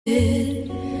Drink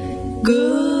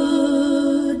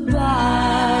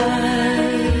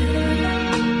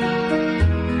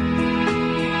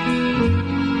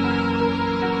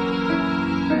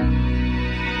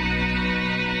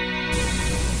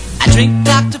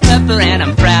Dr. Pepper and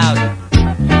I'm proud.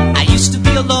 I used to be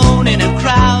alone in a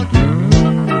crowd,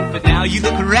 but now you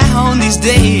look around these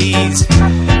days,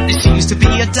 there seems to be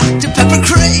a Dr. Pepper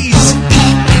craze.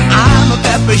 I'm a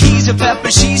pepper, he's a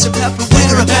pepper, she's a pepper,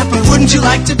 we're a pepper, wouldn't you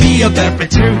like to be a pepper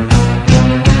too?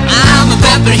 I'm a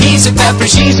pepper, he's a pepper,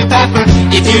 she's a pepper,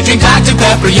 if you drink Dr.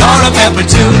 Pepper, you're a pepper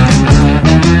too.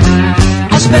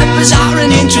 Us peppers are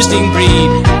an interesting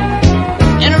breed,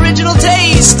 an original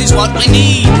taste is what we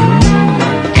need.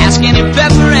 Ask any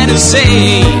pepper and he'll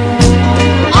say,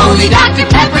 only Dr.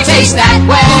 Pepper tastes that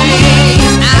way.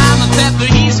 I'm a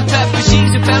pepper, he's a pepper,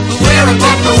 she's a pepper, we're a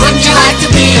pepper, wouldn't you like to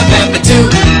be a pepper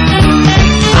too?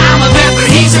 I'm a pepper,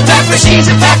 he's a pepper, she's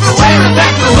a pepper, we're a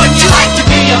pepper, wouldn't you like to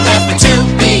be a pepper too?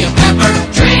 Be a pepper,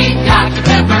 drink Dr.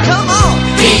 Pepper. Come on!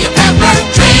 Be a pepper,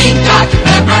 drink Dr.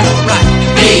 Pepper. All right.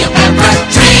 Be a pepper,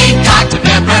 drink Dr.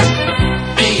 Pepper.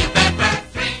 Be a pepper,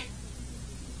 drink.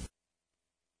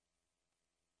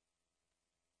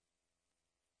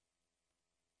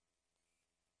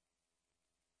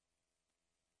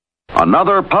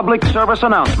 Another public service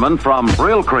announcement from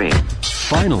Brill Cream.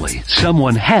 Finally,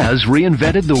 someone has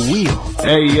reinvented the wheel.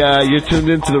 Hey, you're tuned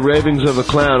into the Ravings of a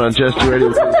Clown on Chester Radio.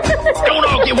 Don't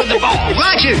argue with the ball.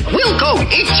 Roger, we'll go.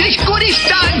 It's as good as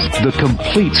done. The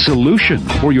complete solution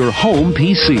for your home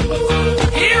PC.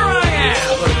 Here I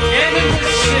am, again in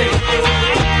the city,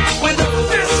 with a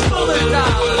fistful of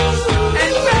dollars,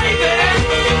 and baby,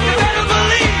 you better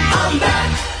believe I'm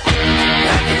back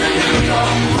in the New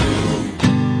York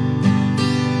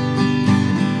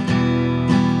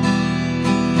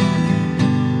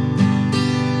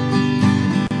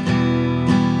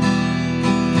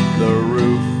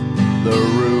groove.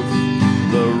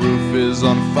 The roof is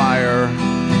on fire.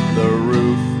 The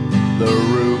roof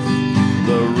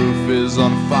is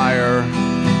on fire.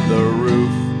 The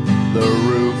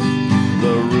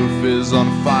roof is on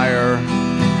fire.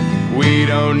 We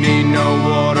don't need no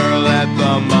water, let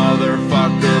the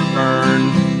motherfucker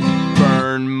burn.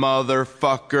 Burn,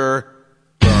 motherfucker.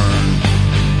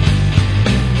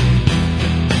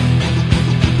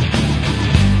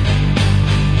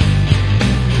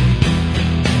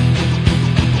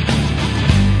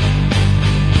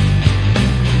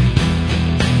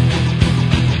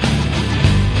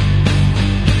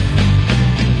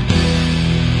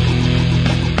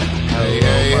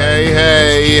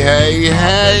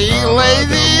 Hey,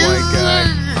 ladies.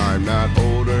 I'm not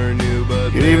old or new,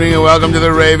 but Good evening and welcome to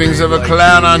the Ravings of a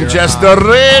Clown on Chester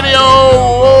Radio.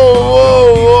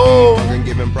 Whoa, whoa.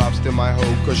 Giving props to my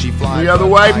hoe, cause she flies. The other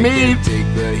white meat. Take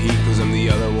the heat, cause I'm the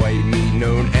other white meat,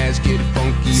 known as Kid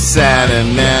Funky.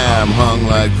 Saturn now, I'm hung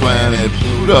like planet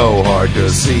Pluto. Hard to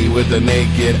see with the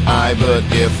naked eye, but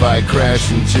if I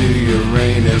crash into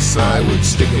Uranus, I would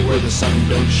stick it where the sun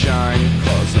don't shine.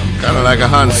 Cause I'm kind of like a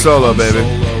Han Solo, baby.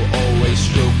 Always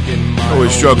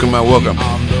stroking my wookum.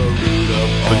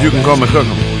 But you can call me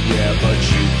Cookum.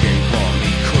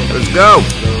 Let's go.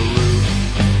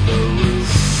 The roof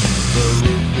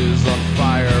is on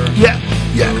fire. Yeah.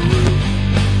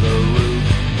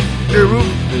 The roof.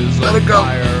 Let it go.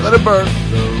 Let it burn.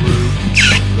 The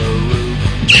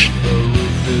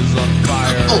roof is on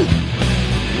fire.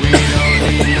 We don't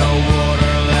need no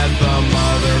water, let the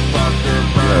motherfucker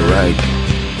burn. All right.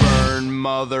 Burn,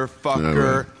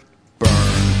 motherfucker. Burn.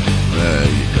 There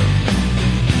you go.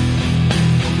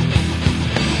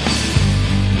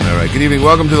 All right. Good evening.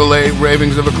 Welcome to the late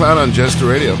Ravings of a Clown on Chester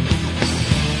Radio.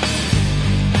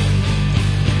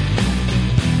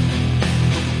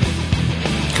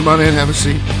 Come on in, have a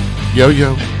seat. Yo.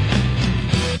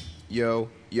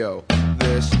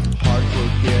 This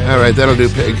hardcore. All right, that'll do,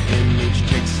 pig.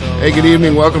 Hey, good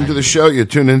evening. Welcome to the show. You're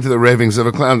tuned into the Ravings of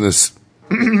a Clown this,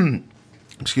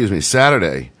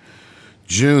 Saturday,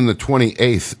 June the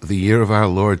 28th, the year of our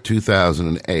Lord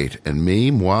 2008. And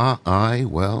me, well,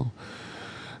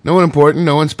 no one important,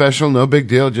 no one special, no big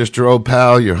deal, just your old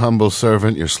pal, your humble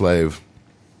servant, your slave.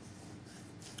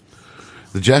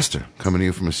 The Jester, coming to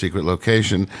you from a secret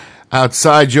location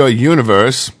outside your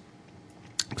universe.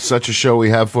 Such a show we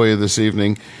have for you this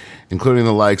evening, including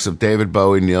the likes of David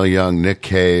Bowie, Neil Young, Nick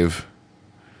Cave,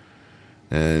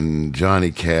 and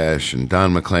Johnny Cash, and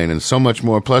Don McLean, and so much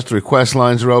more. Plus, the request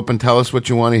lines are open. Tell us what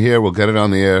you want to hear. We'll get it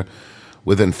on the air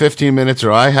within 15 minutes,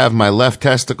 or I have my left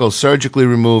testicle surgically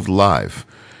removed live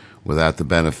without the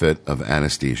benefit of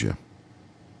anesthesia.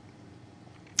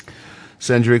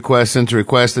 Send your requests into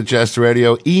request at Chester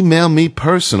Radio. Email me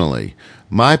personally,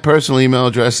 My personal email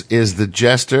address is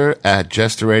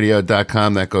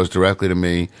thejester@jesterradio.com. That goes directly to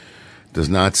me. Does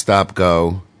not stop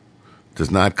go.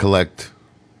 Does not collect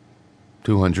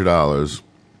 $200.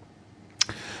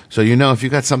 So if you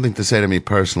got something to say to me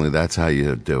personally, that's how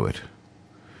you do it.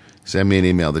 Send me an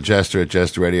email,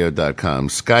 thejester@jesterradio.com.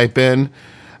 Skype in.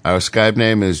 Our Skype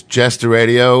name is Jester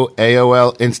Radio.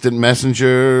 AOL Instant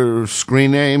Messenger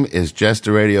screen name is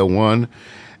Jester Radio 1.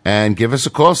 And give us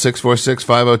a call,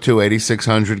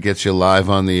 646-502-8600. Gets you live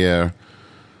on the air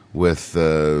with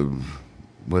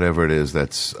whatever it is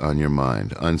that's on your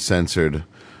mind. Uncensored,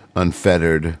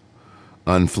 unfettered,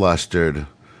 unflustered,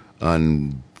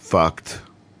 unfucked.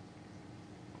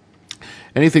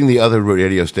 Anything the other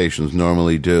radio stations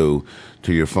normally do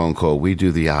to your phone call, we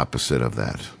do the opposite of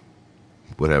that.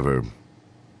 Whatever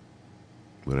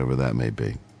that may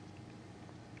be.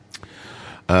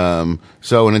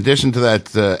 So in addition to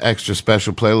that extra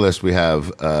special playlist we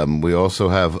have, we also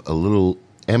have a little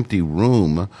empty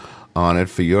room on it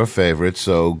for your favorites,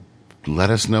 so let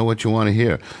us know what you want to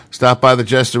hear. Stop by the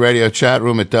Jester Radio chat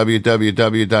room at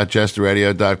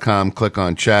www.jesterradio.com. Click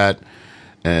on chat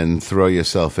and throw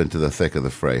yourself into the thick of the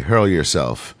fray. Hurl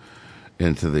yourself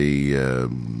into the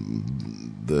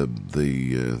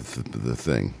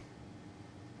thing.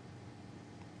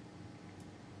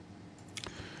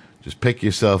 Just pick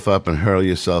yourself up and hurl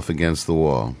yourself against the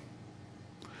wall.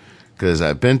 Because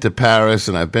I've been to Paris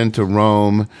and I've been to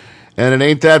Rome, and it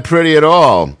ain't that pretty at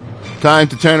all. Time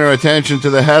to turn our attention to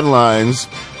the headlines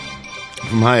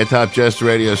from high atop Jester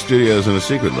Radio Studios in a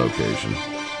secret location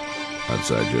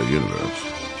outside your universe.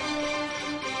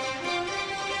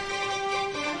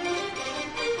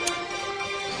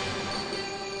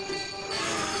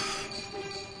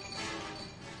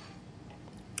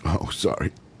 Oh,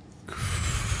 sorry.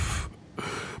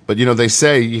 But, they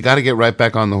say you got to get right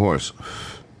back on the horse.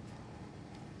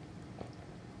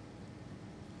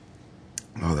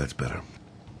 Oh, that's better.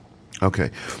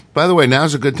 Okay. By the way,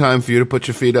 now's a good time for you to put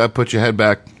your feet up, put your head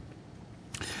back,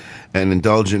 and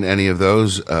indulge in any of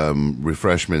those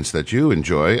refreshments that you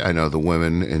enjoy. I know the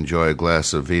women enjoy a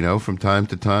glass of vino from time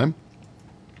to time.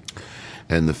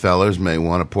 And the fellas may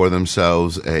want to pour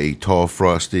themselves a tall,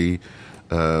 frosty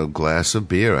glass of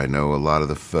beer. I know a lot of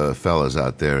the fellas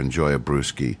out there enjoy a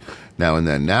brewski now and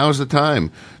then. Now's the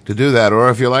time to do that. Or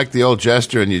if you're like the old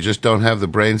Jester and you just don't have the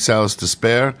brain cells to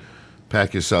spare,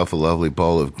 pack yourself a lovely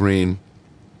bowl of green.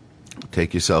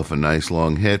 Take yourself a nice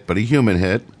long hit, but a human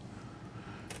hit,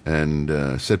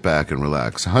 and sit back and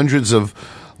relax. Hundreds of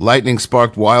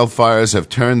lightning-sparked wildfires have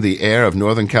turned the air of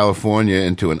Northern California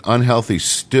into an unhealthy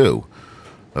stew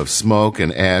of smoke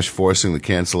and ash, forcing the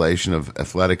cancellation of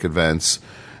athletic events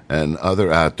and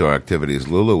other outdoor activities.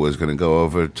 Lulu was going to go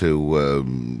over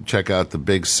to check out the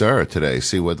Big Sur today,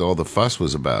 see what all the fuss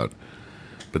was about.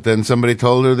 But then somebody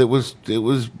told her that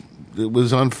it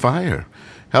was on fire.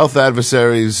 Health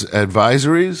advisories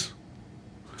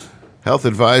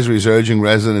urging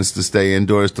residents to stay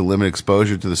indoors to limit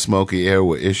exposure to the smoky air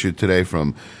were issued today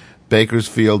from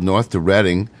Bakersfield north to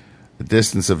Redding, a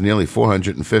distance of nearly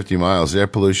 450 miles. Air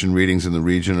pollution readings in the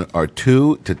region are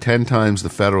 2 to 10 times the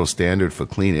federal standard for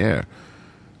clean air,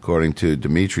 according to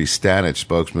Dimitri Stanich,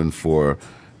 spokesman for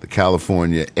the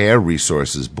California Air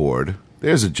Resources Board.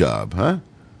 There's a job, huh?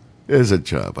 There's a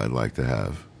job I'd like to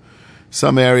have.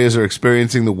 Some areas are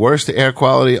experiencing the worst air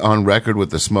quality on record,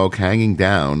 with the smoke hanging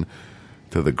down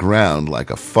to the ground like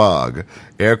a fog.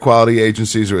 Air quality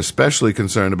agencies are especially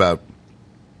concerned about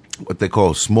what they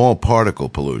call small particle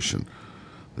pollution.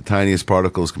 The tiniest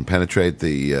particles can penetrate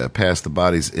past the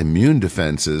body's immune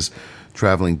defenses,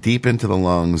 traveling deep into the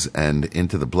lungs and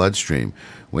into the bloodstream.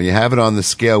 When you have it on the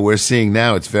scale we're seeing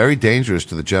now, it's very dangerous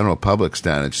to the general public,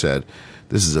 Stanich said.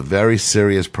 This is a very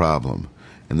serious problem.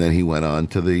 And then he went on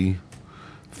to the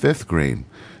fifth green.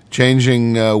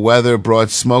 Changing weather brought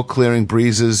smoke-clearing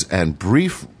breezes and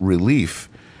brief relief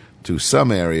to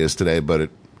some areas today, but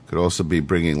it could also be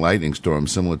bringing lightning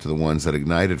storms similar to the ones that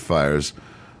ignited fires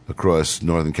across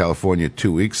Northern California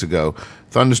 2 weeks ago.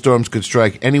 Thunderstorms could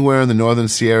strike anywhere in the northern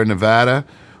Sierra Nevada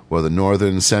or the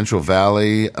northern Central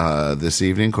Valley this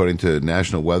evening, according to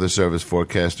National Weather Service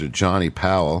forecaster Johnny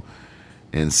Powell.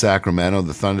 In Sacramento,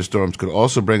 the thunderstorms could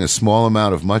also bring a small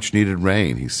amount of much-needed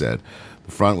rain, he said.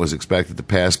 The front was expected to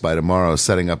pass by tomorrow,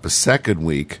 setting up a second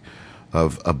week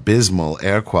of abysmal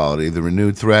air quality. The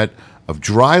renewed threat of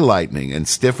dry lightning and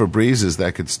stiffer breezes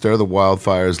that could stir the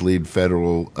wildfires lead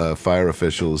federal fire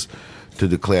officials to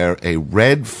declare a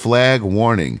red flag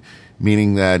warning,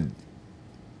 meaning that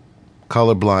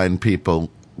colorblind people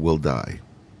will die.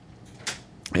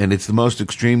 And it's the most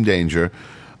extreme danger,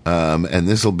 and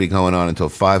this will be going on until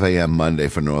 5 a.m. Monday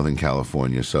for Northern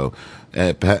California. So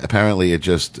Apparently, it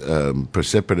just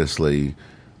precipitously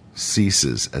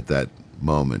ceases at that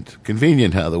moment.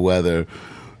 Convenient how the weather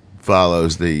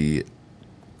follows the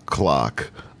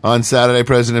clock. On Saturday,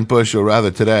 President Bush, or rather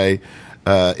today,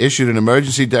 issued an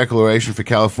emergency declaration for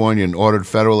California and ordered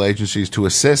federal agencies to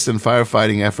assist in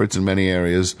firefighting efforts in many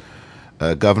areas.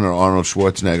 Governor Arnold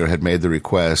Schwarzenegger had made the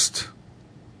request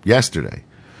yesterday.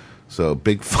 So,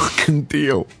 big fucking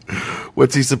deal.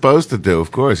 What's he supposed to do?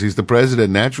 Of course, he's the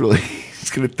president. Naturally, he's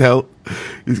going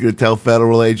to tell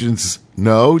federal agents,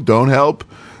 no, don't help.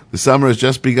 The summer has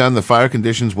just begun. The fire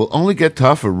conditions will only get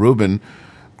tougher. Ruben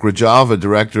Grijalva,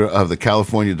 director of the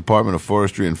California Department of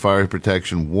Forestry and Fire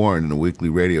Protection, warned in a weekly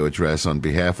radio address on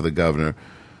behalf of the governor.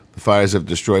 The fires have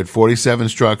destroyed 47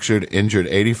 structures, injured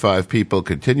 85 people,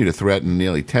 continue to threaten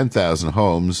nearly 10,000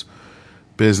 homes,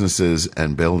 businesses,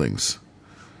 and buildings.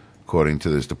 According to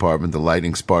this department, the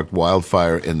lightning sparked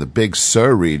wildfire in the Big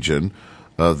Sur region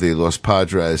of the Los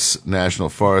Padres National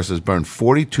Forest has burned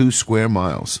 42 square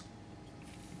miles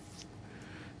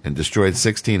and destroyed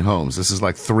 16 homes. This is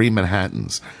like 3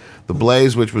 Manhattans. The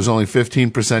blaze, which was only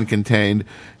 15% contained,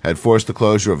 had forced the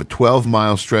closure of a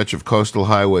 12-mile stretch of Coastal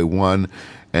Highway 1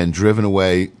 and driven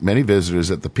away many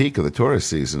visitors at the peak of the tourist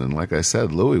season. And like I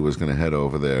said, Louis was going to head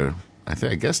over there, I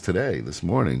guess today, this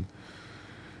morning.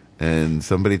 And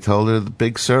somebody told her the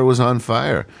Big Sur was on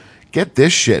fire. Get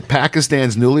this shit.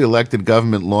 Pakistan's newly elected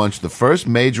government launched the first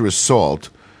major assault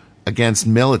against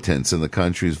militants in the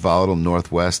country's volatile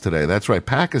northwest today. That's right,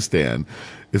 Pakistan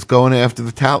is going after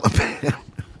the Taliban.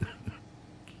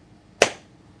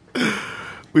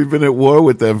 We've been at war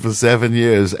with them for 7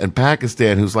 years, and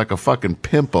Pakistan, who's like a fucking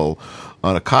pimple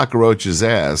on a cockroach's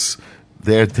ass,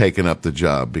 they're taking up the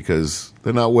job because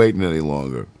they're not waiting any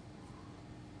longer.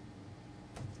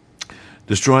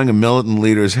 Destroying a militant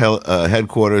leader's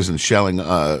headquarters and shelling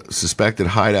suspected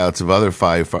hideouts of other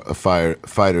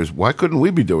firefighters. Why couldn't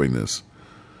we be doing this?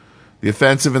 The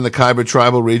offensive in the Khyber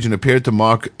tribal region appeared to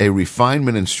mark a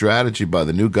refinement in strategy by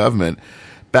the new government,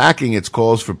 backing its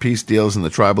calls for peace deals in the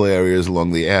tribal areas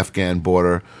along the Afghan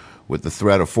border with the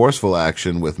threat of forceful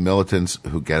action with militants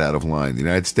who get out of line. The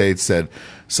United States said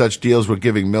such deals were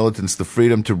giving militants the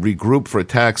freedom to regroup for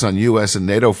attacks on U.S. and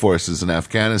NATO forces in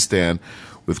Afghanistan,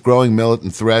 with growing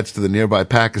militant threats to the nearby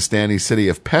Pakistani city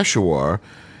of Peshawar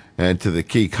and to the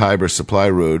key Khyber supply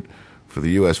route for the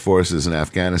U.S. forces in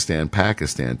Afghanistan.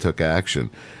 Pakistan took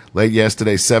action. Late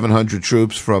yesterday, 700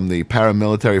 troops from the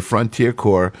paramilitary Frontier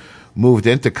Corps moved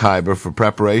into Khyber for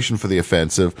preparation for the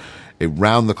offensive. A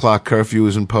round-the-clock curfew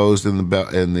was imposed in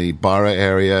the Bara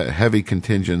area. Heavy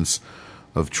contingents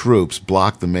of troops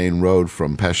blocked the main road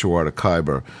from Peshawar to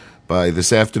Khyber. By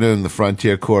this afternoon, the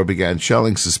Frontier Corps began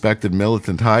shelling suspected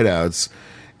militant hideouts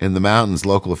in the mountains.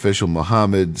 Local official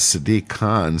Mohammed Sadiq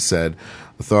Khan said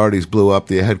authorities blew up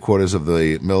the headquarters of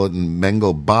the militant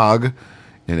Mengal Bagh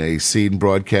in a scene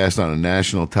broadcast on a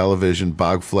national television.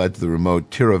 Bagh fled to the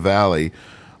remote Tira Valley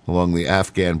along the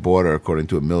Afghan border, according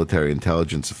to a military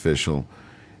intelligence official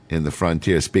in the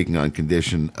frontier, speaking on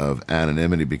condition of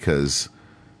anonymity because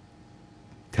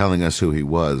telling us who he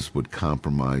was would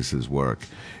compromise his work.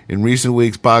 In recent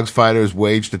weeks, Bagh's fighters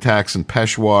waged attacks in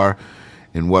Peshawar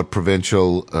in what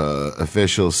provincial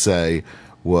officials say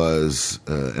was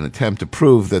an attempt to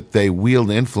prove that they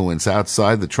wield influence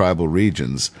outside the tribal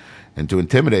regions and to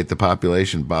intimidate the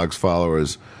population. Bagh's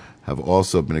followers have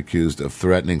also been accused of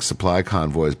threatening supply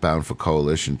convoys bound for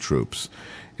coalition troops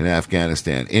in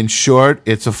Afghanistan. In short,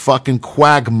 it's a fucking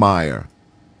quagmire.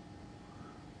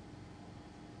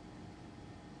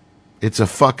 It's a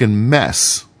fucking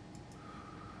mess.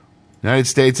 The United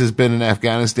States has been in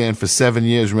Afghanistan for 7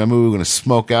 years. Remember, we were going to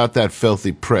smoke out that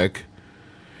filthy prick.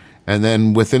 And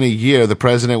then within a year, the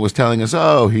president was telling us,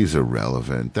 oh, he's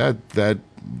irrelevant. That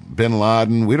bin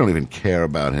Laden, we don't even care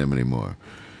about him anymore.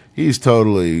 He's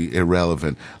totally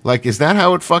irrelevant. Like, is that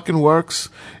how it fucking works?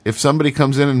 If somebody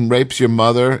comes in and rapes your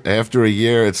mother, after a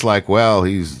year, it's like, well,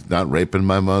 he's not raping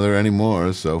my mother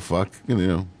anymore, so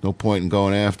no point in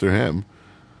going after him.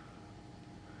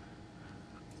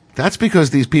 That's because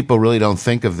these people really don't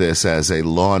think of this as a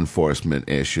law enforcement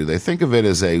issue. They think of it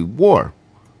as a war,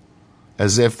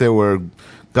 as if there were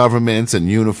governments and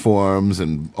uniforms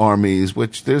and armies,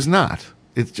 which there's not.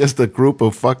 It's just a group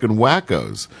of fucking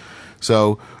wackos.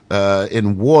 So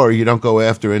in war, you don't go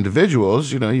after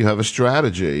individuals. You have a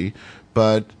strategy.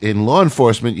 But in law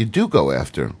enforcement, you do go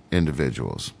after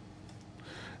individuals.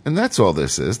 And that's all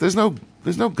this is. There's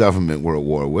no government we're at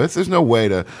war with. There's no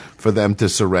way for them to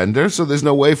surrender, so there's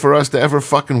no way for us to ever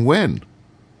fucking win.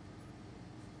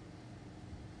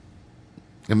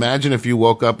 Imagine if you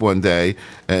woke up one day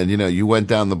and, you went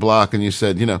down the block and you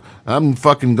said, I'm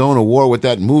fucking going to war with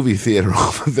that movie theater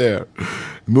over there.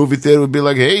 The movie theater would be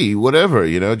like, hey, whatever,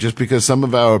 just because some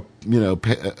of our,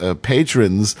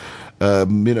 patrons,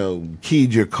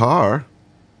 keyed your car.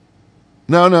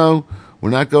 No, we're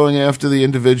not going after the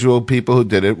individual people who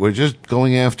did it. We're just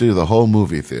going after the whole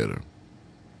movie theater.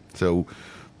 So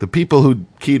the people who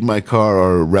keyed my car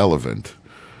are irrelevant.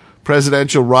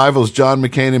 Presidential rivals John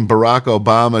McCain and Barack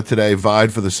Obama today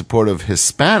vied for the support of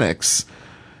Hispanics,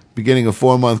 beginning a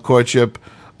 4-month courtship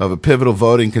of a pivotal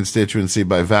voting constituency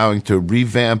by vowing to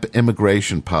revamp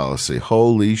immigration policy.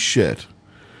 Holy shit.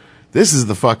 This is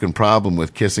the fucking problem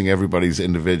with kissing everybody's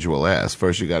individual ass.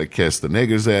 First you got to kiss the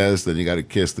nigger's ass, then you got to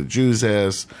kiss the Jew's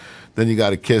ass, then you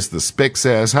got to kiss the spick's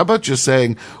ass. How about just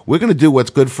saying, we're going to do what's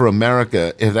good for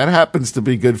America. If that happens to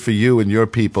be good for you and your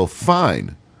people,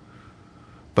 fine.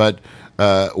 But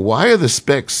why are the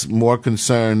Spicks more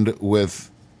concerned with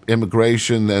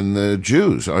immigration than the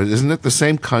Jews? Or isn't it the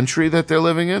same country that they're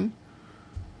living in?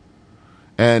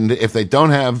 And if they don't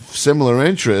have similar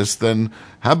interests, then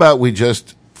how about we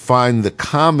just find the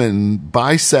common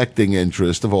bisecting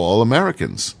interest of all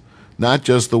Americans, not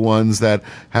just the ones that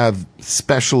have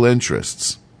special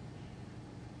interests?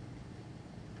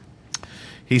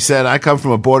 He said, I come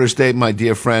from a border state, my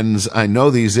dear friends. I know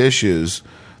these issues.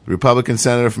 The Republican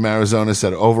senator from Arizona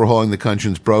said overhauling the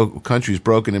country's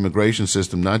broken immigration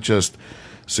system, not just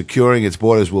securing its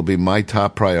borders, will be my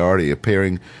top priority.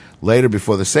 Appearing later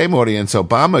before the same audience,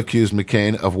 Obama accused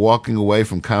McCain of walking away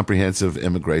from comprehensive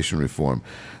immigration reform.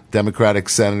 Democratic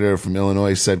senator from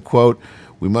Illinois said, quote,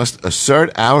 we must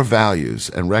assert our values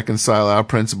and reconcile our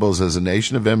principles as a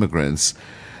nation of immigrants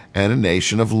and a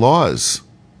nation of laws.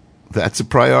 That's a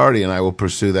priority, and I will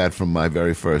pursue that from my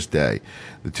very first day.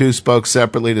 The two spoke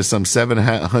separately to some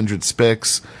 700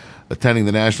 Spics attending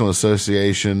the National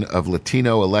Association of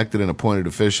Latino Elected and Appointed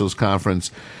Officials Conference.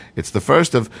 It's the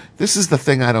first of, this is the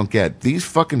thing I don't get. These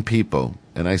fucking people,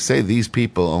 and I say these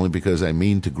people only because I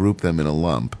mean to group them in a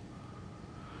lump,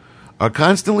 are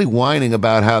constantly whining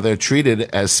about how they're treated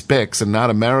as Spics and not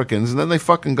Americans, and then they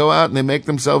fucking go out and they make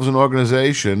themselves an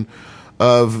organization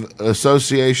of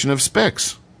Association of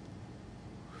Spics.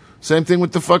 Same thing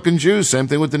with the fucking Jews. Same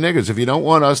thing with the niggers. If you don't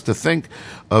want us to think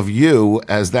of you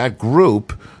as that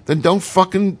group, then don't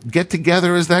fucking get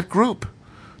together as that group.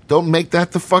 Don't make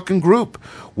that the fucking group.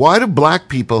 Why do black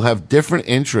people have different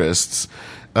interests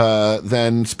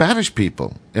than Spanish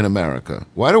people in America?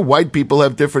 Why do white people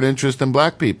have different interests than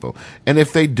black people? And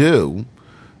if they do,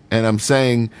 and I'm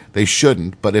saying they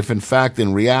shouldn't, but if in fact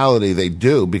in reality they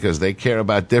do, because they care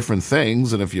about different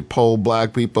things, and if you poll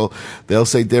black people, they'll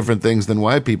say different things than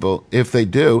white people. If they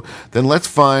do, then let's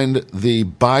find the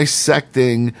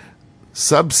bisecting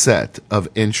subset of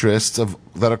interests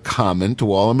that are common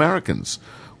to all Americans.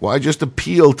 Why just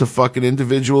appeal to fucking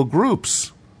individual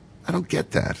groups? I don't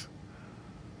get that.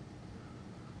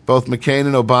 Both McCain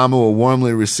and Obama were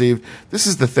warmly received. This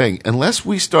is the thing. Unless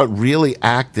we start really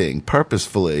acting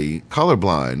purposefully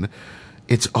colorblind,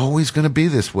 it's always going to be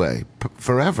this way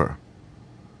forever.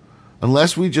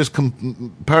 Unless we just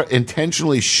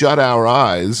intentionally shut our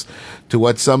eyes to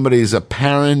what somebody's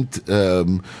apparent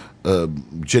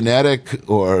genetic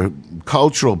or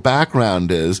cultural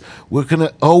background is, we're going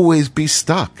to always be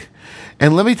stuck.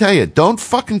 And let me tell you, don't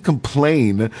fucking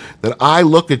complain that I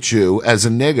look at you as a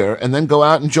nigger and then go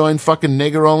out and join fucking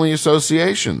nigger-only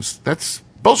associations. That's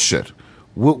bullshit.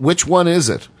 Which one is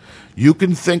it? You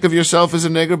can think of yourself as a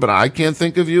nigger, but I can't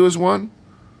think of you as one?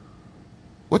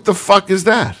 What the fuck is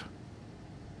that?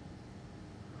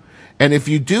 And if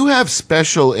you do have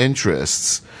special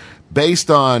interests based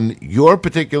on your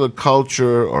particular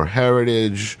culture or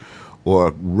heritage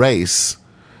or race,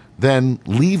 then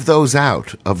leave those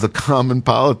out of the common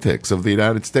politics of the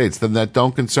United States. Then that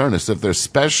don't concern us. If they're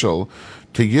special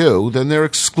to you, then they're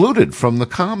excluded from the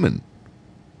common.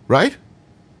 Right?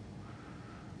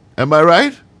 Am I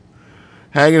right?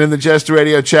 Hanging in the Jester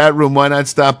Radio chat room, why not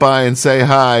stop by and say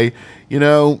hi? You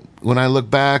know, when I look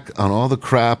back on all the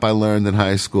crap I learned in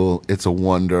high school, it's a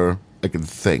wonder I can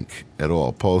think at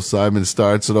all. Paul Simon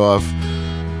starts it off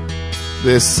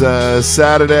this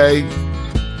Saturday,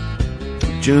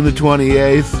 June the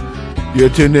 28th. You're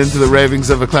tuned into the Ravings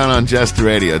of a Clown on Jester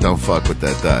Radio. Don't fuck with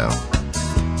that dial.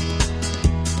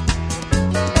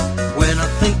 When I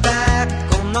think back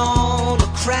on all the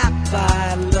crap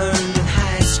I learned in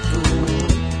high school,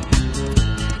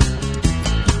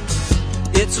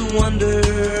 it's a wonder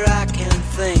I can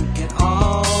think at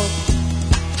all.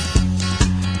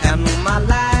 And my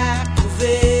lack of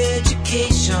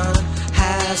education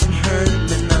hasn't hurt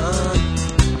me none.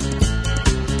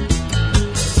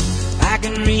 I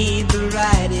can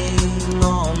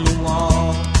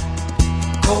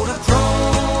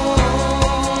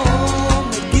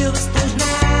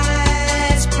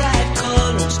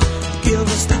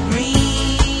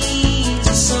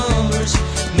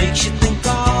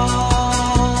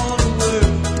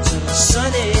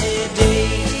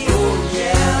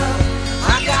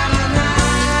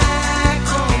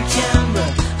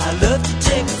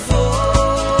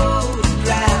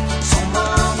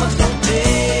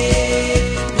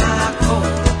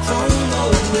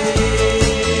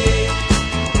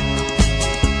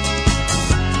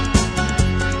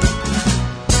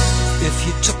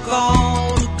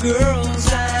girls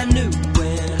I knew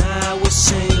when I was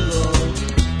single.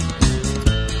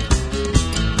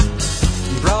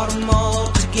 Brought them all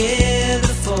together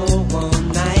for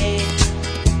one night.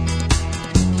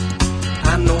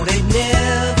 I know they'd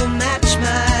never match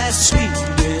my sweet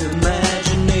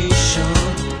imagination.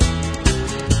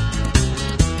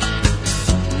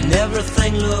 And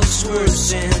everything looks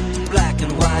worse in black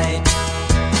and white.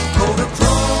 Kodachrome,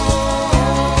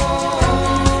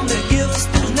 they give us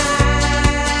those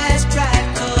nice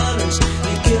bright colors.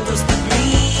 They give us the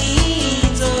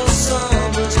greens of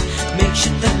summers. Makes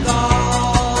you think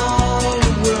all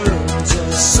the world's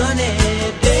a sunny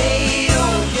day.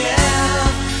 Oh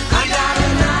yeah, I got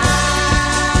an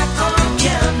icon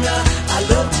camera. I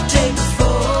love to take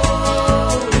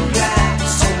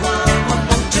photographs, so I'm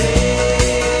gonna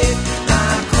take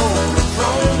my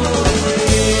Kodachrome away.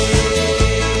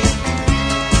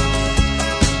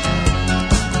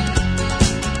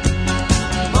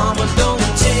 Mama, don't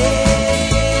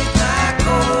take my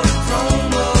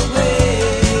Kodachrome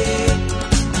away.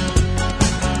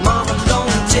 Mama,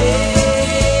 don't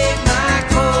take my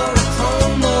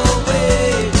Kodachrome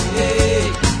away.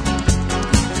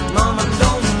 Mama,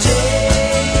 don't take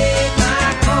my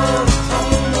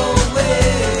Kodachrome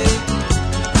away.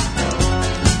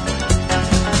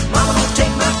 Mama, don't take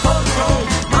my Kodachrome.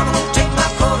 Mama, don't take my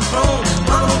Kodachrome.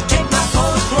 Mama, don't take my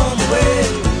Kodachrome away.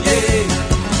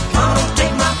 Mama, don't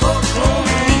take my Kodachrome.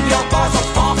 Leave your boys so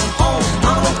far from home.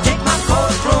 Mama, don't take my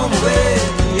Kodachrome away.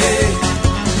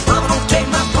 Mama, don't take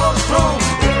my Kodachrome.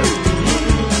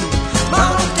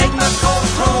 Mama, don't take my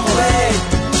Kodachrome away.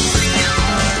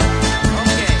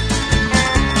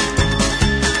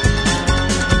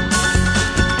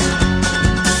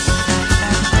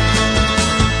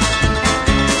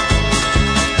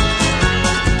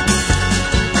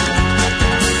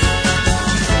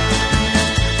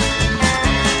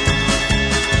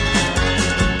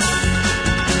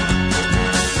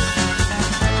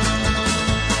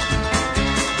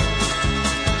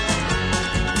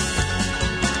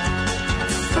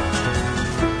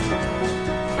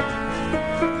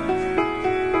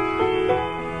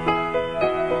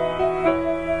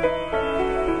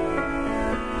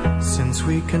 Since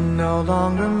we can no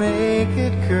longer make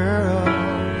it, girl,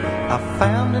 I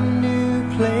found a new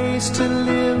place to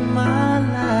live my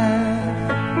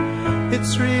life.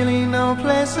 It's really no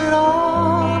place at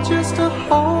all, just a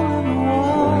hole in the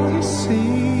wall, you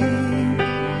see.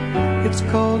 It's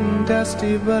cold and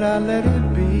dusty, but I let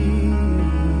it be.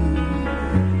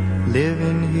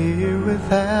 Living here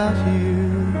without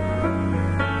you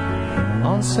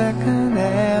on 2nd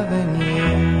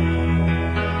Avenue.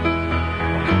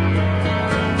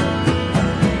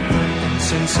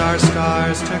 Since our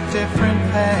scars took different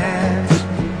paths,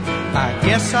 I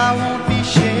guess I won't be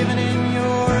shaving in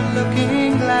your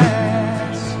looking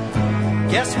glass.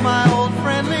 Guess my old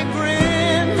friendly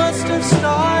grin must have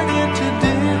started to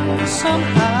dim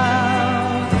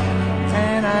somehow,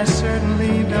 and I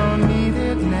certainly don't need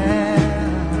it now.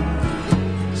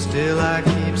 Still I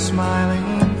keep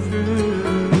smiling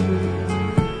through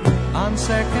on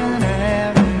 2nd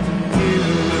Avenue.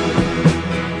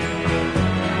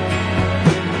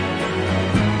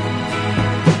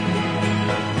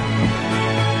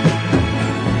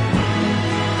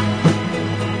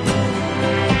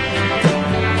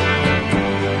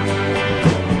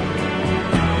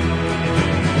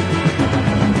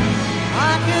 I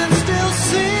can still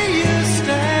see you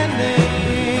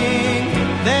standing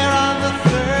there on the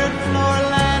 3rd floor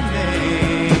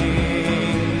landing.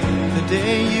 The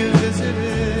day you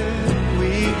visited,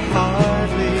 we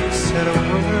hardly said a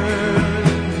word.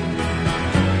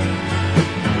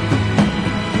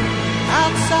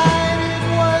 Outside it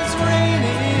was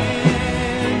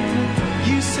raining.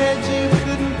 You said you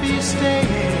couldn't be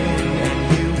staying, and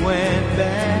you went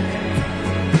back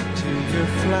to your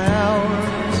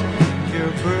flowers,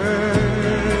 your bird.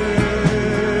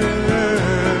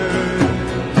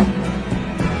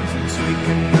 Since we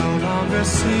can no longer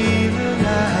see the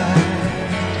light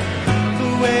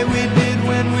the way we did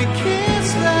when we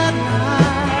kissed that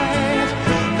night,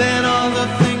 then all the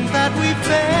things that we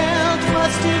felt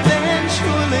must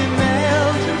eventually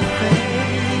melt and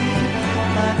fade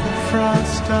like the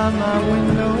frost on my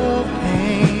window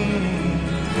pane,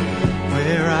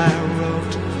 where I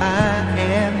wrote I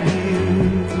am you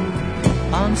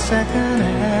on 2nd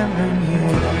Avenue.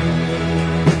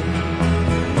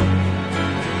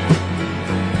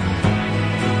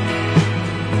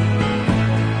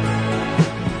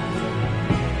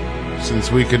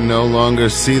 Since we can no longer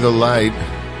see the light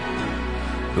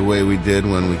the way we did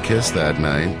when we kissed that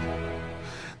night,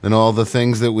 then all the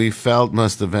things that we felt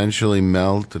must eventually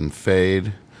melt and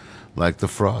fade like the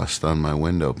frost on my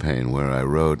window pane where I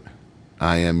wrote,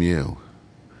 I am you,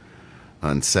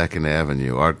 on 2nd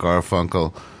Avenue. Art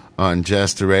Garfunkel on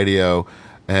Jester Radio,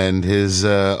 and his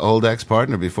old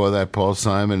ex-partner before that, Paul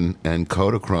Simon and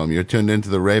Kodachrome. You're tuned into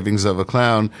the Ravings of a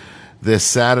Clown this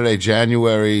Saturday, June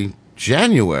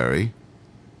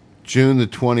the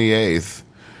 28th,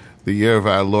 the year of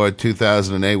our Lord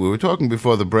 2008. We were talking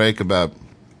before the break about,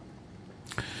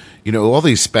 all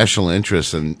these special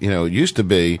interests. And, it used to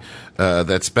be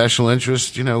that special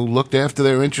interests, looked after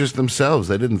their interests themselves.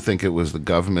 They didn't think it was the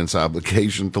government's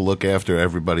obligation to look after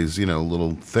everybody's,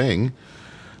 little thing.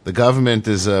 The government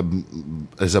is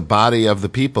a body of the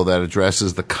people that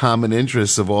addresses the common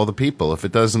interests of all the people. If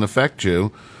it doesn't affect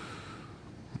you,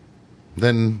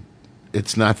 then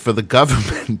it's not for the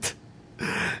government.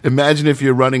 Imagine if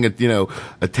you're running a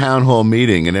town hall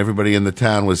meeting and everybody in the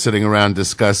town was sitting around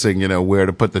discussing, where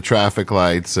to put the traffic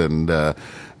lights and,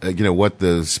 what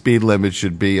the speed limit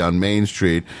should be on Main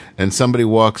Street. And somebody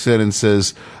walks in and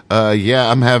says,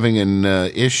 I'm having an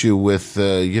issue with,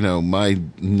 my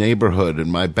neighborhood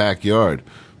and my backyard.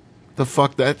 The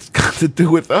fuck that's got to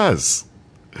do with us?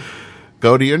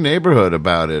 Go to your neighborhood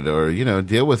about it or,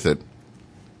 deal with it.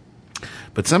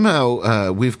 But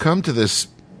somehow we've come to this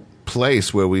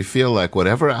place where we feel like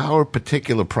whatever our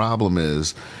particular problem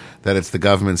is, that it's the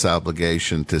government's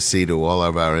obligation to see to all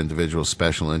of our individual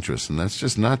special interests, and that's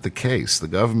just not the case. The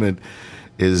government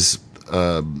is,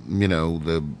 the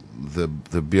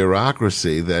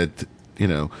bureaucracy that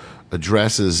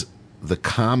addresses the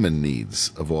common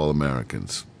needs of all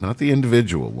Americans, not the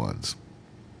individual ones.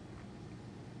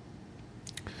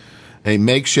 A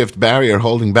makeshift barrier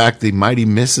holding back the mighty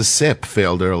Mississippi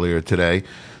failed earlier today,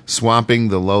 swamping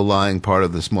the low-lying part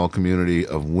of the small community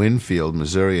of Winfield,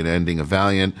 Missouri, and ending a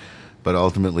valiant but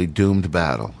ultimately doomed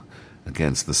battle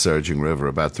against the surging river.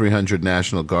 About 300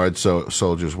 National Guard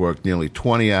soldiers worked nearly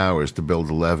 20 hours to build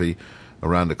a levee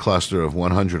around a cluster of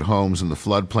 100 homes in the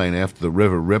floodplain after the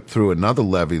river ripped through another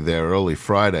levee there early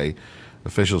Friday.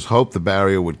 Officials hoped the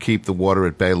barrier would keep the water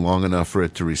at bay long enough for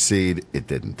it to recede. It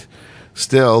didn't.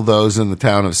 Still, those in the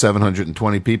town of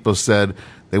 720 people said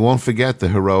they won't forget the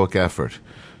heroic effort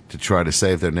to try to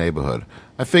save their neighborhood.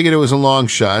 I figured it was a long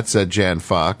shot, said Jan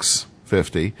Fox,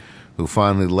 50, who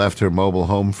finally left her mobile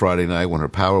home Friday night when her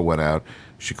power went out.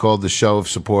 She called the show of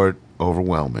support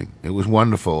overwhelming. It was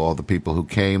wonderful, all the people who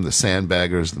came, the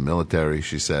sandbaggers, the military,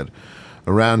 she said.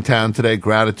 Around town today,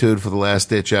 gratitude for the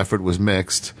last-ditch effort was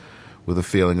mixed with a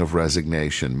feeling of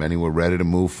resignation. Many were ready to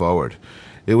move forward.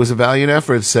 It was a valiant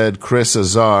effort, said Chris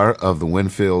Azar of the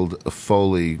Winfield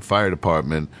Foley Fire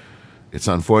Department. It's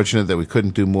unfortunate that we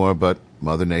couldn't do more, but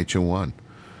Mother Nature won.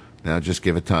 Now just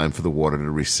give it time for the water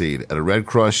to recede. At a Red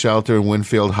Cross shelter in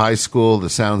Winfield High School, the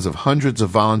sounds of hundreds of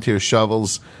volunteer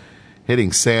shovels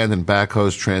hitting sand and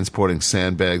backhoes transporting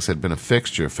sandbags had been a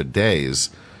fixture for days.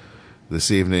 This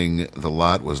evening, the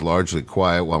lot was largely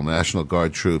quiet while National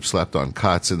Guard troops slept on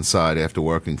cots inside after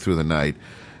working through the night.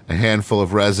 A handful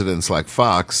of residents, like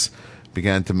Fox,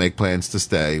 began to make plans to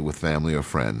stay with family or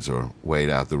friends or wade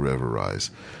out the river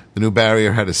rise. The new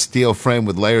barrier had a steel frame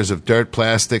with layers of dirt,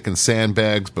 plastic, and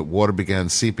sandbags, but water began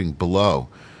seeping below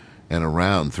and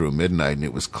around through midnight, and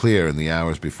it was clear in the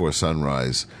hours before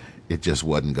sunrise it just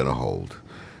wasn't going to hold.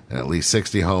 And at least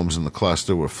 60 homes in the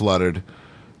cluster were flooded.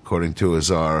 According to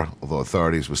Azar, although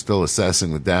authorities were still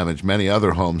assessing the damage, many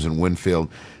other homes in Winfield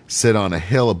sit on a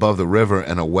hill above the river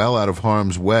and are well out of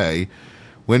harm's way.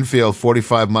 Winfield,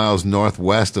 45 miles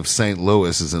northwest of St.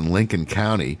 Louis, is in Lincoln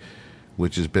County,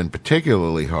 which has been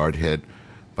particularly hard hit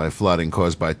by flooding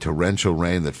caused by torrential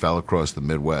rain that fell across the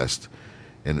Midwest.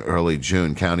 In early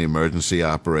June, County Emergency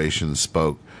Operations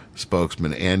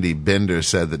spokesman Andy Binder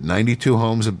said that 92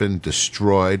 homes have been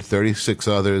destroyed, 36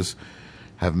 others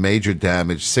have major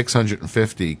damage,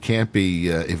 650 can't be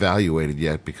evaluated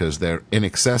yet because they're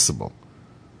inaccessible.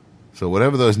 So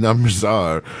whatever those numbers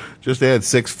are, just add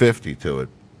 650 to it.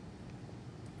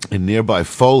 In nearby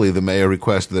Foley, the mayor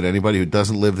requested that anybody who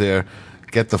doesn't live there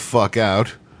get the fuck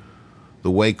out.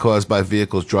 The wake caused by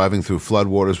vehicles driving through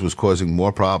floodwaters was causing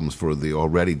more problems for the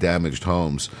already damaged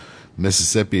homes.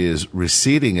 Mississippi is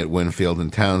receding at Winfield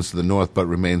and towns to the north, but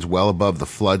remains well above the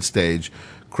flood stage.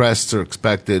 Crests are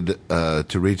expected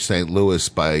to reach St. Louis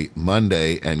by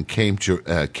Monday and Cape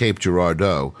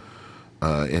Girardeau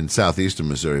in southeastern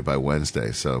Missouri by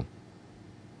Wednesday. So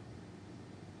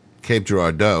Cape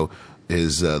Girardeau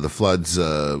is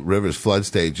the river's flood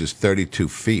stage is 32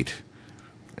 feet,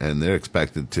 and they're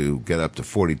expected to get up to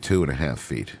 42.5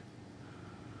 feet.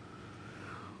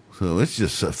 So it's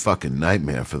just a fucking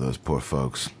nightmare for those poor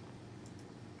folks.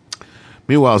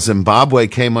 Meanwhile, Zimbabwe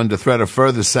came under threat of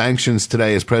further sanctions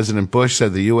today as President Bush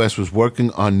said the U.S. was working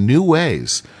on new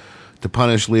ways to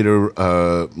punish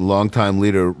longtime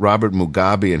leader Robert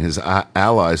Mugabe and his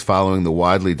allies following the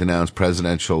widely denounced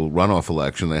presidential runoff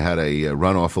election. They had a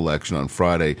runoff election on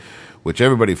Friday, which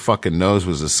everybody fucking knows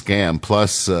was a scam.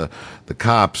 Plus, the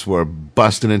cops were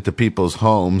busting into people's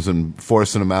homes and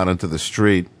forcing them out into the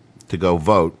street to go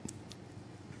vote.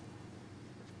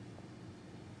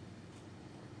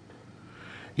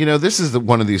 You know, this is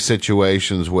one of these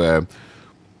situations where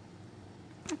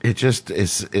it just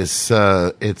it's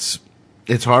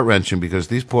heart-wrenching because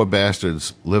these poor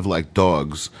bastards live like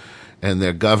dogs, and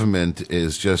their government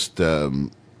is just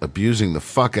abusing the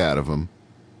fuck out of them.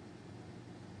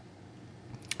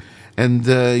 And,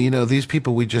 these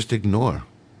people we just ignore.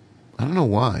 I don't know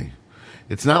why.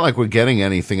 It's not like we're getting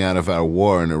anything out of our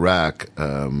war in Iraq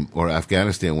or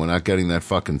Afghanistan. We're not getting that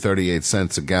fucking 38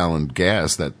 cents a gallon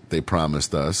gas that they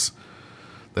promised us.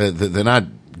 They're not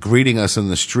greeting us in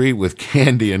the street with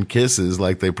candy and kisses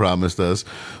like they promised us.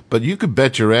 But you could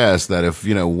bet your ass that if,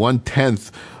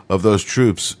 1/10 of those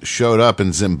troops showed up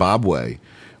in Zimbabwe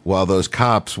while those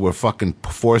cops were fucking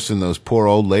forcing those poor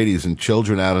old ladies and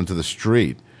children out into the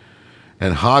street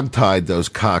and hogtied those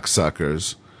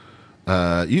cocksuckers,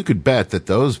 you could bet that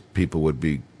those people would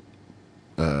be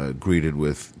greeted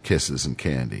with kisses and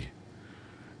candy.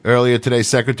 Earlier today,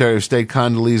 Secretary of State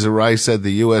Condoleezza Rice said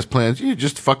the U.S. plans, you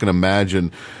just fucking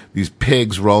imagine these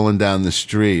pigs rolling down the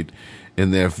street in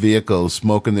their vehicles,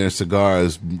 smoking their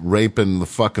cigars, raping the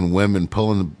fucking women,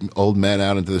 pulling the old men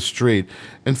out into the street,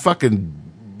 and fucking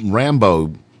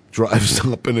Rambo drives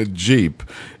up in a Jeep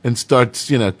and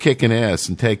starts, kicking ass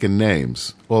and taking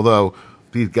names. Although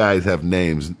these guys have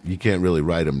names, you can't really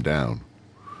write them down.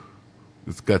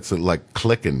 It's got some, like,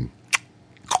 clicking.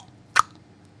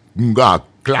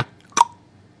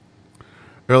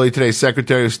 Early today,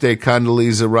 Secretary of State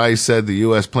Condoleezza Rice said the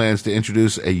U.S. plans to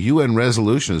introduce a UN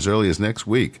resolution as early as next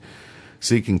week,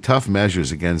 seeking tough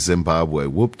measures against Zimbabwe.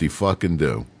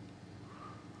 Whoop-de-fucking-do.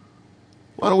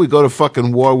 Why don't we go to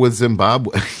fucking war with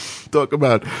Zimbabwe? Talk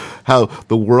about how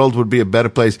the world would be a better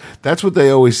place. That's what they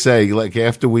always say. Like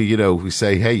after we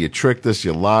say, hey, you tricked us,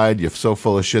 you lied, you're so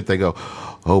full of shit. They go,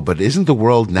 oh, but isn't the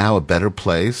world now a better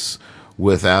place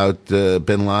without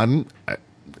bin Laden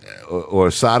or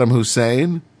Saddam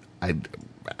Hussein?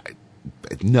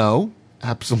 No,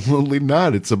 absolutely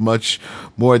not. It's a much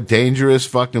more dangerous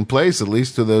fucking place, at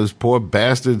least to those poor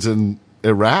bastards in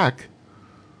Iraq.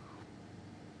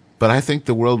 But I think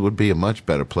the world would be a much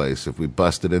better place if we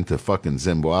busted into fucking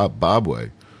Zimbabwe,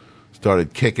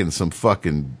 started kicking some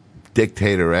fucking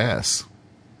dictator ass.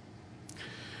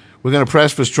 We're going to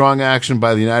press for strong action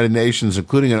by the United Nations,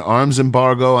 including an arms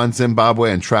embargo on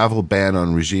Zimbabwe and travel ban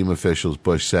on regime officials,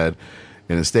 Bush said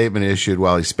in a statement issued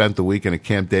while he spent the weekend at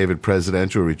Camp David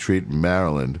presidential retreat in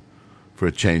Maryland for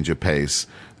a change of pace.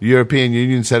 The European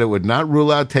Union said it would not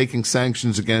rule out taking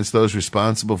sanctions against those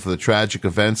responsible for the tragic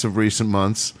events of recent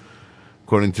months.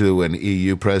 According to an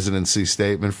EU presidency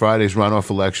statement, Friday's runoff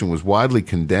election was widely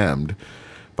condemned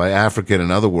by African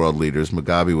and other world leaders.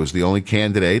 Mugabe was the only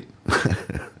candidate.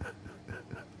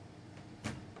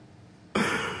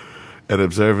 And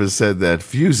observers said that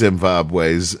few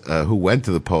Zimbabweans who went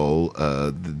to the poll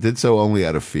did so only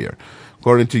out of fear.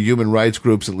 According to human rights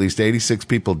groups, at least 86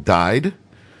 people died.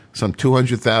 Some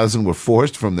 200,000 were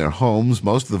forced from their homes.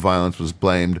 Most of the violence was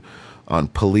blamed on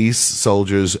police,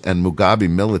 soldiers, and Mugabe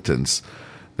militants.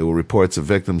 There were reports of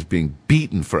victims being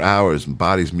beaten for hours and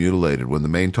bodies mutilated. When the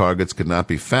main targets could not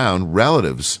be found,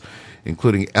 relatives,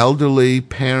 including elderly,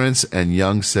 parents, and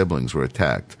young siblings, were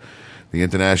attacked. The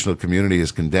international community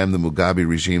has condemned the Mugabe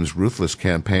regime's ruthless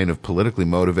campaign of politically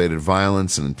motivated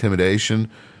violence and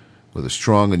intimidation with a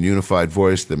strong and unified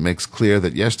voice that makes clear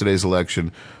that yesterday's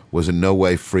election was in no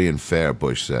way free and fair,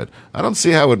 Bush said. I don't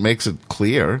see how it makes it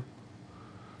clear.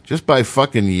 Just by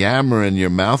fucking yammering your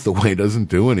mouth away doesn't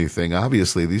do anything.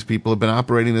 Obviously, these people have been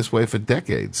operating this way for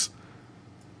decades.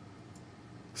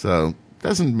 So, it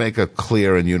doesn't make a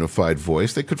clear and unified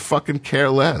voice. They could fucking care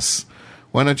less.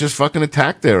 Why not just fucking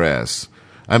attack their ass?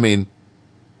 I mean,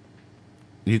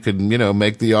 you could,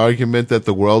 make the argument that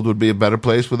the world would be a better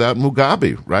place without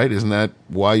Mugabe, right? Isn't that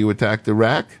why you attacked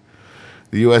Iraq?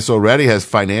 The U.S. already has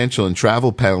financial and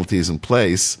travel penalties in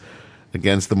place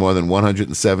against the more than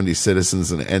 170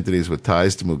 citizens and entities with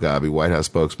ties to Mugabe, White House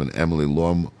spokesman Emily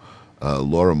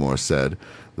Lorimore said.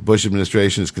 The Bush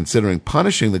administration is considering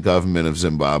punishing the government of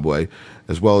Zimbabwe,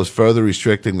 as well as further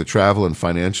restricting the travel and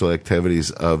financial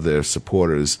activities of their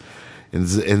supporters. In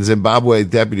Zimbabwe,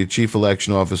 Deputy Chief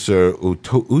Election Officer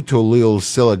Utolil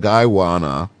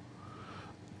Silagaiwana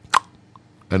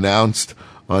announced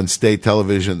on state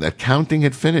television that counting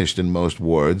had finished in most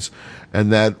wards,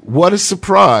 and that, what a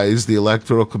surprise, the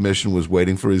Electoral Commission was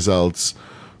waiting for results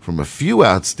from a few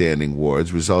outstanding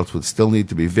wards. Results would still need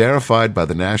to be verified by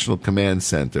the National Command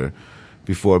Center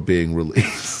before being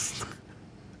released.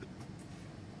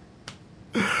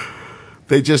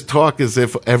 They just talk as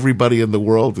if everybody in the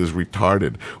world is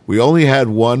retarded. We only had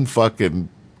one fucking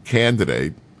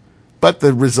candidate, but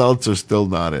the results are still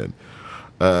not in.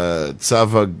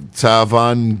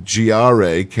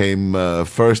 Tavangiare came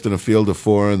first in a field of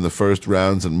 4 in the first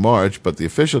rounds in March, but the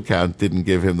official count didn't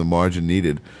give him the margin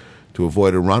needed to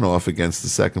avoid a runoff against the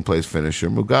second-place finisher,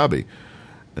 Mugabe.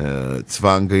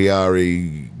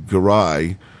 Tsvangirai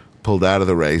Garai pulled out of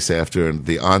the race after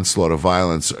the onslaught of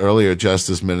violence. Earlier,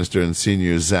 Justice Minister and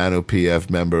senior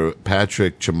ZANU-PF member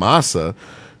Patrick Chamasa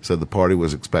said the party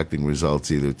was expecting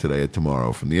results either today or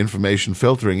tomorrow. From the information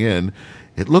filtering in,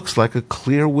 it looks like a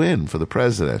clear win for the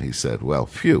president, he said. Well,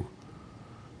 phew.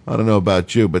 I don't know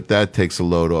about you, but that takes a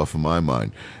load off of my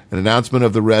mind. An announcement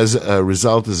of the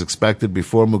result is expected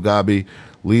before Mugabe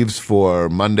leaves for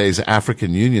Monday's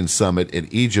African Union Summit in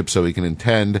Egypt so he can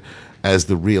attend as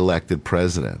the re-elected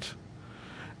president.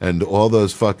 And all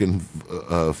those fucking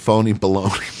phony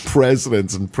baloney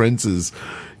presidents and princes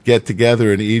get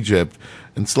together in Egypt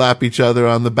and slap each other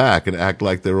on the back and act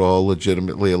like they're all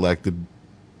legitimately elected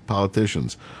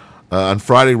politicians. On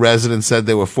Friday, residents said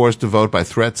they were forced to vote by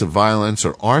threats of violence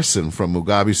or arson from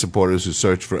Mugabe supporters who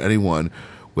searched for anyone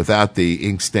without the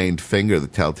ink-stained finger, the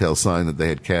telltale sign that they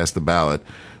had cast the ballot.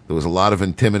 There was a lot of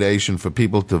intimidation for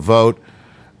people to vote.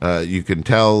 You can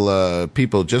tell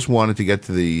people just wanted to get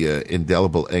to the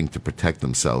indelible ink to protect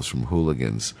themselves from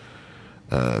hooligans.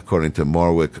 According to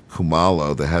Morwick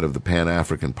Kumalo, the head of the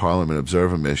Pan-African Parliament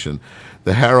Observer Mission,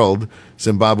 the Herald,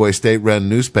 Zimbabwe state-run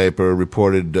newspaper,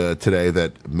 reported today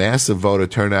that massive voter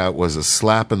turnout was a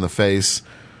slap in the face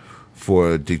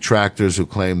for detractors who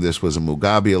claimed this was a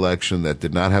Mugabe election that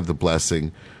did not have the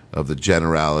blessing of the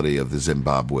generality of the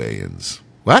Zimbabweans.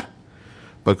 What?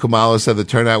 But Kumalo said the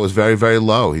turnout was very, very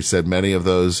low. He said many of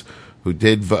those who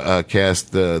did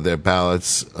cast their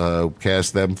ballots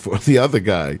cast them for the other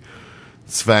guy,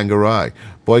 Tsvangirai.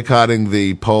 Boycotting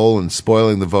the poll and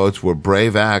spoiling the votes were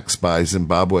brave acts by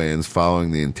Zimbabweans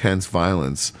following the intense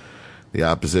violence the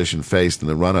opposition faced in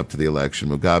the run-up to the election.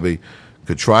 Mugabe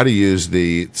could try to use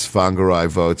the Tsvangirai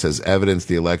votes as evidence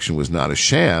the election was not a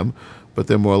sham, but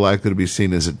they're more likely to be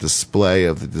seen as a display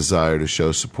of the desire to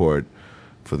show support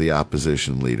for the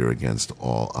opposition leader against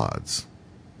all odds.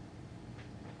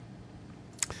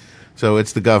 So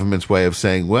it's the government's way of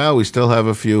saying, well, we still have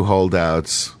a few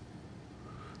holdouts,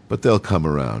 but they'll come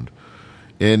around.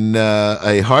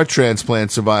 A heart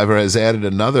transplant survivor has added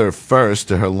another first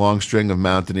to her long string of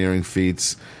mountaineering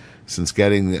feats since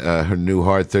getting her new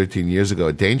heart 13 years ago.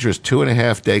 A dangerous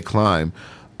 2.5-day climb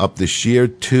up the sheer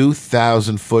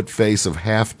 2,000-foot face of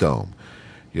Half Dome,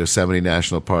 Yosemite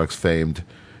National Park's famed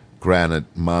granite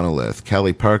monolith.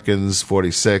 Kelly Perkins,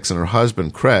 46, and her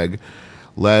husband, Craig,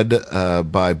 led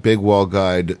by big wall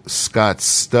guide Scott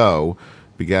Stowe,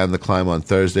 began the climb on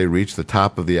Thursday, reached the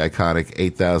top of the iconic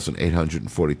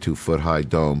 8,842-foot-high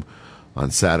dome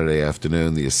on Saturday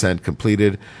afternoon. The ascent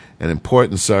completed an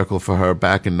important circle for her.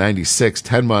 Back in 96,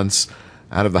 10 months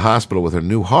out of the hospital with her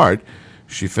new heart,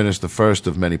 she finished the first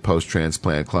of many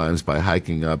post-transplant climbs by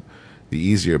hiking up the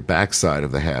easier backside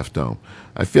of the Half Dome.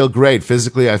 I feel great.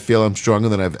 Physically, I feel I'm stronger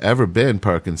than I've ever been,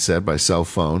 Perkins said by cell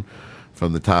phone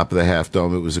from the top of the Half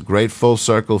Dome. It was a great full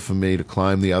circle for me to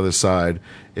climb the other side.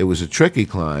 It was a tricky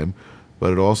climb,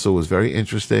 but it also was very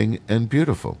interesting and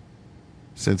beautiful.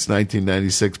 Since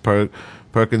 1996,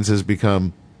 Perkins has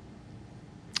become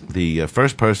the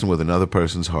first person with another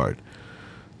person's heart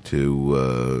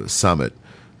to summit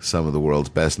some of the world's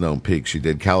best-known peaks. She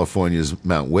did California's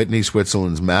Mount Whitney,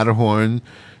 Switzerland's Matterhorn.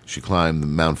 She climbed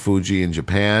Mount Fuji in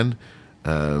Japan,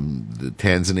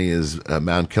 Tanzania's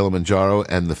Mount Kilimanjaro,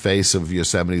 and the face of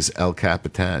Yosemite's El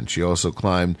Capitan. She also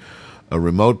climbed a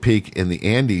remote peak in the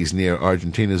Andes near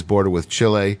Argentina's border with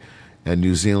Chile and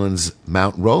New Zealand's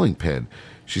Mount Rolling Pin.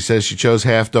 She says she chose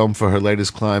Half Dome for her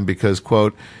latest climb because,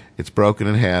 quote, it's broken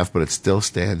in half, but it still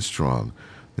stands strong.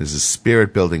 There's a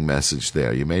spirit-building message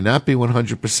there. You may not be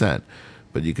 100%,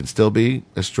 but you can still be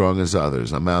as strong as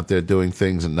others. I'm out there doing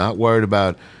things and not worried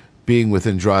about being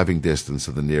within driving distance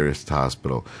of the nearest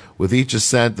hospital. With each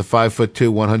ascent, the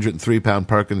 5'2", 103-pound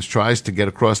Perkins tries to get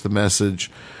across the message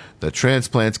that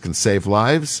transplants can save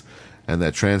lives and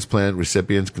that transplant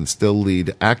recipients can still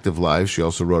lead active lives. She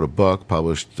also wrote a book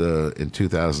published in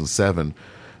 2007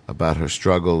 about her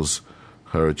struggles,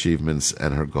 her achievements,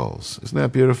 and her goals. Isn't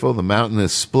that beautiful? The mountain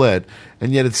is split,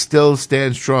 and yet it still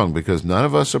stands strong because none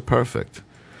of us are perfect.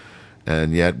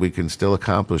 and yet we can still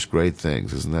accomplish great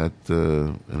things. Isn't that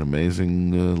an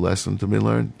amazing lesson to be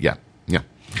learned? Yeah.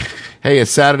 Hey,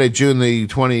 it's Saturday, June the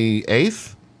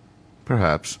 28th,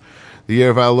 perhaps. The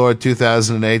year of our Lord,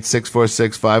 2008,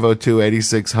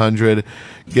 646-502-8600.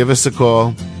 Give us a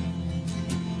call.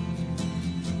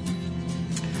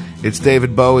 It's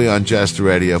David Bowie on Jester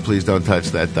Radio. Please don't touch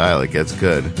that dial. It gets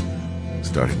good.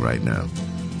 Starting right now.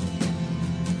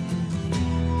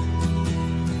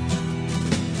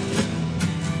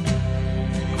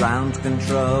 Ground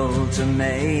control to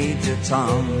Major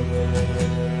Tom.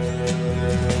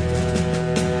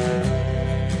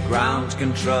 Ground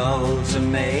control to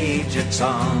Major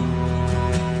Tom.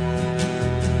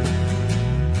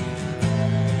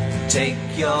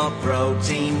 Take your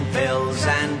protein pills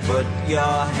and put your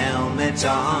helmet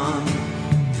on.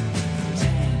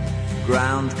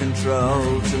 Ground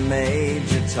control to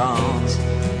Major Tom.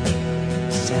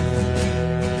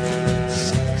 7,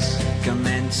 6.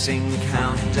 Commencing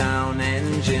countdown,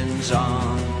 engines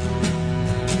on.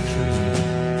 3,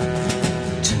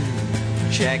 2.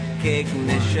 Check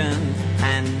ignition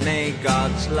and may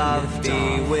God's love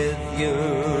be with you.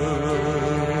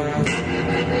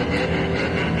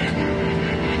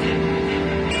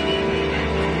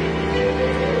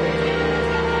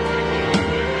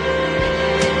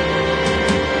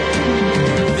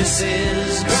 This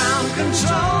is ground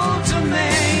control to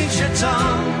Major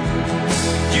Tom.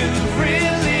 You've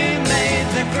really made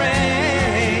the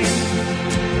grade,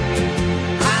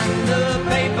 and the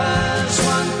papers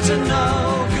want to know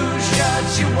whose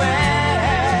shirts you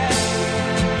wear.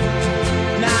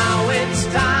 Now it's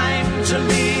time to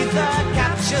leave the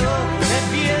capsule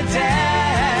if you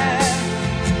dare.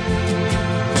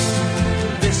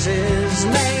 This is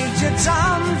Major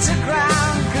Tom to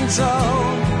ground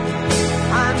control.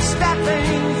 I'm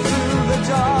stepping through the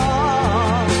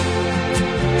door,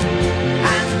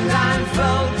 and I'm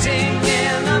floating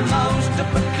in a most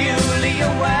peculiar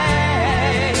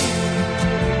way,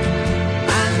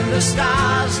 and the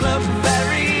stars look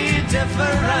very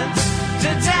different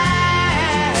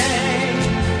today,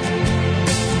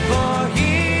 for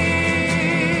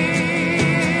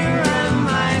here am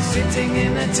I sitting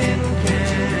in a tin can.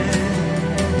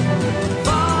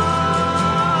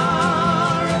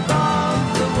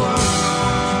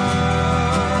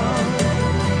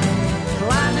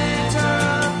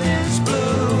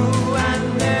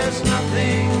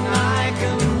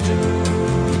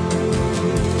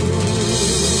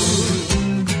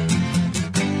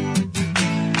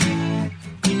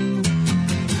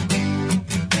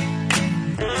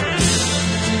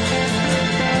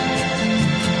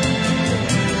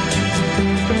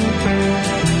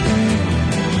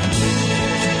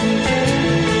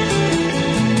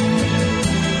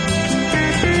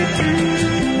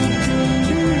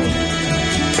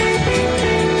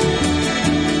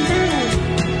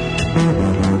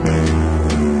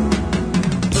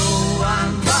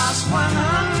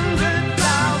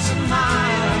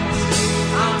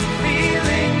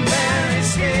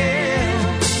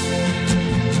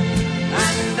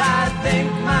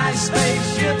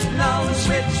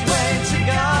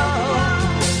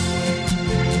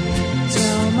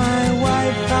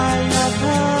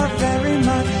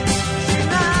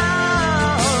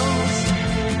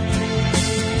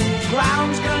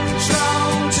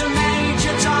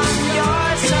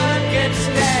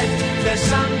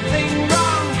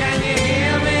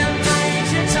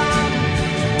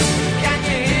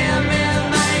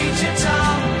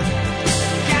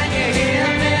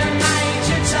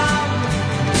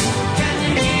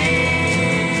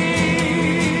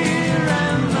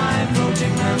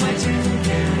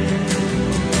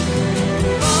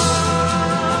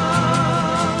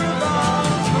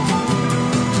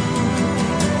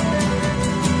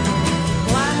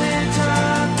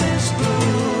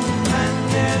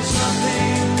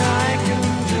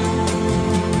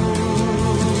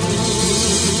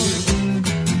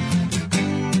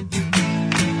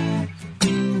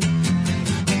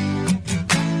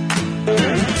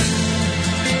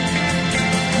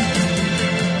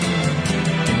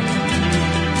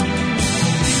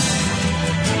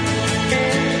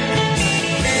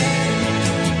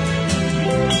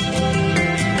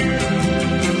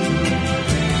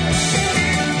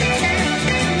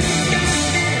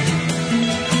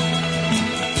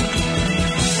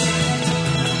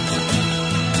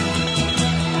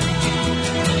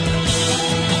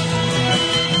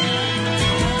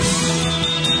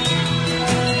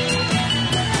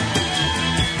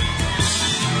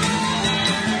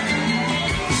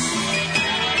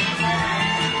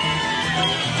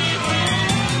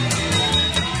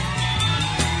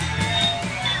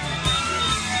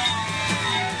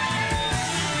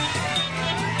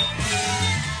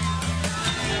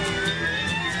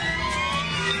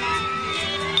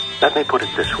 Let me put it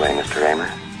this way, Mr. Raymer.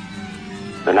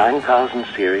 The 9000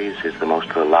 series is the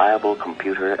most reliable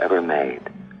computer ever made.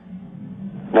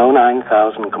 No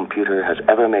 9000 computer has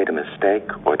ever made a mistake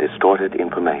or distorted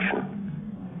information.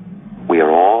 We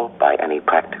are all, by any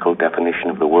practical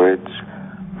definition of the words,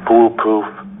 foolproof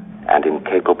and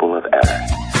incapable of error.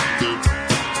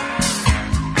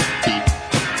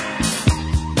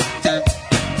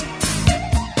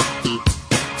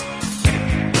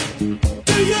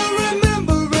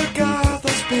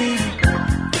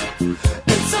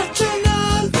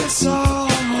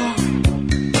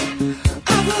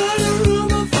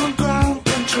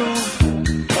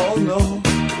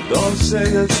 Say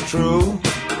it's true.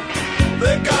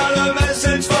 They got a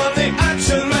message from the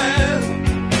action man.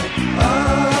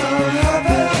 I'm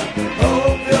happy,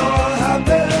 hope you're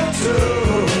happy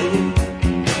too.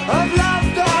 I've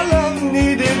loved all of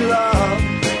needed love,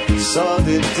 saw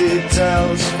the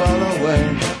details fall away.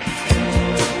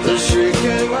 The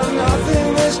shrieking when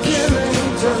nothing is killing,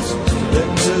 just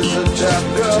pictures of trap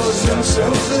girls and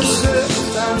synthesis.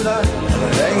 And I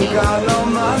ain't got no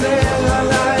money and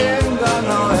I ain't got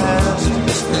no hands.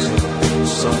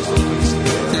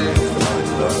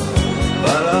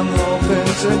 But I'm hoping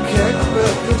to kick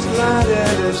because light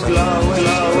it is glowing.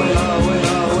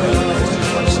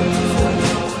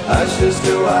 Ashes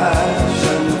to ash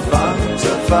and funk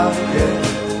to funky.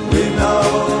 We know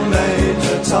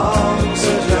Major Tom's a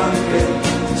junkie,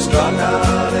 strung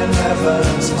out in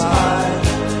heaven's high,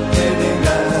 hitting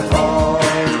an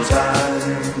all-time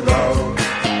low.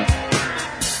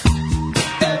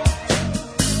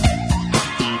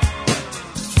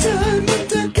 Time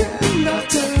and again I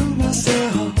tell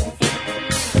myself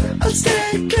I'll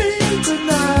stay clean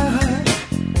tonight,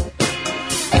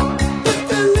 but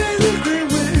the little green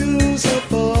wheels are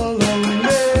following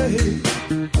me.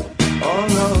 Oh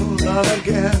no, not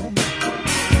again.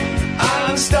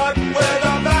 I'm stuck with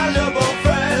a valuable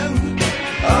friend.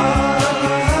 I'm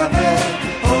happy,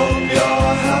 hope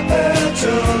you're happy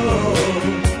too.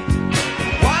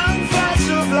 One flash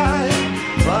of light,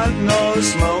 but no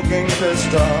smoking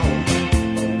pistol.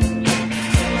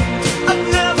 I've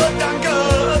never done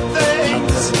good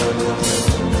things.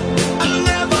 I've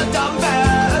never done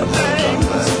bad things.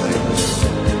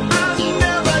 I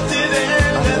never did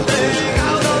anything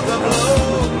out of the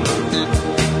blue.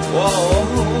 Whoa.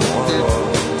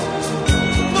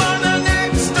 Want an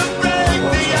axe to break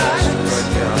the ice.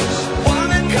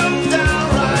 Wanna come down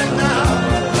right now.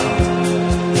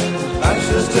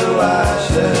 Ashes to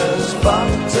ashes,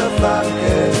 funk to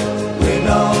funky. We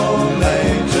know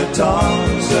Major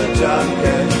Tom's a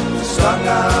junkie, strung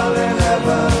out in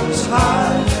heaven's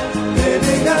high,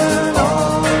 hitting an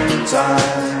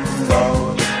on-time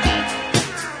road.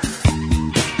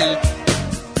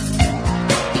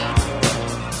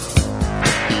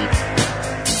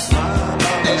 My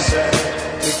mama said,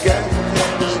 to get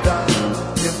things done,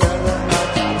 you better not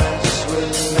mess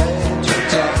with Major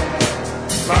Tom.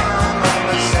 My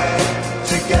mama said,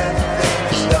 to get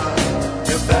things done,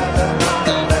 you better not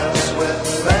mess with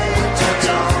Major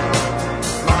Tom.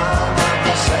 My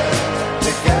mama said,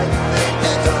 to get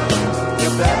things done, you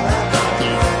better not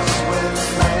mess with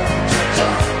Major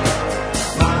Tom.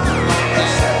 My mama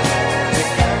said, to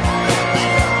get things done,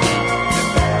 you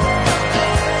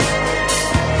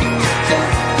better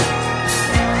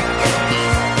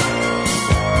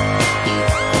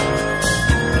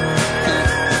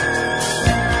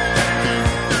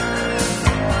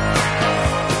not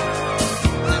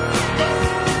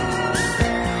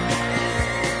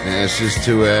Ashes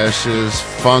to ashes,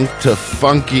 funk to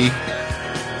funky.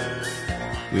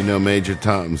 We know Major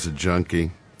Tom's a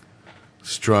junkie,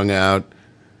 strung out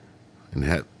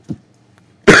and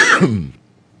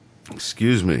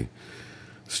excuse me,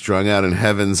 strung out in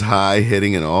heaven's high,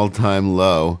 hitting an all-time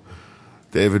low.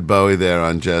 David Bowie there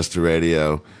on Jester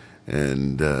Radio,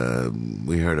 and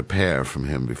we heard a pair from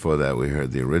him. Before that, we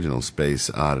heard the original Space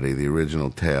Oddity, the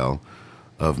original tale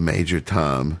of Major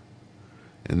Tom.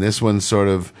 And this one sort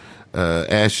of,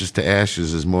 Ashes to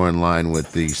Ashes, is more in line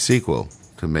with the sequel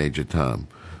to Major Tom,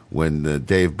 when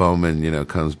Dave Bowman,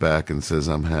 comes back and says,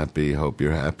 I'm happy, hope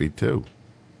you're happy too.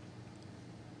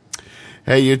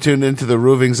 Hey, you're tuned into the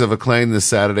Ravings of Acclaim this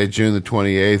Saturday, June the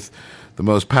 28th, the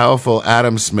most powerful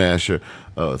atom smasher.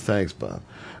 Oh, thanks, Bob.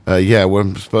 Yeah,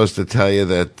 we're supposed to tell you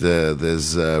that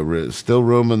there's still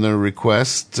room in the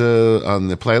request on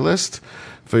the playlist.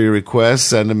 For your requests,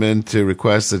 send them in to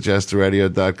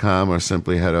requests@jesterradio.com or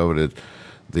simply head over to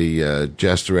the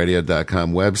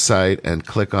jesterradio.com website and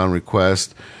click on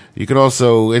request. You can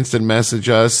also instant message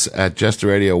us at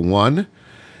jesterradio1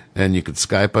 And you could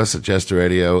Skype us at Jester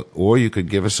Radio, or you could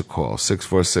give us a call,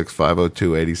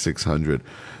 646-502-8600.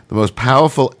 The most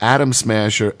powerful atom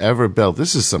smasher ever built.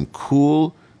 This is some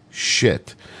cool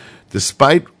shit.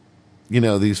 Despite,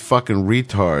 these fucking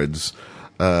retards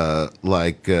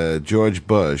like George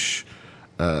Bush,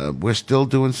 we're still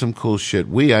doing some cool shit.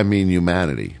 We, I mean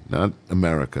humanity, not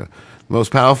America. The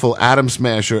most powerful atom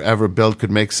smasher ever built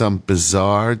could make some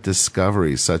bizarre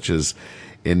discoveries, such as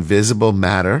invisible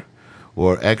matter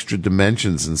or extra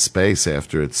dimensions in space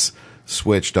after it's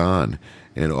switched on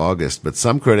in August. But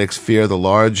some critics fear the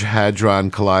Large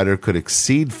Hadron Collider could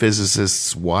exceed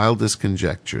physicists' wildest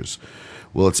conjectures.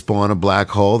 Will it spawn a black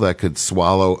hole that could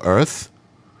swallow Earth,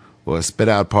 or spit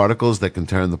out particles that can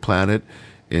turn the planet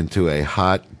into a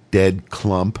hot, dead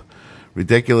clump?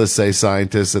 Ridiculous, say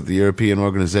scientists at the European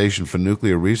Organization for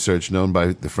Nuclear Research, known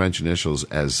by the French initials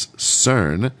as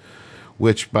CERN,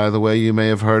 which, by the way, you may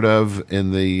have heard of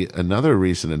in another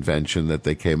recent invention that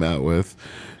they came out with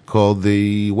called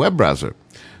the web browser.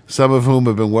 Some of whom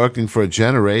have been working for a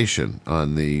generation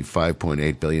on the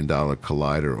 $5.8 billion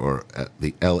collider, or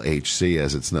the LHC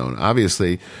as it's known.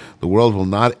 Obviously, the world will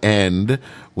not end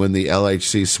when the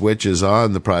LHC switches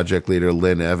on, the project leader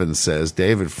Lynn Evans says.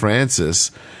 David Francis,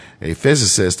 a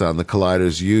physicist on the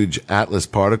collider's huge Atlas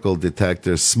particle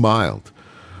detector, smiled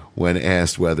when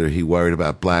asked whether he worried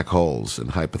about black holes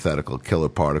and hypothetical killer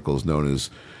particles known as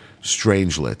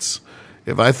strangelets.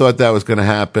 If I thought that was going to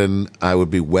happen, I would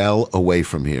be well away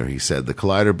from here, he said. The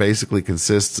collider basically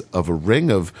consists of a ring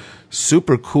of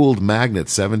super-cooled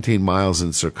magnets 17 miles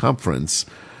in circumference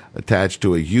attached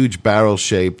to a huge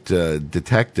barrel-shaped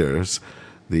detectors.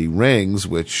 The rings,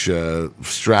 which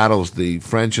straddles the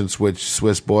French and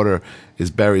Swiss border,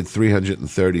 is buried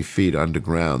 330 feet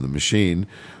underground. The machine,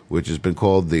 which has been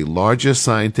called the largest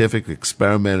scientific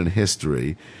experiment in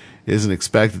history, isn't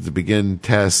expected to begin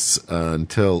tests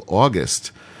until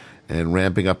August, and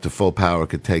ramping up to full power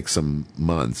could take some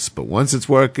months. But once it's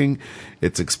working,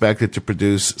 it's expected to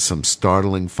produce some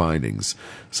startling findings.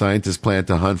 Scientists plan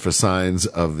to hunt for signs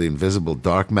of the invisible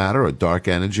dark matter, or dark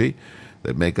energy,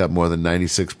 that make up more than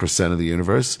 96% of the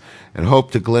universe, and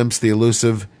hope to glimpse the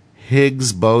elusive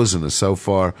Higgs boson, a so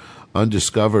far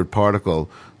undiscovered particle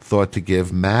thought to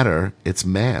give matter its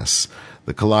mass.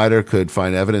 The collider could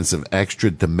find evidence of extra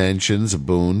dimensions, a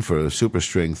boon for a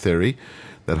superstring theory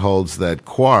that holds that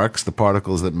quarks, the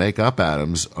particles that make up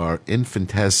atoms, are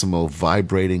infinitesimal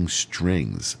vibrating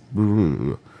strings.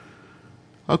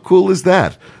 How cool is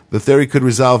that? The theory could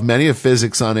resolve many of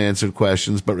physics' unanswered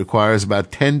questions, but requires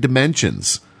about 10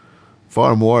 dimensions,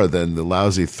 far more than the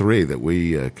lousy 3 that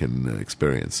we can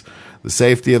experience. The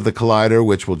safety of the collider,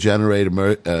 which will generate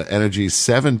energy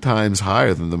 7 times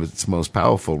higher than its most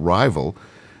powerful rival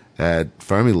at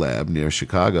Fermilab near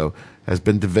Chicago, has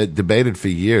been debated for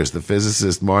years. The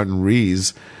physicist Martin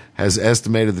Rees has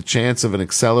estimated the chance of an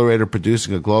accelerator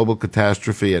producing a global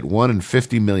catastrophe at 1 in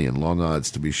 50 million, long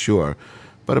odds to be sure,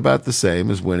 but about the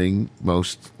same as winning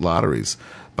most lotteries.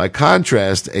 By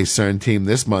contrast, a CERN team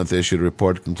this month issued a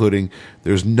report concluding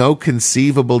there's no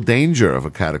conceivable danger of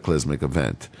a cataclysmic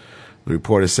event. The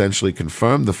report essentially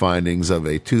confirmed the findings of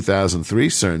a 2003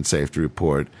 CERN safety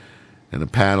report, and a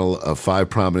panel of 5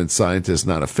 prominent scientists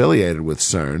not affiliated with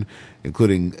CERN,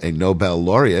 including a Nobel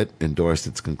laureate, endorsed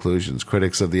its conclusions.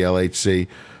 Critics of the LHC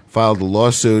filed a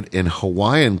lawsuit in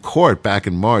Hawaiian court back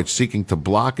in March seeking to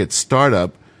block its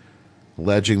startup,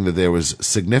 alleging that there was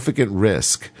significant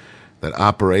risk that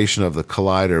operation of the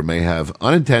collider may have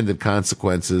unintended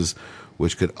consequences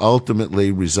which could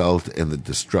ultimately result in the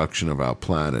destruction of our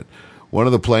planet. One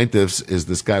of the plaintiffs is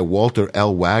this guy, Walter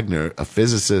L. Wagner, a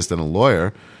physicist and a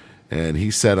lawyer, and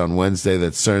he said on Wednesday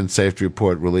that CERN's safety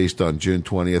report released on June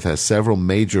 20th has several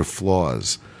major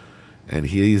flaws, and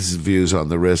his views on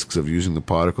the risks of using the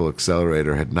particle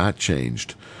accelerator had not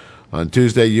changed. On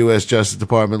Tuesday, U.S. Justice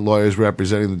Department lawyers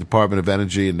representing the Department of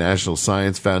Energy and National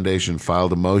Science Foundation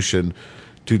filed a motion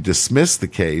to dismiss the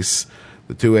case.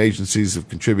 The two agencies have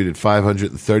contributed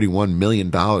 $531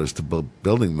 million to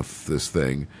building this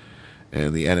thing,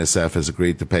 and the NSF has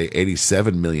agreed to pay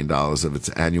 $87 million of its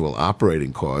annual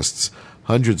operating costs.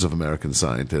 Hundreds of American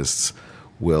scientists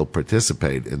will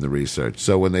participate in the research.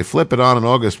 So when they flip it on in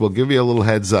August, we'll give you a little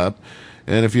heads up.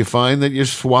 And if you find that you're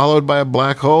swallowed by a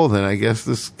black hole, then I guess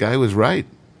this guy was right.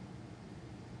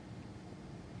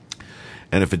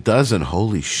 And if it doesn't,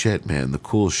 holy shit, man, the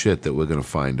cool shit that we're going to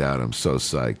find out. I'm so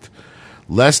psyched.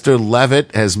 Lester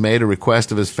Levitt has made a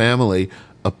request of his family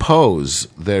oppose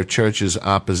their church's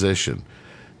opposition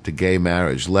to gay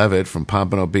marriage. Levitt from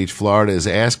Pompano Beach, Florida, is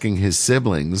asking his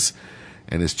siblings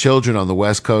and his children on the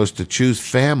West Coast to choose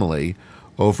family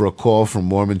over a call from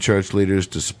Mormon church leaders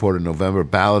to support a November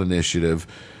ballot initiative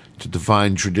to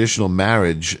define traditional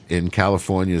marriage in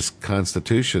California's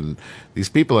Constitution. These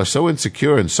people are so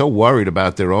insecure and so worried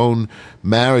about their own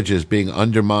marriages being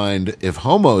undermined. If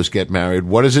homos get married,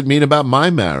 what does it mean about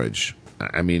my marriage?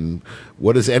 I mean,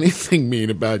 what does anything mean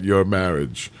about your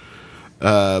marriage?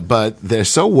 But they're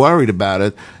so worried about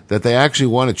it that they actually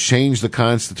want to change the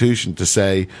Constitution to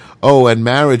say, oh, and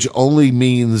marriage only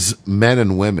means men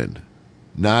and women,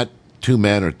 not two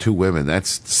men or two women.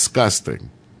 That's disgusting.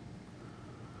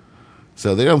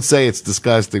 So they don't say it's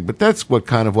disgusting, but that's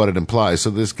what it implies.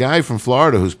 So this guy from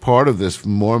Florida who's part of this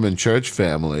Mormon church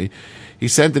family, he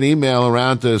sent an email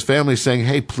around to his family saying,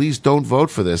 hey, please don't vote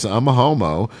for this. I'm a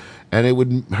homo, and it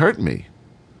would hurt me.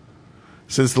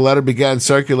 Since the letter began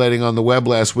circulating on the web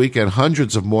last weekend,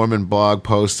 hundreds of Mormon blog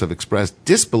posts have expressed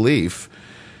disbelief,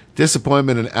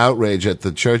 disappointment, and outrage at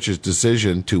the church's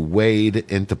decision to wade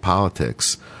into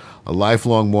politics. A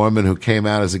lifelong Mormon who came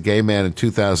out as a gay man in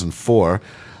 2004,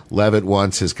 Levitt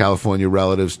wants his California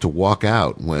relatives to walk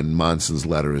out when Monson's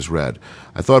letter is read.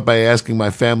 I thought by asking my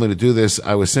family to do this,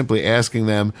 I was simply asking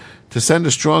them to send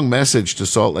a strong message to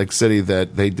Salt Lake City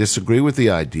that they disagree with the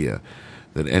idea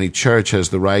that any church has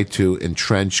the right to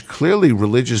entrench clearly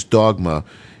religious dogma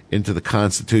into the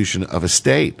constitution of a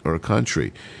state or a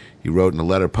country. He wrote in a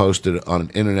letter posted on an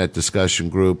internet discussion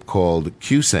group called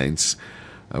Q Saints.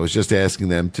 I was just asking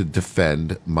them to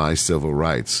defend my civil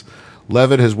rights.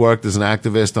 Levitt has worked as an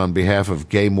activist on behalf of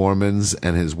gay Mormons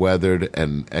and has weathered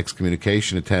an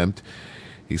excommunication attempt.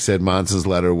 He said Monson's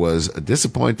letter was a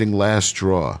disappointing last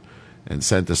straw and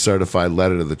sent a certified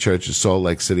letter to the church's Salt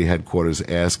Lake City headquarters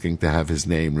asking to have his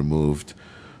name removed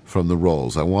from the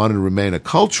rolls. I wanted to remain a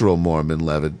cultural Mormon,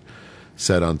 Levitt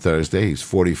said on Thursday. He's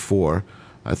 44.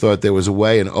 I thought there was a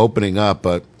way in opening up,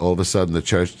 but all of a sudden the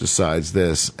church decides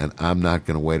this, and I'm not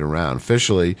going to wait around.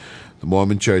 Officially, the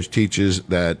Mormon church teaches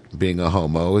that being a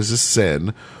homo is a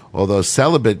sin, although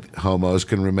celibate homos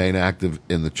can remain active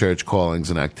in the church callings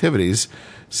and activities.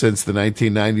 Since the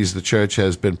 1990s, the church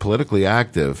has been politically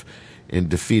active in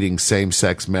defeating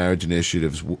same-sex marriage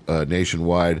initiatives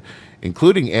nationwide,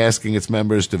 including asking its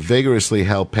members to vigorously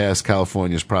help pass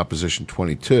California's Proposition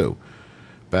 22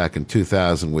 back in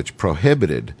 2000, which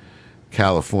prohibited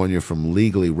California from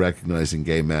legally recognizing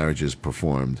gay marriages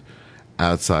performed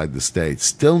outside the state.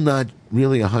 Still not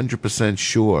really 100%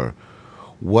 sure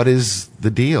what is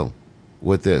the deal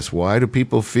with this. Why do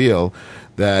people feel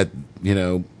that,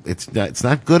 it's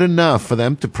not good enough for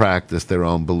them to practice their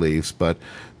own beliefs, but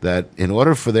that in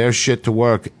order for their shit to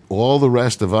work, all the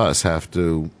rest of us have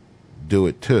to do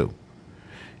it too?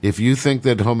 If you think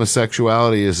that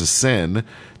homosexuality is a sin,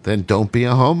 then don't be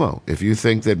a homo. If you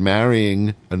think that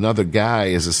marrying another guy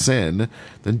is a sin,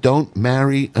 then don't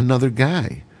marry another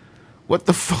guy. What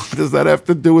the fuck does that have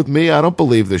to do with me? I don't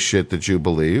believe the shit that you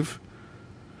believe.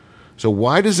 So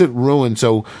why does it ruin?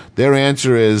 So their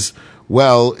answer is,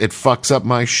 well, it fucks up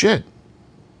my shit.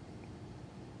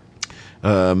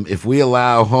 If we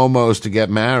allow homos to get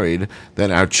married,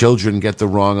 then our children get the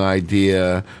wrong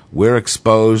idea. We're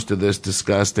exposed to this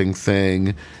disgusting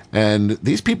thing. And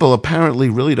these people apparently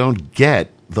really don't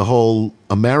get the whole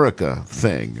America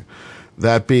thing.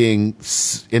 That being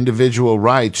individual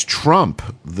rights trump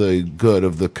the good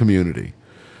of the community.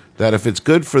 That if it's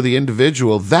good for the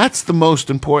individual, that's the most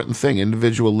important thing,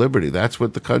 individual liberty. That's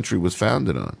what the country was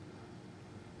founded on.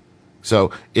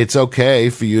 So it's okay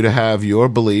for you to have your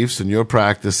beliefs and your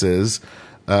practices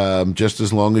just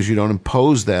as long as you don't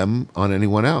impose them on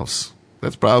anyone else.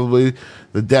 That's probably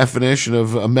the definition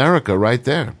of America right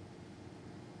there.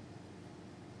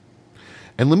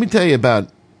 And let me tell you about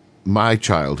my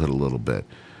childhood a little bit.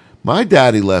 My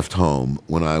daddy left home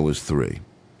when I was 3,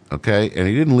 okay? And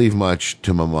he didn't leave much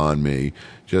to my mom and me,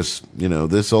 just,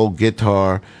 this old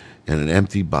guitar and an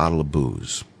empty bottle of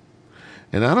booze.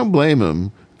 And I don't blame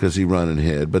him because he run and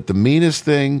hid, but the meanest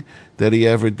thing that he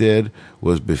ever did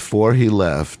was before he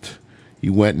left, he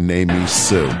went and named me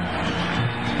Sue.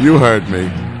 You heard me.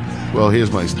 Well,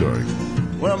 here's my story.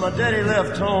 Well, my daddy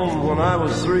left home when I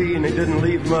was 3, and he didn't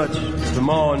leave much to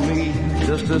Ma and me,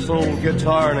 just this old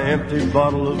guitar and an empty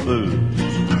bottle of booze.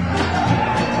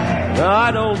 Now,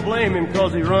 I don't blame him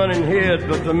because he run and hid,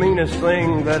 but the meanest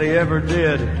thing that he ever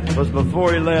did was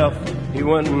before he left, he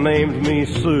went and named me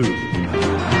Sue.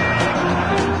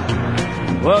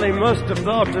 Well, he must have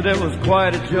thought that it was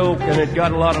quite a joke, and it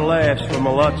got a lot of laughs from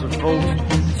lots of folks.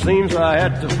 Seems I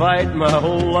had to fight my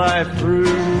whole life through.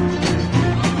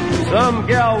 Some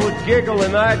gal would giggle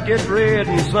and I'd get red,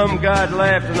 and some guy'd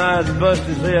laugh and I'd bust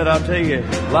his head. I'll tell you,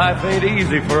 life ain't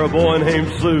easy for a boy named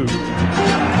Sue.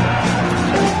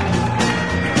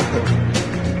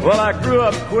 Well, I grew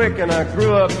up quick and I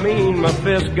grew up mean. My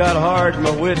fists got hard, my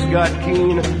wits got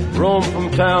keen. Roamed from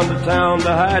town to town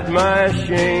to hide my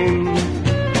shame.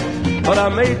 But I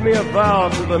made me a vow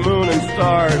to the moon and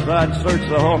stars I'd search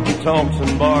the honky-tonks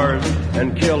and bars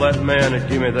and kill that man that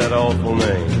gave me that awful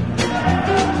name.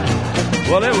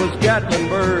 Well, it was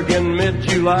Gatlinburg in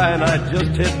mid-July and I'd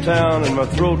just hit town and my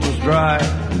throat was dry.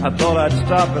 I thought I'd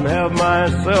stop and have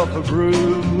myself a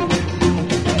brew.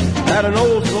 At an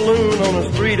old saloon on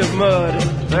a street of mud,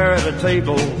 there at a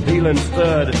table, dealing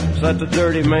stud, sat the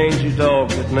dirty mangy dog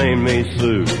that named me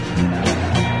Sue.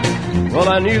 Well,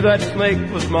 I knew that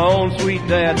snake was my own sweet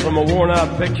dad from a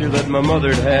worn-out picture that my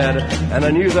mother'd had, and I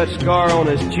knew that scar on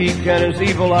his cheek and his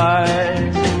evil eye.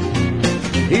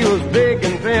 He was big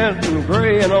and bent and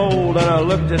gray and old, and I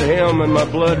looked at him and my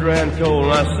blood ran cold,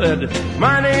 and I said,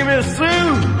 "My name is Sue.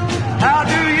 How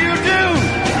do you do?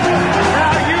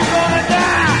 How you gonna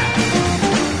die?"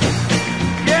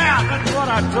 Yeah, that's what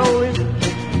I told him.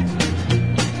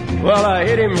 Well, I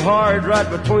hit him hard right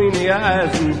between the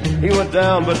eyes, and he went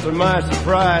down, but to my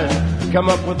surprise, come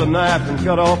up with a knife and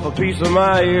cut off a piece of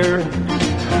my ear.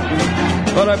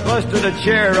 But I busted a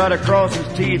chair right across his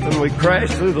teeth, and we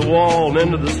crashed through the wall and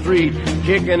into the street,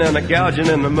 kicking and gouging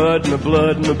in the mud and the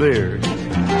blood and the beard.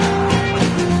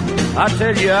 I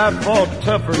tell you, I've fought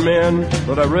tougher men,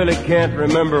 but I really can't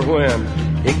remember when.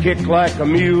 He kicked like a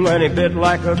mule and he bit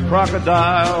like a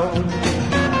crocodile.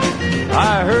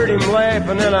 I heard him laugh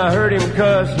and then I heard him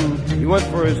cuss, and he went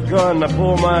for his gun. I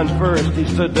pulled mine first. He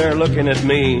stood there looking at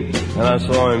me, and I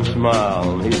saw him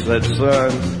smile. And he said,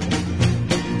 "Son,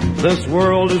 this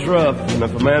world is rough, and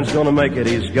if a man's gonna make it,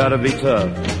 he's gotta be tough.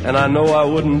 And I know I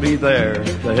wouldn't be there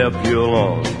to help you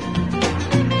along.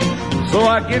 So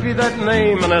I give you that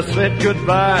name, and I said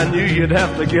goodbye. I knew you'd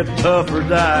have to get tough or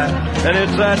die. And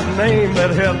it's that name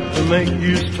that helped to make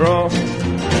you strong."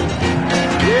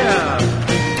 Yeah.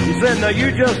 He said, "Now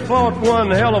you just fought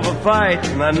one hell of a fight,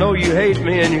 and I know you hate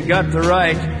me and you got the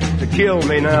right to kill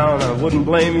me now, and I wouldn't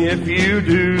blame you if you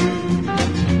do.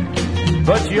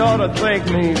 But you ought to thank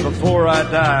me before I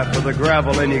die for the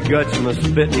gravel in your guts and the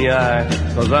spit in your eye,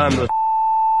 'cause I'm the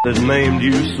that named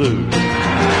you Sue."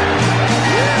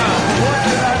 Yeah,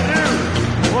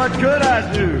 what could I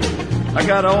do? I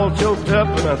got all choked up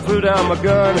and I threw down my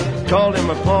gun, called him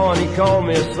a paw and he called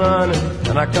me a son,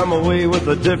 and I come away with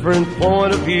a different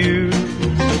point of view.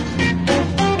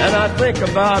 And I think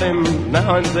about him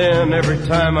now and then, every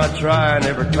time I try and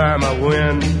every time I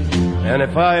win. And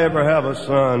if I ever have a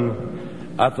son,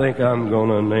 I think I'm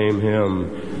gonna name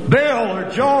him Bill or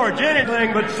George,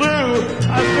 anything but Sue. I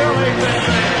still ain't that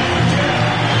man.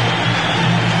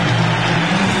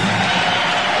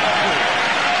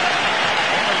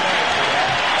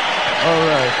 All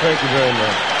right, thank you very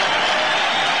much.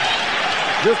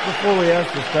 Just before we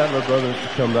ask the Statler brothers to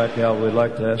come back out, we'd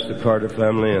like to ask the Carter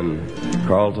family and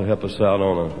Carl to help us out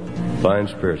on a fine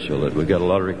spiritual that we got a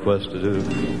lot of requests to do,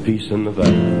 Peace in the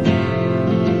Valley.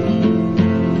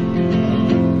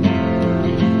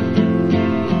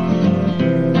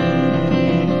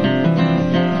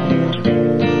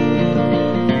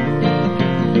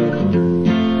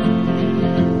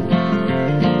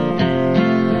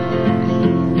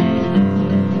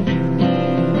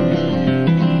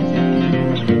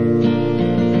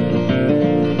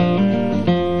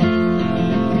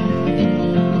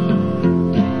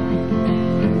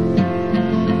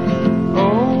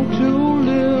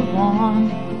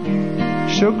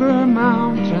 Sugar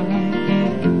Mountain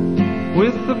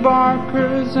with the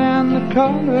barkers and the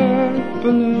colored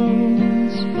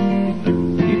balloons.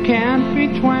 You can't be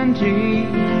 20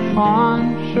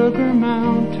 on Sugar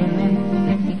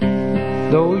Mountain,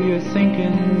 though you're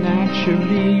thinking that you're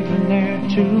leaving there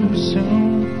too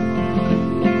soon.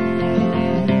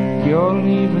 You're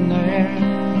leaving there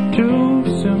too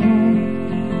soon.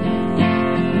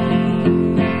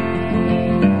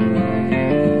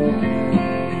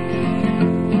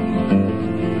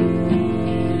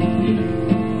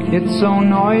 It's so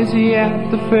noisy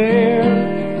at the fair,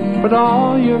 but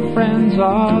all your friends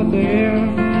are there.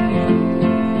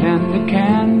 And the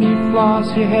candy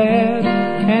floss you had,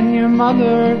 and your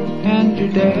mother and your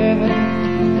dad.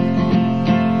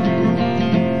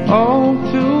 Oh,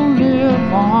 to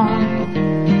live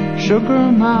on Sugar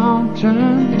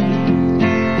Mountain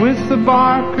with the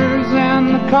barkers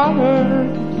and the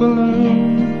colored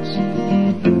balloons.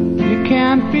 You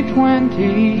can't be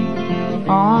 20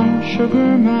 on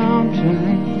Sugar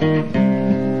Mountain,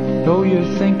 though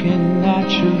you're thinking that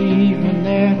you're leaving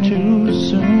there too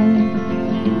soon.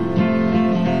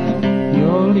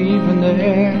 You're leaving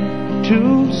there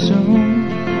too soon.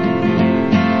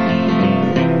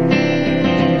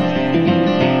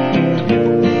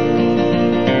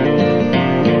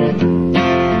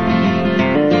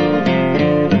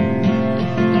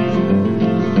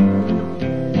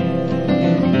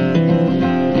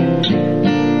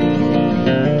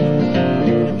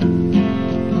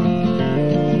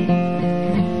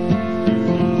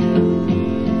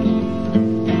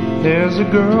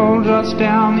 a girl just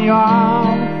down the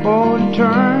aisle. Oh, and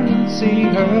turn and see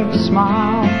her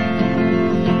smile.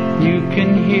 You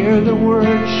can hear the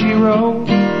words she wrote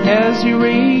as you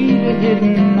read a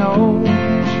hidden note.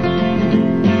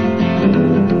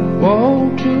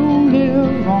 Oh, to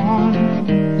live on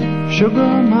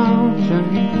Sugar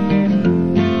Mountain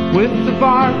with the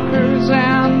barkers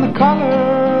and the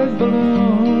colored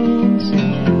balloons.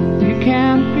 You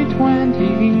can't be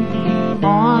 20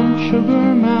 on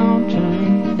Sugar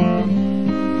Mountain,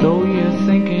 though you're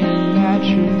thinking that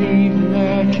you're leaving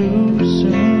there too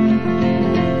soon.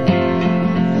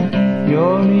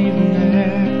 You're leaving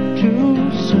there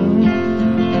too soon.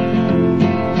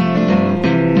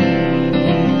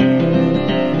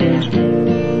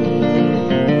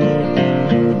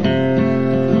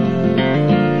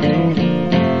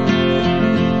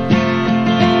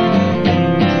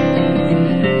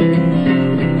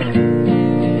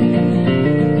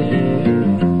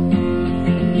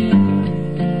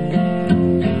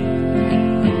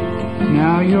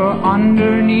 You're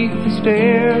underneath the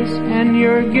stairs and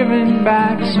you're giving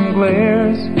back some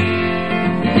glares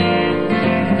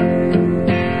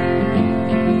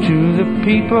to the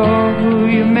people who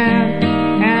you met,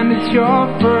 and it's your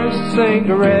first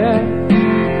cigarette.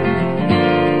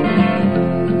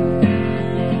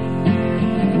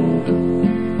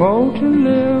 Oh, to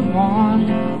live on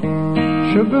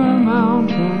Sugar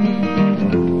Mountain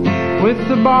with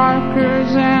the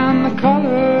barkers and the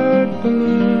colored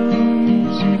balloons.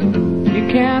 You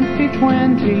can't be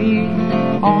 20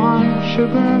 on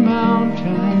Sugar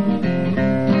Mountain,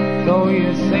 though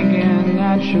you're thinking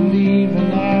that you're leaving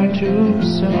there too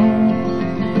soon.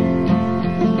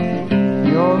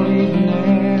 You're leaving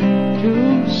there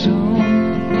too soon.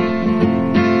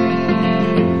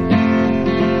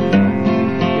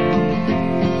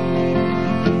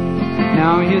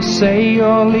 Now you say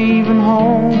you're leaving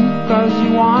home 'cause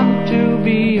you want to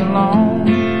be alone.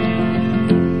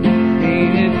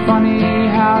 Ain't it funny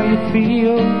how you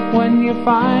feel when you're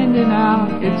finding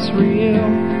out it's real?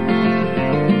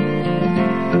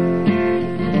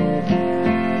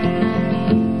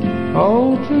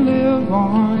 Oh, to live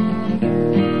on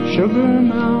Sugar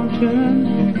Mountain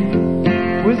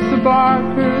with the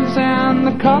barkers and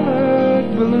the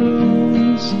colored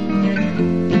balloons.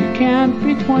 You can't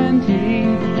be 20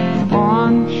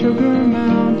 on Sugar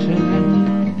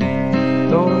Mountain,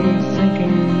 though you're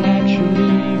thinking that you're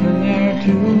leaving there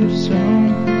too soon.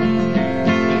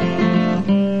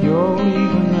 You're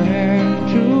leaving there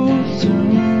too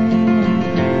soon.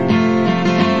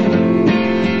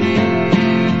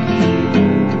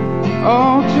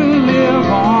 Oh, to live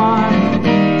on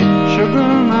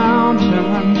Sugar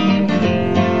Mountain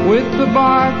with the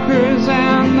barkers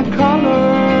and the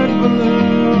colored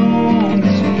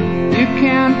balloons. You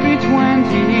can't be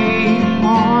 20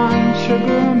 on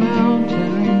Sugar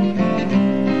Mountain,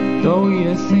 though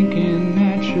you're thinking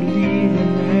that you're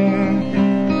leaving there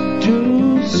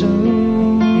too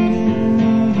soon.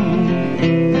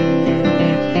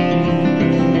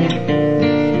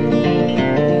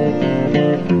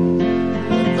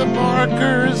 The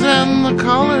barkers and the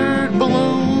colored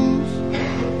balloons.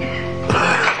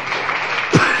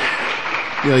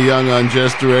 Young on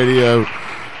Just the Radio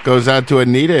goes out to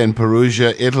Anita in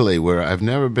Perugia, Italy, where I've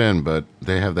never been, but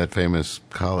they have that famous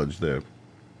college there.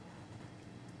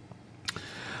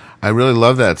 I really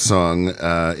love that song.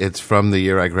 It's from the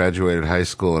year I graduated high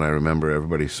school, and I remember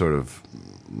everybody sort of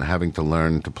having to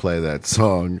learn to play that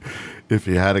song. If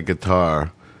you had a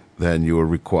guitar, then you were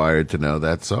required to know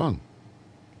that song.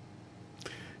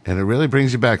 And it really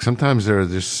brings you back. Sometimes there are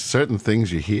just certain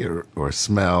things you hear or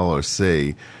smell or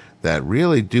see that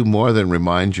really do more than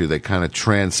remind you. They kind of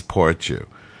transport you,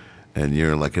 and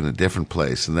you're like in a different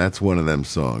place, and that's one of them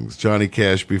songs. Johnny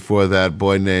Cash before that,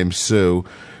 Boy Named Sue.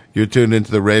 You're tuned into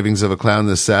the Ravings of a Clown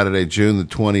this Saturday, June the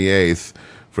 28th.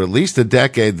 For at least a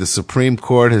decade, the Supreme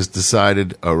Court has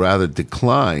decided, or rather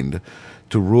declined,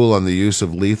 to rule on the use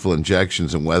of lethal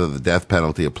injections and whether the death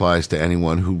penalty applies to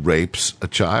anyone who rapes a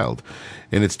child.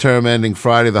 In its term ending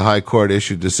Friday, the High Court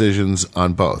issued decisions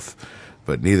on both,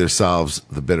 but neither solves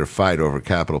the bitter fight over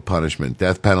capital punishment.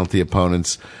 Death penalty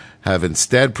opponents have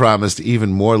instead promised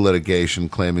even more litigation,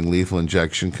 claiming lethal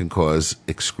injection can cause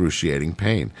excruciating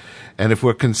pain. And if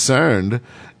we're concerned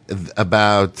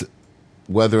about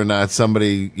whether or not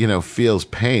somebody, feels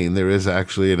pain, there is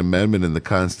actually an amendment in the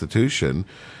Constitution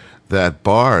that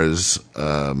bars,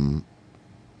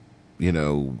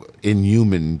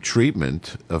 inhuman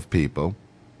treatment of people.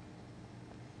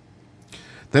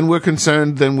 Then we're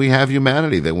concerned, then we have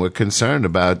humanity, then we're concerned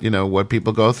about, what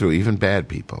people go through, even bad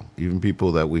people, even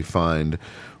people that we find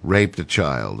raped a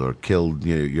child or killed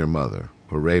your mother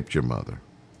or raped your mother.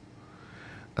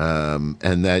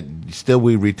 And that still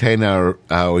we retain our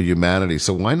humanity.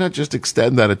 So why not just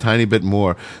extend that a tiny bit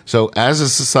more? So as a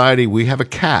society, we have a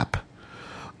cap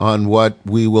on what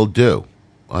we will do,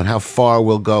 on how far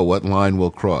we'll go, what line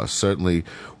we'll cross. Certainly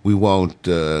we won't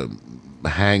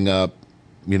hang up,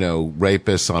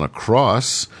 rapists on a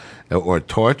cross or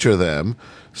torture them.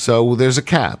 So there's a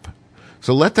cap.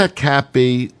 So let that cap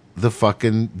be the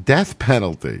fucking death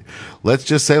penalty. Let's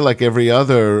just say, like every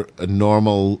other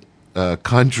normal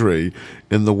country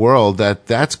in the world,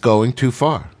 that's going too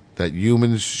far, that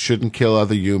humans shouldn't kill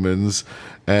other humans,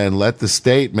 and let the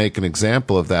state make an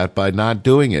example of that by not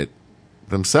doing it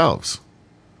themselves.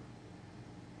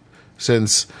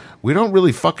 Since we don't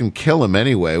really fucking kill them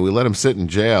anyway, we let them sit in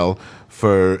jail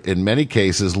for, in many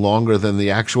cases, longer than the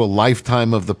actual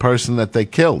lifetime of the person that they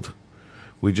killed.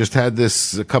 We just had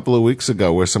this a couple of weeks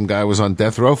ago where some guy was on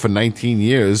death row for 19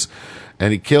 years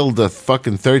and he killed a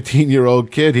fucking 13-year-old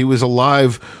kid. He was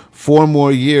alive 4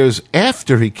 more years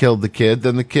after he killed the kid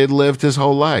than the kid lived his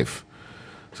whole life.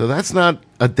 So that's not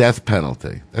a death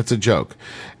penalty. That's a joke.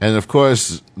 And, of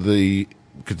course, the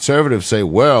conservatives say,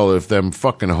 well, if them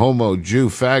fucking homo Jew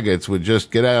faggots would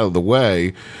just get out of the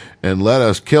way and let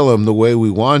us kill them the way we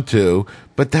want to.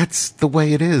 But that's the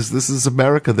way it is. This is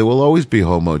America. There will always be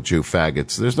homo Jew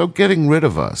faggots. There's no getting rid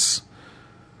of us.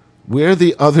 We're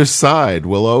the other side.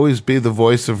 We'll always be the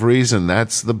voice of reason.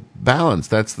 That's the balance.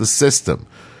 That's the system.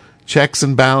 Checks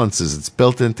and balances. It's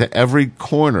built into every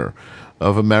corner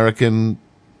of American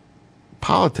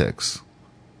politics.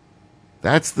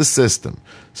 That's the system.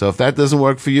 So if that doesn't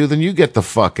work for you, then you get the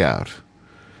fuck out.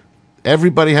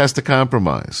 Everybody has to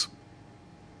compromise.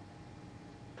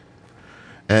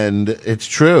 And it's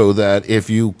true that if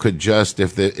you could just,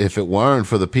 if it weren't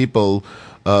for the people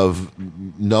of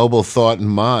noble thought and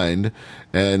mind,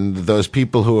 and those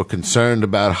people who are concerned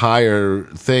about higher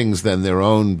things than their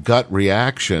own gut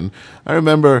reaction. I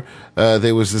remember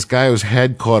there was this guy whose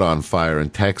head caught on fire in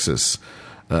Texas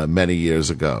many years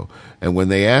ago. And when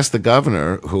they asked the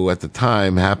governor, who at the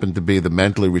time happened to be the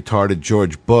mentally retarded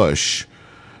George Bush,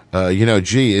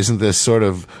 gee, isn't this sort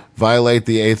of violate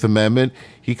the Eighth Amendment?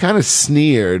 He kind of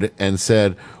sneered and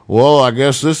said, well, I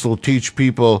guess this will teach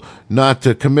people not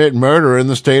to commit murder in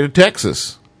the state of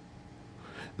Texas.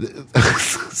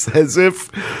 As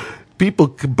if people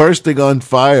bursting on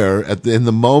fire in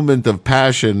the moment of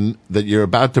passion that you're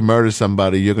about to murder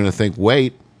somebody, you're going to think,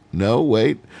 wait,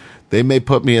 they may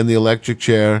put me in the electric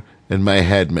chair and my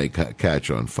head may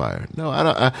catch on fire. No, I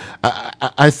don't.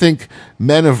 I think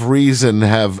men of reason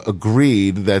have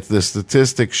agreed that the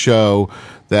statistics show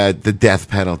that the death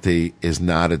penalty is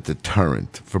not a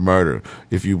deterrent for murder.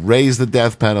 If you raise the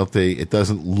death penalty, it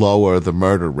doesn't lower the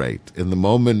murder rate. In the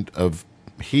moment of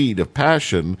heat, of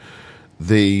passion,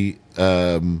 the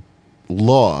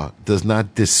law does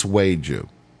not dissuade you.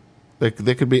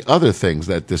 There could be other things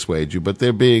that dissuade you, but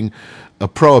there being a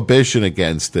prohibition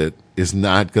against it is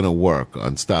not going to work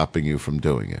on stopping you from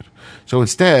doing it. So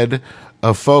instead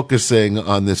of focusing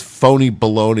on this phony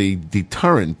baloney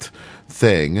deterrent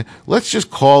thing, let's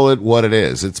just call it what it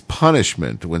is. It's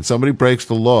punishment. When somebody breaks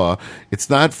the law, it's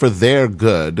not for their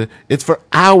good. It's for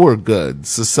our good,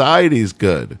 society's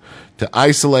good, to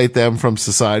isolate them from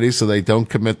society so they don't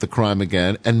commit the crime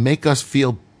again and make us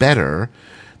feel better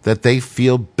that they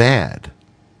feel bad.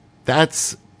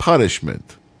 That's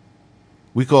punishment.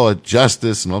 We call it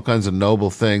justice and all kinds of noble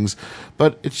things,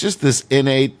 but it's just this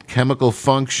innate chemical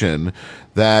function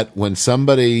that when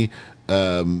somebody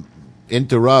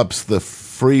interrupts the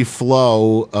free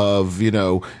flow of,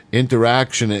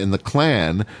 interaction in the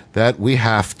clan, that we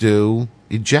have to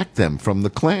eject them from the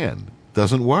clan.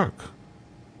 Doesn't work.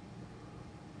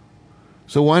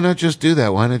 So why not just do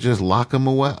that? Why not just lock them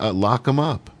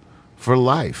up for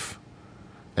life?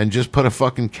 And just put a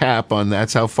fucking cap on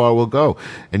that's how far we'll go.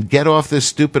 And get off this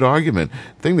stupid argument.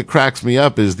 The thing that cracks me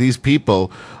up is these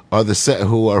people are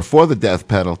who are for the death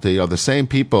penalty are the same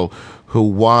people who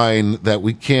whine that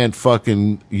we can't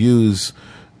fucking use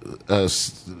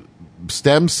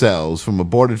stem cells from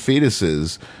aborted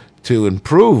fetuses to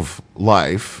improve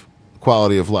life,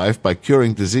 quality of life, by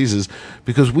curing diseases,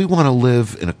 because we want to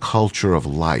live in a culture of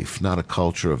life, not a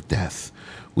culture of death.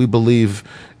 We believe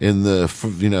in the,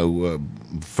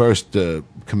 first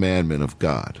commandment of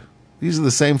God. These are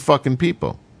the same fucking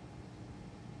people.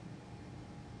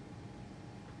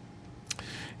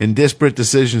 In disparate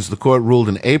decisions, the court ruled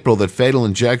in April that fatal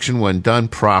injection, when done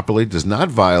properly, does not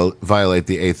violate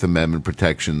the Eighth Amendment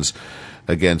protections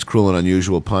against cruel and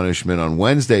unusual punishment. On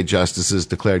Wednesday, justices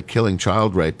declared killing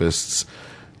child rapists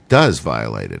does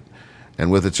violate it. And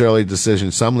with its early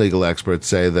decision, some legal experts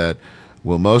say that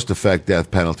will most affect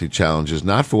death penalty challenges,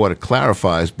 not for what it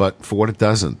clarifies, but for what it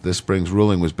doesn't. This spring's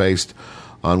ruling was based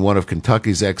on one of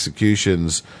Kentucky's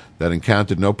executions that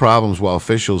encountered no problems while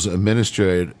officials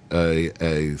administered a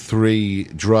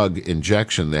 3-drug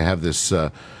injection. They have this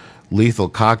lethal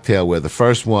cocktail where the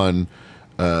first one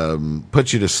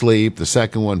puts you to sleep, the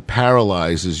second one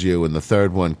paralyzes you, and the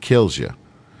third one kills you.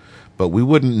 But we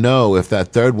wouldn't know if that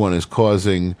third one is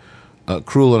causing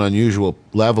cruel and unusual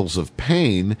levels of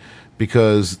pain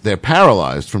because they're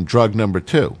paralyzed from drug number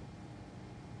 2.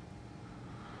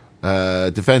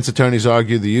 Defense attorneys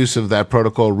argue the use of that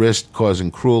protocol risked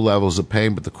causing cruel levels of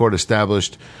pain, but the court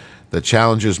established that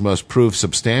challengers must prove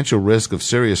substantial risk of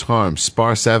serious harm.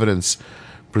 Sparse evidence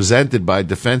presented by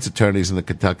defense attorneys in the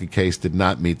Kentucky case did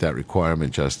not meet that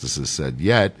requirement, justices said.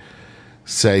 Yet,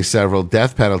 say several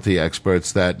death penalty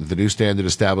experts that the new standard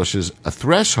establishes a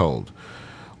threshold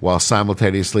while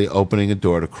simultaneously opening a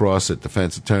door to cross it.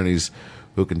 Defense attorneys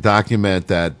who can document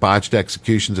that botched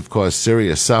executions have caused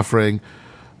serious suffering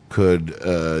could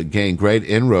gain great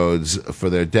inroads for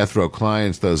their death row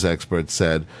clients, those experts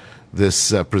said.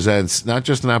 This presents not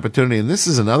just an opportunity, and this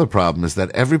is another problem, is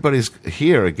that everybody's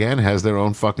here, again, has their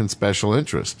own fucking special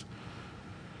interest.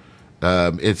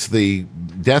 It's the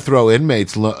death row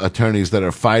inmates' attorneys that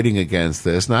are fighting against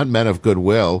this, not men of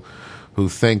goodwill who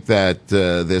think that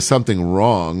there's something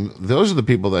wrong. Those are the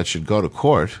people that should go to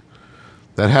court,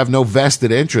 that have no vested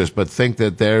interest but think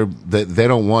that they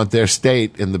don't want their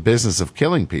state in the business of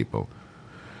killing people.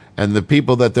 And the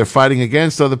people that they're fighting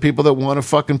against are the people that want to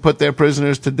fucking put their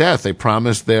prisoners to death. They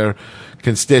promised their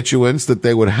constituents that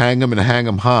they would hang them and hang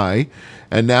them high,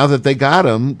 and now that they got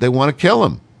them, they want to kill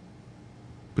them.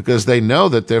 Because they know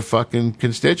that their fucking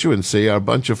constituency are a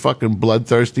bunch of fucking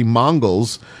bloodthirsty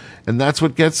Mongols, and that's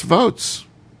what gets votes.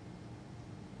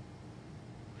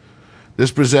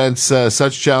 This presents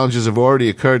such challenges have already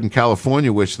occurred in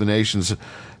California, which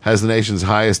has the nation's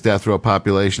highest death row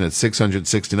population at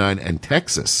 669, and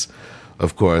Texas,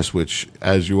 of course, which,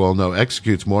 as you all know,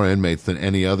 executes more inmates than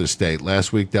any other state.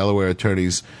 Last week, Delaware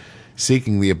attorneys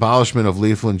seeking the abolishment of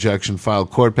lethal injection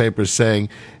filed court papers saying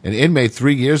an inmate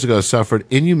 3 years ago suffered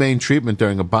inhumane treatment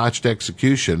during a botched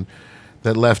execution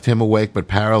that left him awake but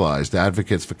paralyzed.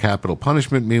 Advocates for capital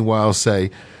punishment, meanwhile,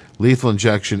 say lethal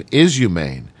injection is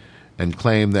humane and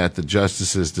claim that the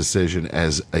justice's decision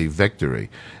as a victory.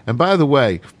 And by the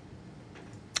way,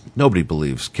 nobody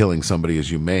believes killing somebody is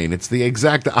humane. It's the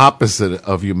exact opposite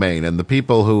of humane. And the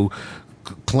people who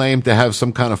claim to have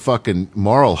some kind of fucking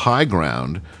moral high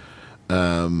ground,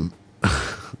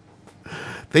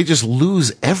 they just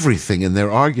lose everything in their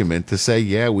argument to say,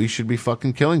 yeah, we should be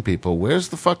fucking killing people. Where's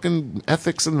the fucking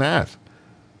ethics in that?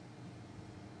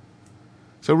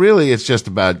 So really, it's just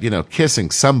about,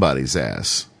 kissing somebody's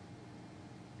ass.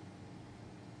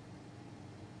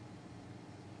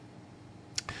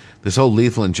 This whole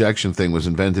lethal injection thing was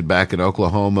invented back in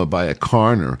Oklahoma by a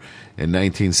coroner in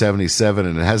 1977,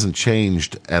 and it hasn't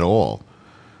changed at all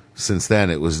since then.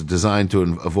 It was designed to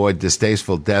avoid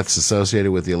distasteful deaths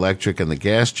associated with the electric and the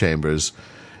gas chambers,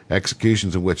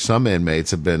 executions in which some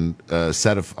inmates have been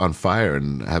set on fire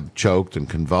and have choked and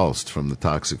convulsed from the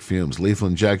toxic fumes. Lethal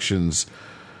injections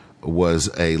was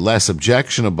a less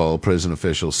objectionable, prison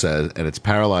officials said, and its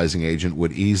paralyzing agent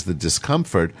would ease the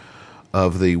discomfort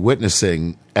of the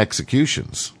witnessing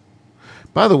executions.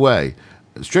 By the way,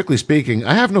 strictly speaking,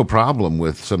 I have no problem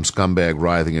with some scumbag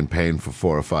writhing in pain for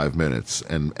 4 or 5 minutes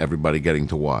and everybody getting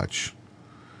to watch.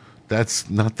 That's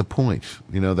not the point.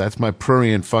 That's my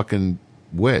prurient fucking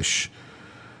wish.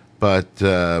 But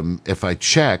if I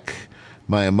check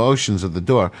my emotions at the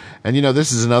door, and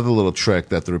this is another little trick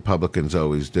that the Republicans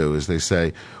always do, is they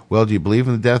say, well, do you believe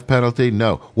in the death penalty?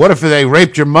 No. What if they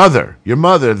raped your mother?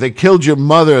 They killed your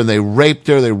mother and they raped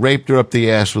her up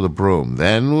the ass with a broom.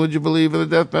 Then would you believe in the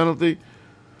death penalty?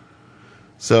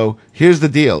 So here's the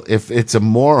deal. If it's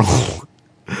immoral,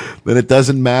 then it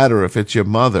doesn't matter if it's your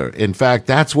mother. In fact,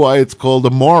 that's why it's called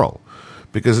immoral,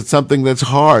 because it's something that's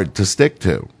hard to stick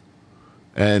to.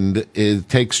 And it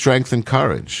takes strength and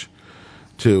courage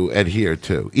to adhere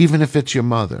to, even if it's your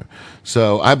mother.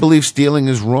 So I believe stealing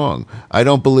is wrong. I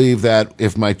don't believe that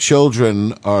if my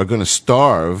children are going to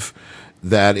starve,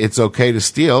 that it's okay to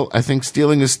steal. I think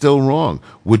stealing is still wrong.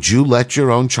 Would you let your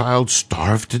own child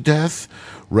starve to death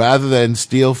rather than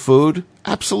steal food?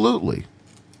 Absolutely.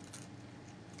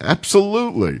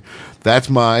 Absolutely. That's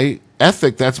my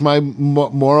ethic. That's my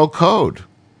moral code.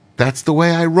 That's the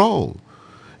way I roll.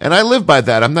 And I live by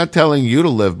that. I'm not telling you to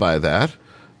live by that.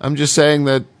 I'm just saying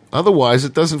that otherwise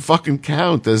it doesn't fucking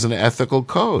count as an ethical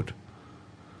code.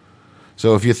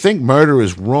 So if you think murder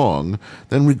is wrong,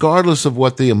 then regardless of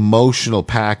what the emotional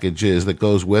package is that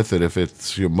goes with it, if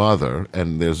it's your mother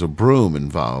and there's a broom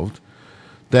involved,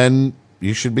 then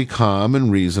you should be calm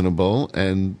and reasonable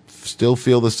and still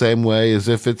feel the same way as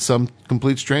if it's some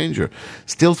complete stranger.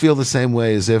 Still feel the same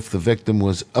way as if the victim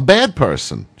was a bad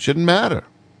person. Shouldn't matter.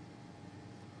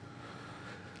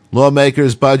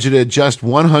 Lawmakers budgeted just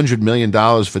 $100 million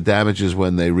for damages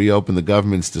when they reopened the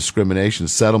government's discrimination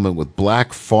settlement with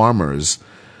black farmers.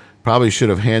 Probably should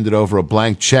have handed over a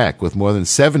blank check with more than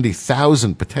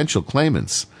 70,000 potential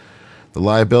claimants. The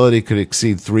liability could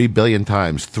exceed 3 billion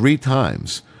times, 3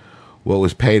 times what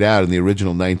was paid out in the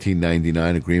original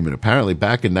 1999 agreement. Apparently,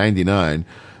 back in 99,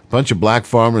 a bunch of black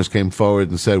farmers came forward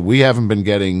and said, we haven't been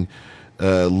getting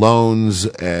loans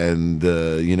and,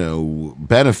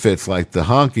 benefits like the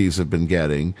honkies have been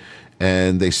getting.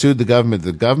 And they sued the government.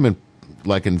 The government,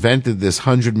 invented this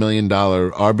 $100 million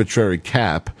arbitrary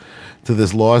cap to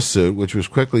this lawsuit, which was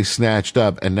quickly snatched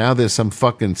up. And now there's some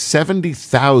fucking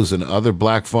 70,000 other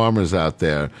black farmers out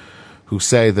there who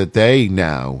say that they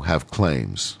now have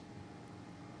claims.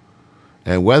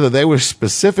 And whether they were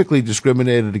specifically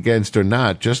discriminated against or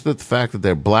not, just the fact that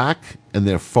they're black and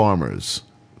they're farmers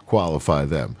qualify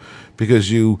them,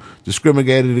 because you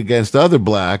discriminated against other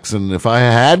blacks, and if I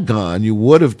had gone, you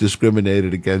would have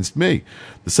discriminated against me.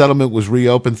 The settlement was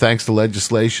reopened thanks to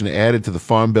legislation added to the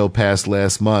Farm Bill passed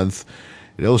last month.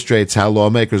 It illustrates how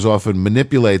lawmakers often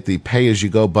manipulate the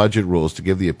pay-as-you-go budget rules to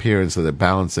give the appearance that they're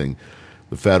balancing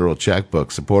the federal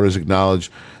checkbook. Supporters acknowledge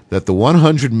that the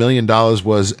 $100 million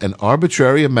was an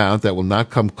arbitrary amount that will not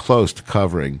come close to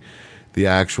covering the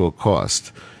actual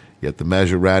cost. Yet the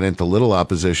measure ran into little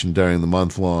opposition during the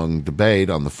month-long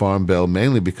debate on the Farm Bill,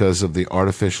 mainly because of the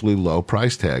artificially low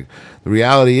price tag. The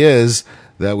reality is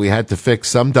that we had to fix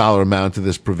some dollar amount to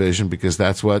this provision because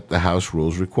that's what the House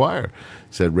rules require,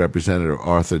 said Representative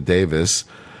Arthur Davis,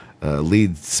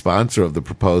 lead sponsor of the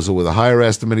proposal. With a higher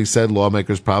estimate, he said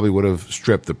lawmakers probably would have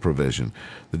stripped the provision.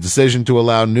 The decision to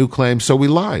allow new claims, so we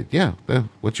lied. Yeah,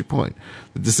 what's your point?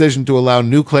 The decision to allow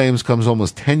new claims comes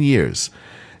almost 10 years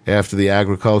after the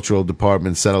Agricultural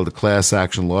Department settled a class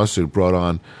action lawsuit brought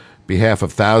on behalf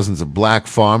of thousands of black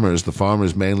farmers. The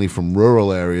farmers, mainly from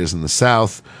rural areas in the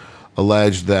South,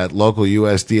 alleged that local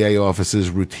USDA offices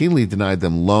routinely denied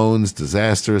them loans,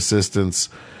 disaster assistance,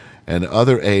 and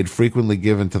other aid frequently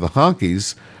given to the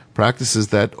honkies, practices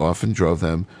that often drove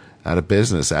them out of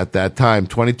business. At that time,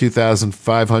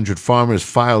 22,500 farmers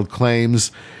filed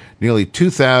claims. Nearly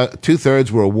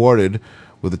two-thirds were awarded,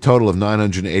 with a total of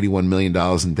 $981 million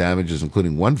in damages,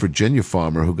 including one Virginia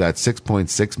farmer who got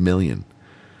 $6.6 million.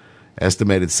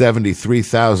 Estimated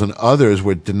 73,000 others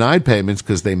were denied payments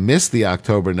because they missed the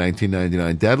October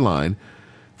 1999 deadline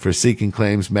for seeking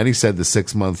claims. Many said the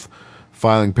 6-month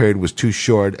filing period was too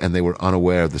short and they were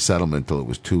unaware of the settlement until it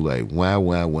was too late.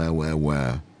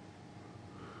 Wow.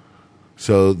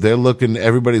 So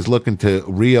everybody's looking to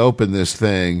reopen this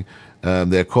thing.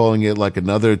 They're calling it like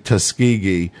another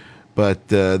Tuskegee. But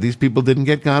these people didn't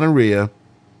get gonorrhea,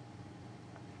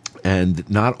 and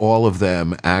not all of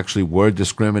them actually were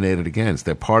discriminated against.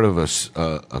 They're part of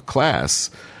a class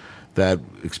that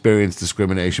experienced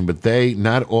discrimination, but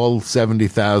not all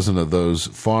 70,000 of those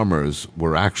farmers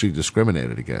were actually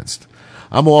discriminated against.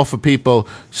 I'm all for people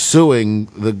suing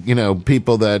the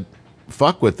people that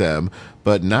fuck with them,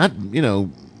 but not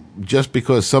just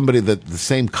because somebody that the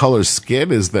same color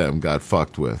skin as them got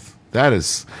fucked with. That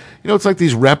is, it's like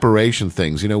these reparation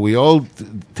things. We all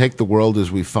take the world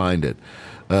as we find it.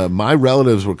 My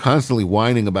relatives were constantly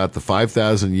whining about the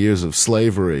 5,000 years of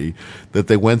slavery that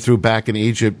they went through back in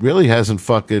Egypt. Really hasn't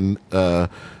fucking,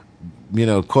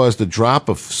 caused a drop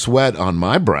of sweat on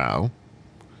my brow.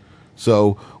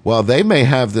 So while they may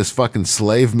have this fucking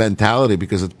slave mentality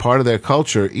because it's part of their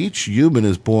culture, each human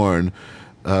is born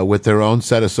with their own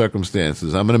set of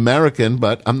circumstances. I'm an American,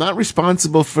 but I'm not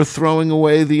responsible for throwing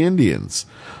away the Indians.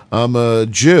 I'm a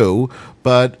Jew,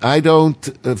 but I don't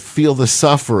feel the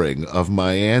suffering of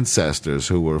my ancestors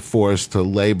who were forced to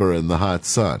labor in the hot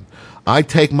sun. I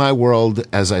take my world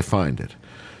as I find it.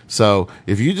 So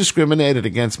if you discriminated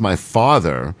against my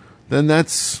father, then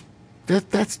that's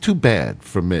too bad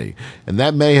for me. And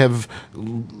that may have,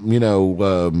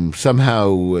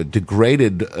 somehow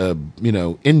degraded,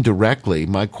 indirectly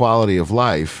my quality of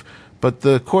life. But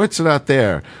the courts are not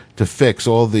there to fix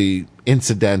all the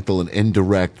incidental and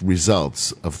indirect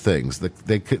results of things.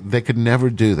 They could never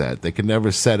do that. They could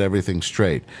never set everything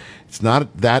straight. It's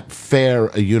not that fair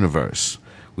a universe.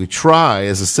 We try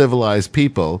as a civilized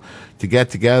people to get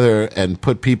together and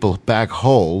put people back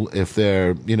whole if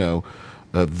they're,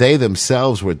 they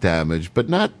themselves were damaged, but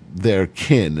not their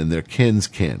kin and their kin's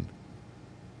kin.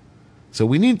 So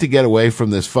we need to get away from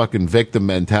this fucking victim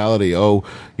mentality. Oh,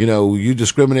 you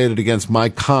discriminated against my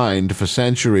kind for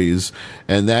centuries,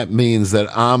 and that means that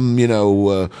I'm,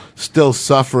 still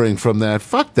suffering from that.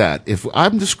 Fuck that. If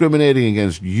I'm discriminating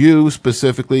against you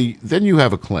specifically, then you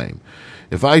have a claim.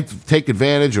 If I take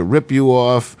advantage or rip you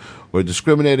off or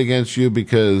discriminate against you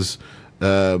because,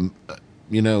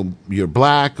 you're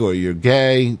black or you're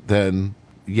gay, then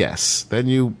yes, then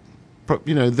you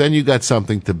got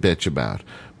something to bitch about.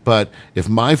 But if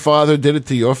my father did it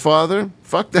to your father,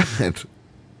 fuck that.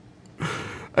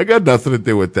 I got nothing to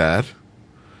do with that.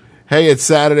 Hey, it's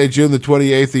Saturday, June the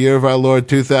 28th, the year of our Lord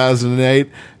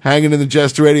 2008. Hanging in the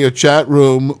Jester Radio chat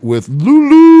room with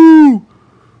Lulu.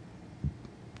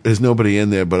 There's nobody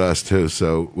in there but us, too,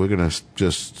 so we're going to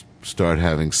just start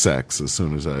having sex as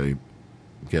soon as I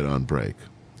get on break.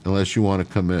 Unless you want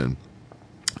to come in,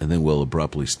 and then we'll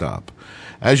abruptly stop.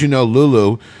 As you know,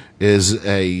 Lulu is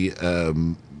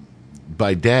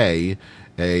by day,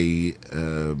 a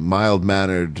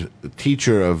mild-mannered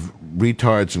teacher of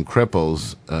retards and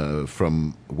cripples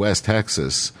from West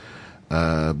Texas,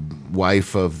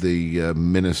 wife of the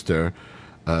minister.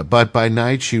 But by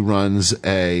night, she runs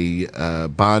a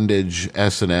bondage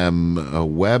S&M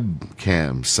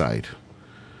webcam site.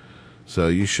 So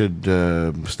you should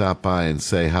stop by and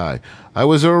say hi. I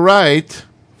was all right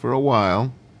for a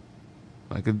while.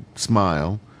 I could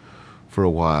smile for a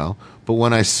while. But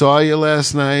when I saw you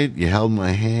last night, you held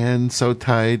my hand so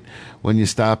tight when you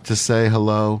stopped to say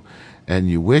hello, and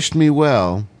you wished me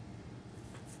well,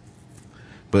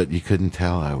 but you couldn't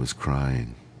tell I was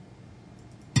crying.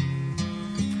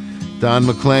 Don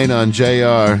McLean on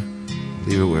JR.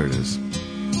 Leave it where it is.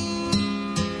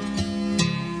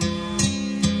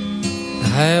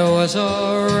 I was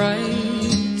all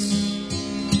right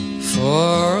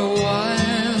for a while.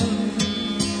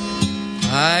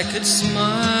 I could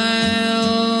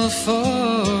smile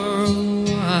for a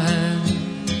while,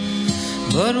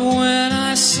 but when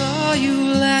I saw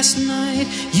you last night,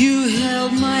 you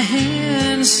held my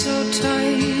hand so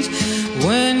tight.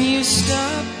 When you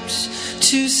stopped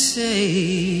to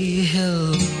say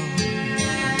hello,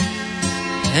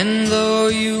 and though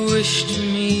you wished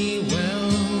me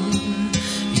well,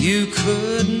 you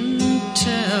couldn't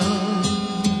tell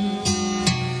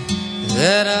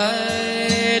that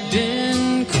I'd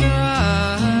been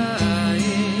crying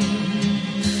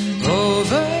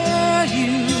over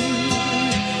you,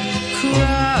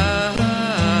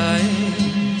 crying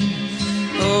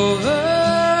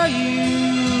over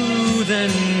you.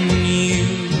 Then you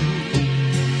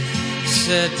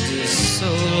said so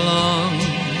long,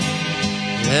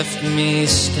 left me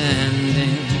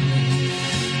standing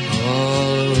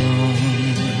all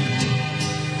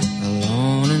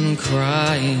alone and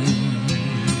crying,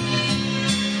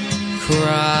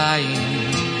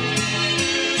 crying,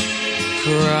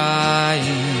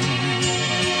 crying,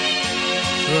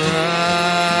 crying.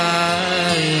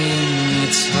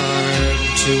 It's hard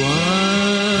to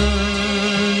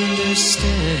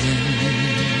understand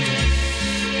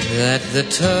that the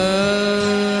touch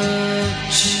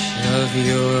of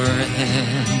your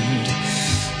hand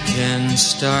can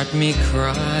start me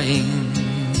crying.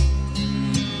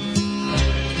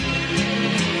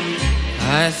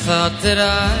 I thought that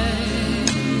I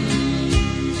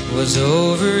was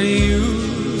over you,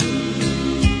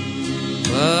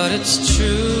 but it's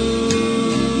true,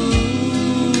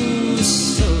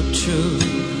 so true.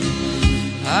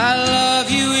 I love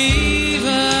you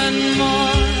even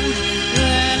more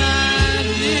than I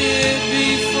did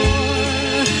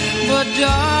before, but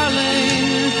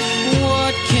darling,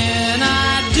 what can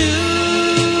I do?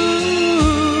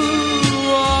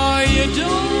 Oh, you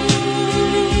don't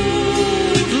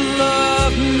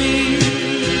love me,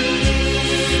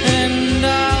 and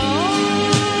I'll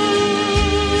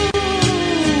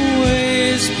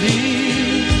always be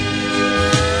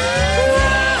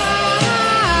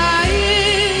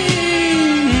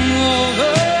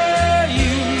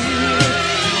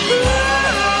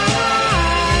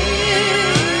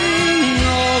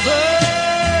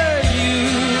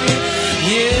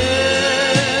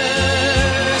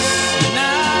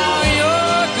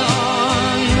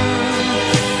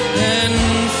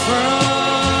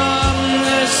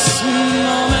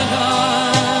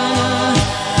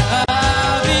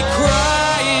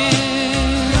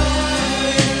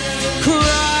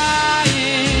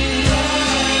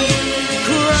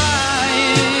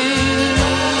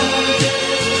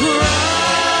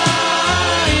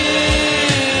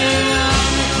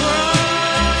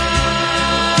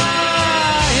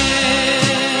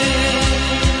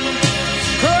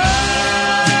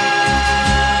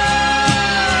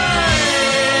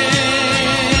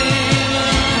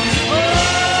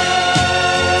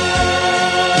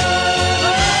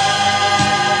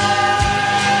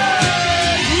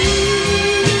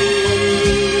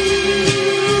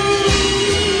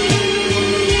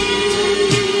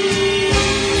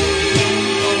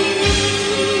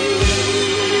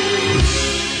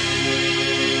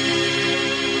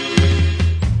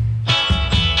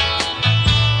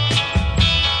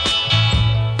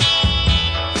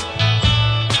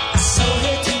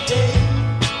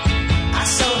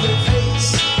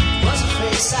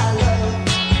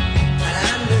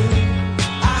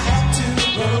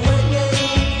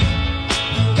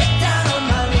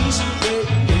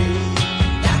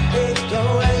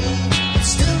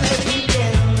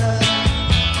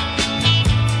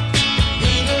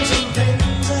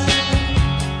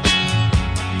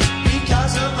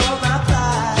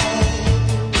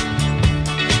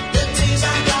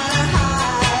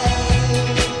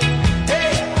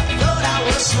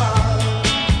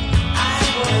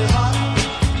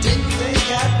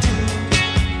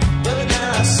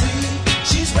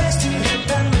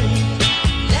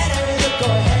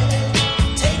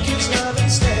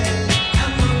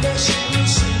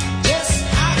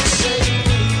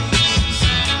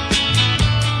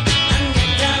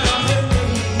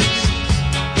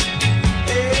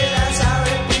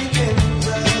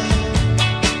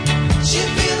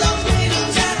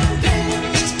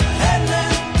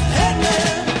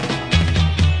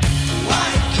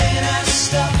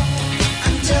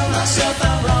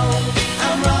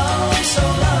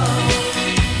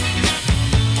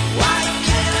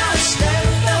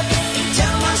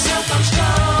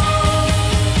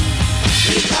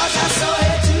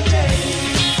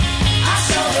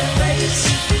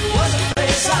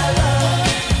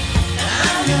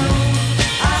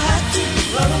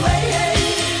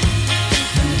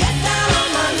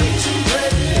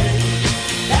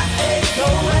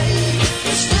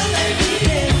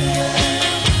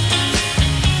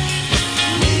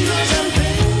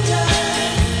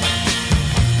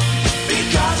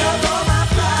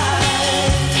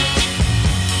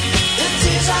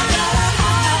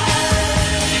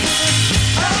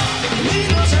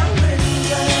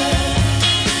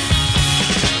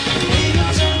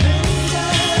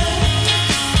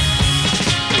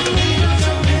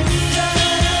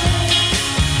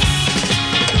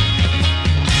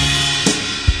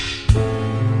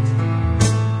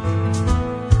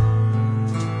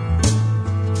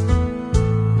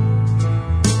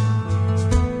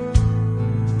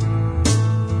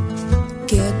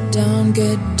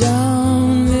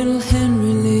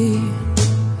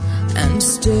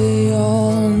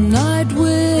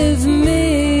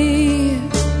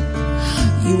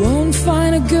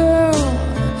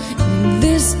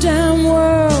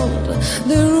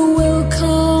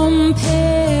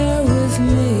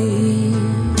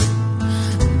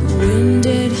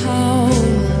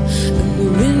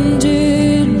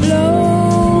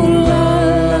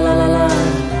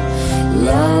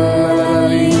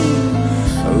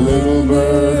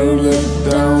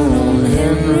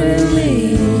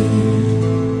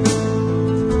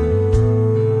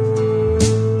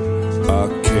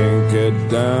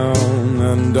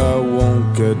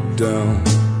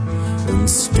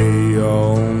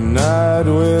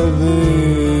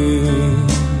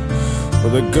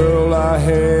the girl I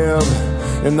have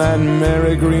in that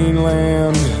merry green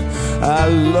land I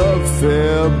love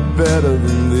fair better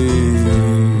than thee.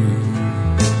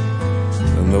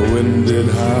 And the wind did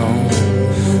howl,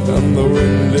 and the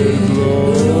wind did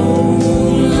blow.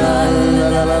 La la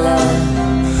la la la,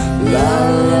 la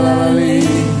la la la lee.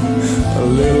 A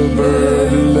little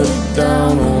bird let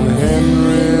down on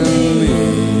Henry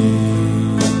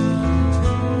Lee.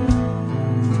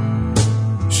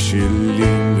 She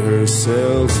leaned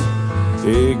herself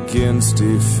against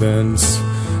a fence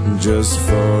just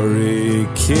for a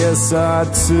kiss or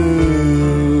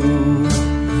two,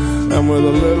 and with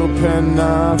a little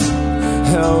penknife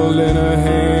held in her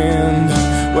hand,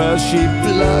 well, she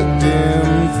plugged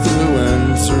him through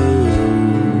and through.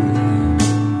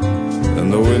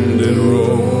 And the wind did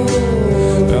roll,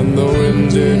 and the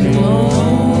wind did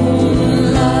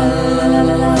moan. La la la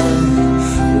la la,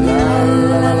 la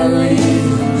la la la lee.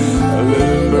 A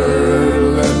little bird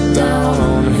let down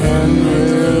on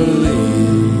Henry Lee.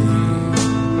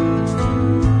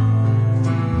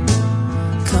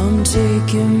 Take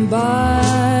him by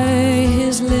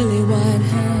his lily white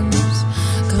hands.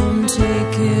 Come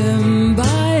take him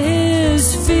by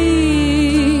his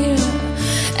feet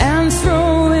and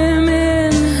throw him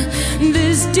in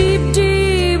this deep,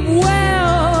 deep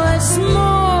well that's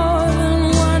more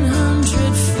than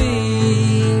 100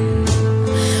 feet.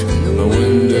 And the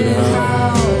wind did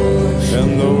howl,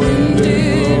 and the wind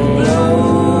did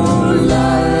blow.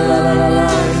 La la la la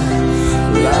la,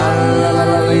 la la la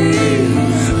la lee.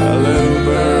 A little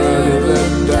bird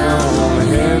let down on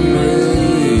Henry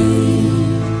Lee.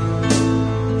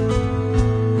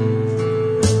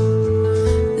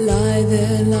 Lie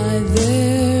there,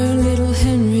 little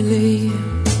Henry Lee,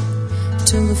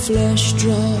 till the flesh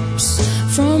drops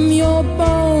from your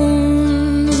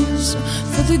bones.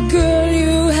 For the girl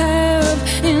you have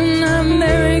in that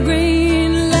merry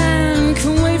green land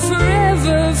can wait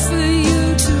forever for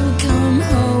you to come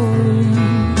home.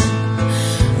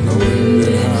 And the wind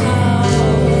did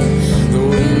howl, and the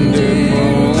wind did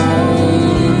moan.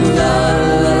 La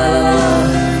la la la,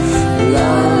 la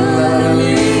la la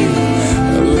lee.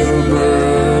 A little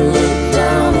bird let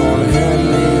down on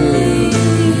Henry Lee.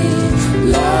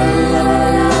 La la la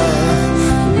la,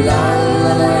 la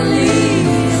la la lee.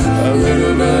 A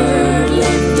little bird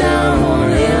let down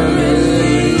on Henry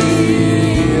Lee.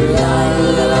 La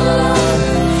la la la,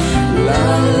 la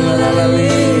la la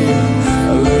lee.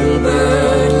 A little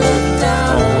bird let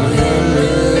down on Henry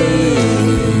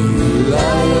Lee.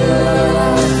 La la la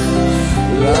la,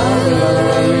 la la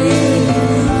la lee.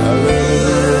 A little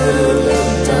bird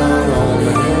let down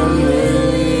on Henry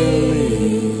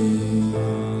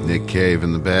Lee. Nick Cave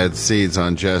and the Bad Seeds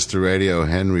on Jester Radio.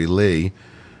 Henry Lee,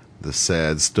 The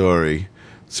Sad Story.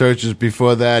 Searchers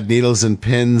before that, Needles and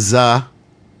Pins. And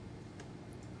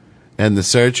the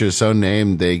Searchers, so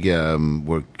named, they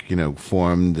were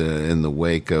formed in the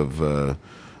wake of the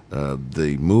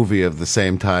movie of the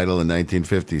same title in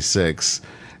 1956.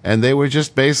 And they were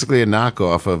just basically a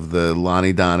knockoff of the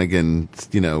Lonnie Donegan,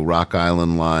 Rock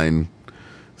Island Line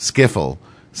skiffle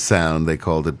sound, they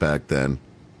called it back then.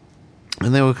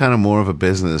 And they were kind of more of a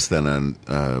business than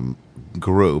a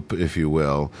group, if you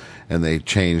will. And they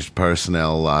changed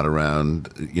personnel a lot around,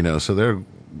 so they're,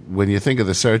 when you think of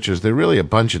the Searchers, they're really a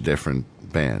bunch of different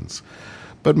bands.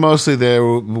 But mostly they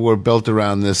were built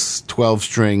around this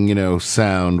 12-string,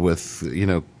 sound with,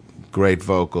 great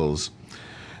vocals.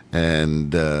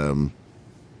 And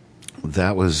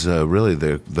that was really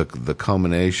the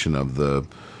culmination of the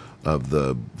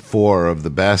four of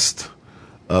the best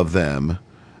of them.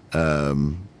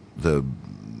 The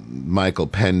Michael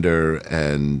Pender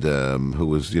and who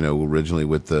was originally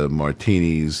with the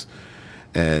Martinis,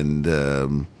 and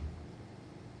the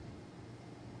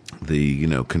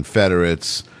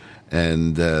Confederates,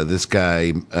 and this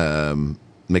guy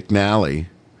McNally.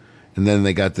 And then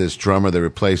they got this drummer. They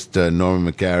replaced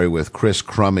Norman McGarry with Chris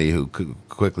Crummy, who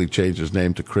quickly changed his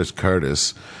name to Chris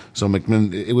Curtis. So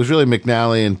it was really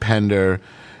McNally and Pender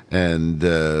and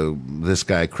this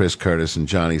guy Chris Curtis and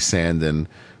Johnny Sandon,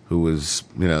 who was,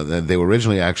 they were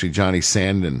originally actually Johnny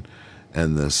Sandon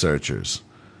and the Searchers.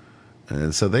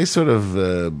 And so they sort of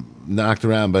knocked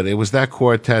around, but it was that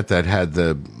quartet that had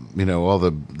all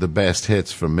the best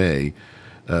hits for me.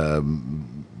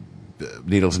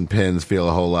 Needles and Pins, Feel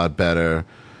a Whole Lot Better.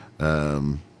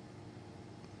 What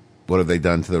Have They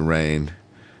Done to the Rain?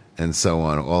 And so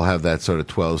on. All have that sort of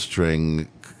 12-string,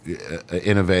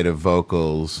 innovative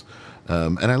vocals.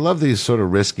 And I love these sort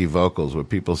of risky vocals where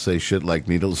people say shit like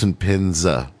Needles and Pins.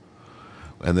 And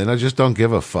then I just don't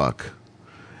give a fuck.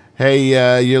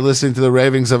 Hey, you're listening to the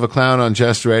Ravings of a Clown on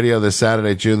Just Radio this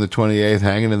Saturday, June the 28th,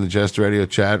 hanging in the Just Radio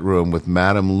chat room with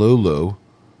Madame Lulu,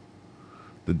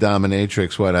 the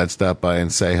dominatrix. Why not stop by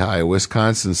and say hi?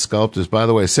 Wisconsin Sculptors. By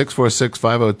the way,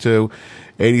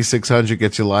 646-502-8600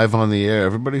 gets you live on the air.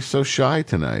 Everybody's so shy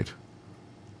tonight.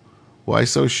 Why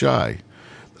so shy?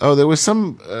 Oh, there was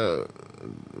some...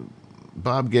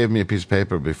 Bob gave me a piece of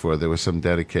paper before. There were some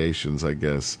dedications, I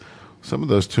guess. Some of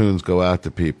those tunes go out to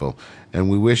people, and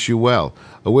we wish you well.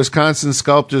 A Wisconsin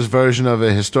Sculptor's version of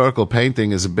a historical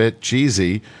painting is a bit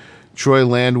cheesy. Troy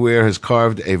Landwehr has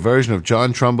carved a version of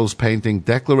John Trumbull's painting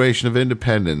Declaration of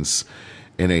Independence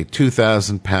in a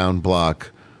 2,000-pound block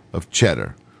of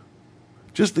cheddar.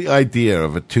 Just the idea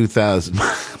of a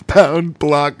 2,000-pound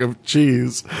block of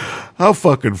cheese. How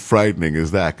fucking frightening is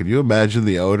that? Can you imagine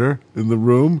the odor in the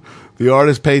room? The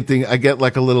artist painting, I get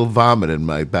like a little vomit in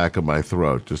my back of my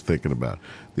throat just thinking about it.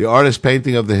 The artist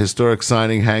painting of the historic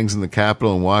signing hangs in the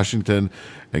Capitol in Washington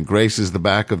and graces the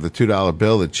back of the $2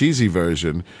 bill. The cheesy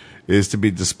version is to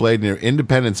be displayed near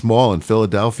Independence Mall in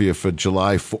Philadelphia for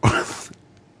July 4th.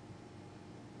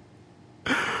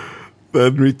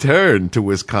 Then return to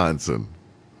Wisconsin.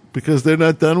 Because they're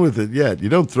not done with it yet. You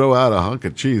don't throw out a hunk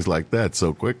of cheese like that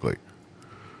so quickly.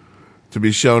 To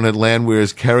be shown at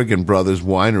Landwehr's Kerrigan Brothers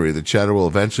Winery, the cheddar will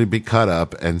eventually be cut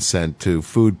up and sent to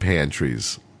food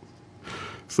pantries.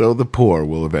 So the poor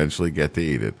will eventually get to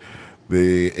eat it.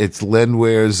 It's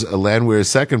Landwehr's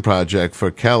second project for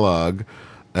Kellogg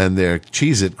and their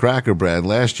Cheez-It cracker brand.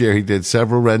 Last year he did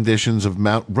several renditions of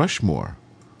Mount Rushmore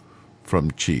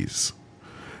from cheese.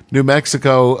 New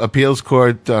Mexico appeals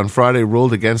court on Friday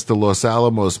ruled against the Los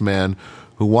Alamos man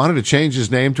who wanted to change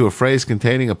his name to a phrase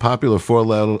containing a popular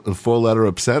four-letter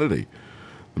obscenity.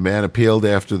 The man appealed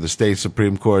after the state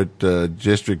Supreme Court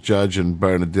district judge in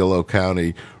Bernalillo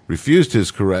County refused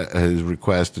his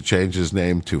request to change his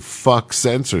name to Fuck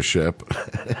Censorship.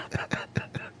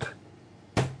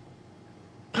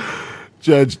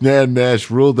 Judge Nan Nash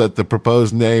ruled that the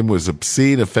proposed name was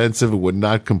obscene, offensive, and would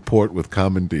not comport with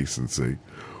common decency.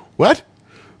 What?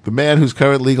 The man whose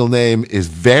current legal name is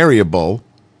Variable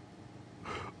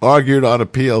argued on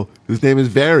appeal. His name is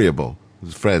Variable.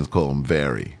 His friends call him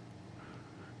Vary.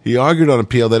 He argued on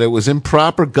appeal that it was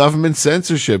improper government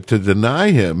censorship to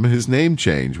deny him his name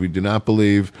change. We do not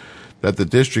believe that the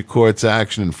district court's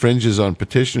action infringes on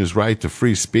petitioner's right to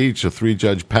free speech, a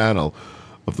three-judge panel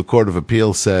of the Court of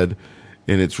Appeals said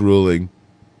in its ruling.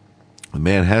 The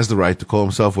man has the right to call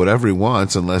himself whatever he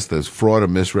wants unless there's fraud or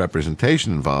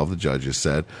misrepresentation involved, the judges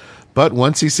said. But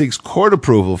once he seeks court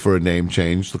approval for a name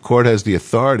change, the court has the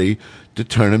authority to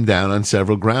turn him down on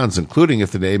several grounds, including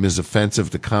if the name is offensive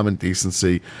to common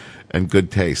decency and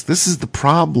good taste. This is the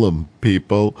problem,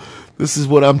 people. This is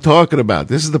what I'm talking about.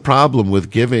 This is the problem with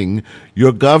giving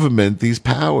your government these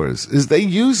powers, is they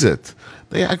use it.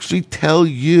 They actually tell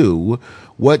you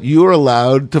what you're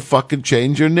allowed to fucking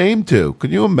change your name to.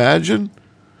 Can you imagine?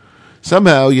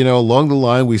 Somehow, along the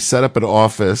line, we set up an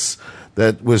office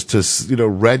that was to,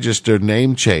 register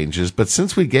name changes. But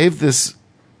since we gave this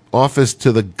office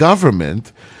to the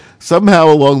government,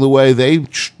 somehow along the way, they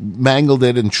mangled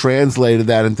it and translated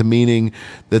that into meaning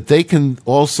that they can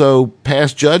also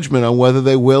pass judgment on whether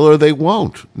they will or they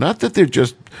won't. Not that they're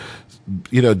just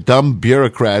dumb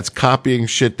bureaucrats copying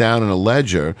shit down in a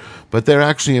ledger, but they're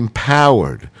actually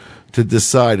empowered to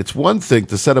decide. It's one thing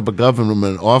to set up a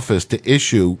government office to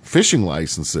issue fishing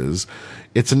licenses.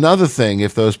 It's another thing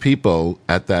if those people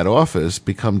at that office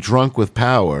become drunk with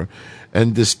power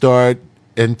and start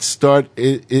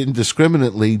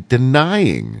indiscriminately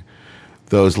denying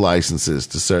those licenses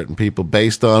to certain people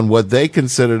based on what they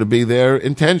consider to be their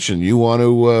intention. You want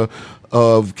to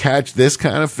catch this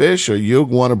kind of fish, or you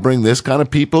want to bring this kind of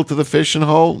people to the fishing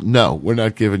hole? No, we're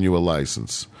not giving you a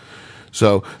license.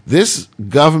 So this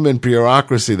government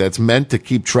bureaucracy that's meant to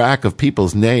keep track of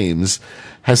people's names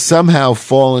has somehow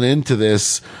fallen into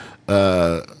this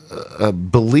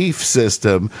belief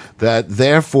system that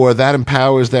therefore that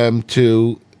empowers them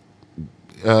to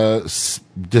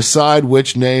decide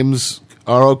which names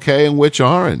are okay and which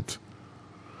aren't.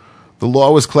 The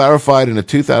law was clarified in a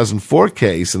 2004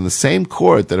 case in the same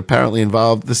court that apparently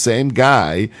involved the same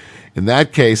guy. In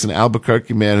that case, an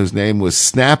Albuquerque man whose name was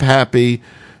Snap Happy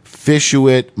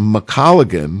Fishuit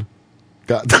McColligan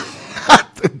got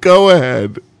the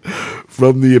go-ahead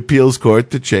from the appeals court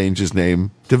to change his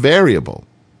name to Variable.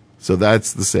 So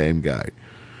that's the same guy.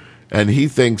 And he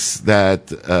thinks that,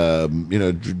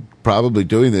 probably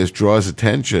doing this draws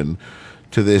attention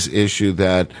to this issue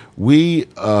that we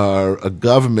are a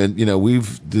government,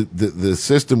 the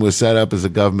system was set up as a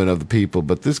government of the people,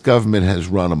 but this government has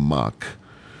run amok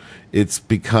It's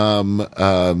become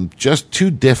just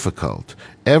too difficult.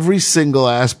 Every single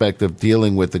aspect of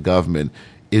dealing with the government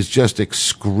is just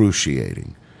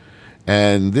excruciating.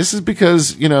 And this is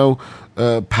because,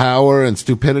 power and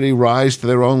stupidity rise to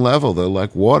their own level. They're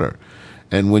like water.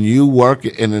 And when you work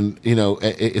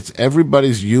it's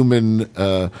everybody's human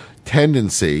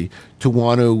tendency to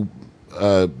want to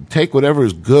take whatever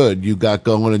is good you got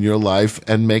going in your life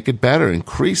and make it better,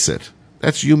 increase it.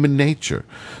 That's human nature.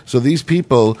 So these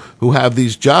people who have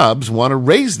these jobs want to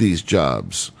raise these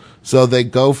jobs. So they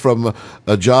go from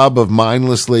a job of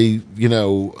mindlessly,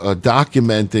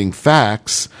 documenting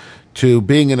facts to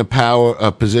being in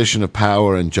a position of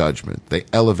power and judgment. They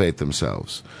elevate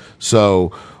themselves.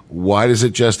 So why does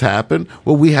it just happen?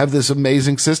 Well, we have this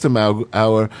amazing system.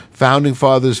 Our founding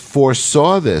fathers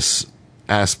foresaw this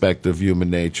aspect of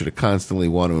human nature to constantly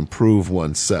want to improve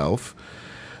oneself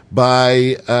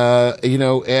by,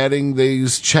 adding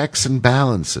these checks and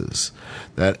balances,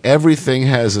 that everything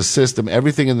has a system,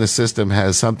 everything in the system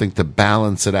has something to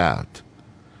balance it out,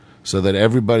 so that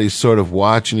everybody's sort of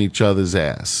watching each other's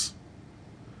ass.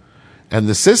 And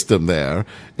the system there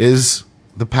is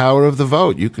the power of the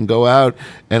vote. You can go out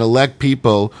and elect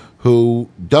people who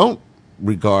don't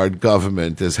regard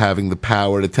government as having the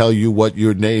power to tell you what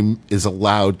your name is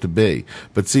allowed to be,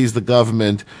 but sees the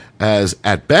government as,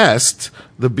 at best,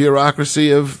 the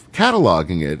bureaucracy of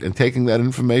cataloging it and taking that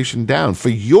information down for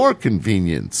your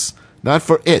convenience, not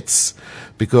for its,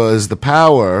 because the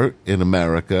power in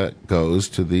America goes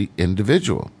to the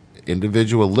individual.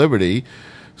 Individual liberty,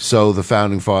 so the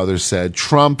founding fathers said,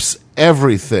 trumps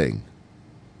everything.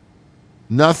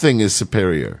 Nothing is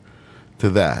superior to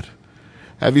that.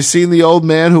 Have you seen the old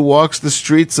man who walks the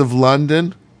streets of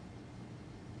London,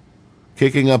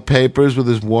 kicking up papers with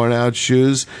his worn-out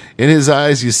shoes? In his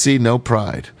eyes, you see no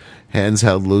pride, hands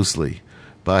held loosely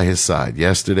by his side.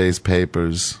 Yesterday's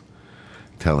papers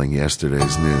telling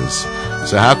yesterday's news.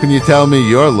 So how can you tell me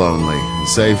you're lonely and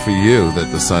say for you that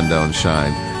the sun don't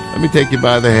shine? Let me take you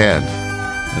by the hand,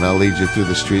 and I'll lead you through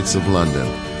the streets of London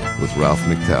with Ralph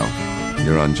McTell.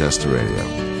 You're on Jester Radio.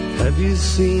 Have you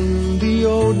seen the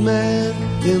old man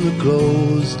in the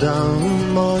closed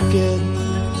down market,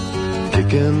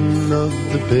 kicking up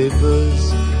the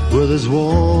papers with his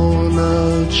worn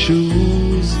out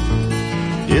shoes?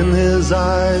 In his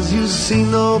eyes you see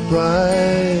no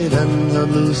pride, and held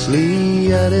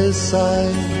loosely at his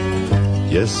side,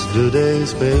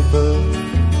 yesterday's paper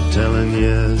telling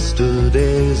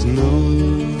yesterday's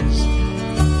news.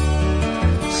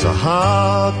 So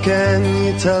how can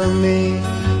you tell me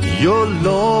you're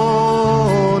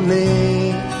lonely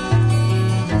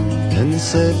and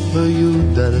say for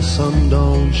you that the sun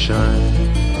don't shine?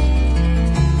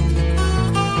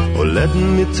 Or let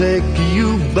me take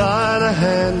you by the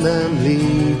hand and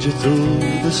lead you through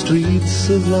the streets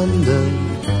of London.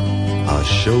 I'll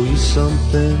show you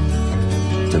something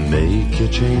to make you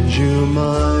change your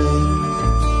mind.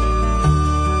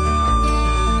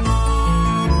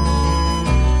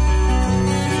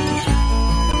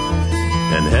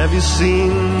 And have you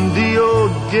seen the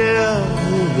old girl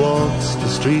who walks the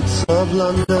streets of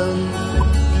London,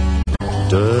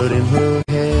 dirt in her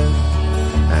hair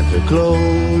and her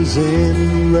clothes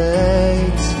in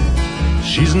rags?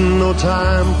 She's no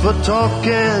time for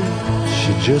talking,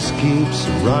 she just keeps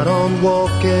right on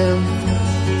walking,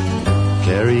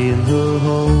 carrying her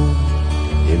home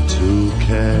in 2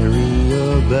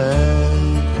 carrier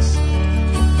bags.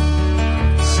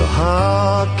 So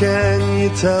how can you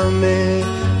tell me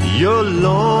you're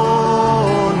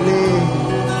lonely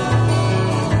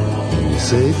when you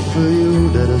say for you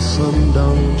that the sun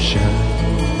don't shine?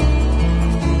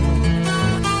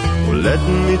 Well, let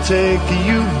me take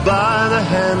you by the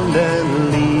hand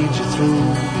and lead you through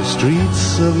the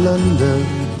streets of London.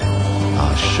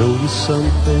 I'll show you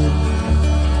something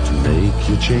to make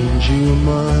you change your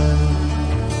mind.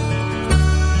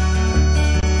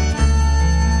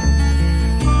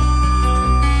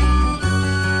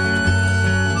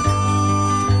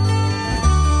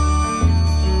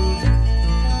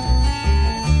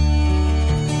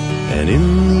 And in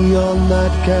the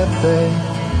all-night cafe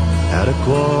at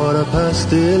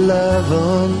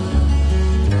 11:15,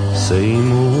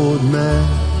 same old man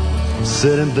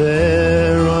sitting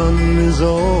there on his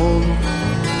own,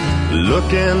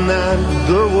 looking at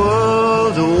the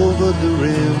world over the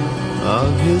rim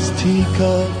of his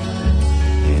teacup,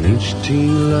 and each tea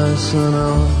lasts an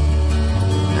hour,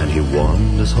 and he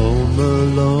wanders home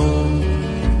alone.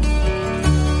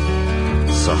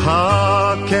 So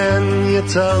how can you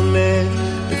tell me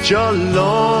that you're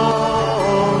lonely?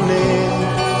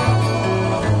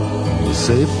 We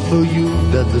say for you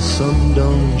that the sun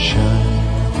don't shine.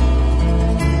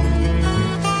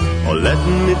 Or let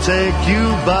me take you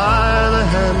by the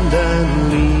hand and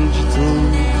lead you through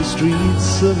the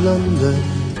streets of London.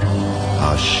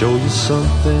 I'll show you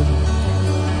something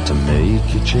to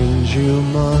make you change your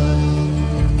mind.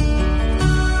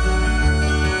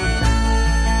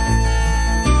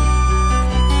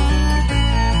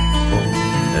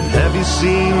 And have you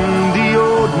seen the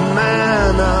old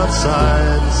man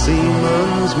outside the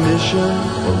Seaman's Mission?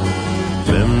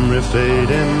 Memory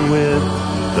fading with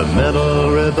the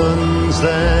metal ribbons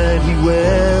that he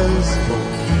wears.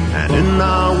 And in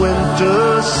our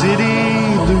winter city,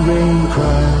 the rain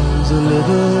cries a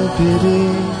little pity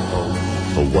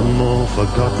for one more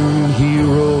forgotten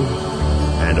hero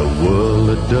and a world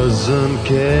that doesn't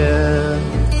care.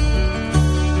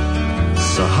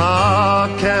 So how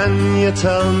can you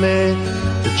tell me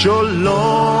that you're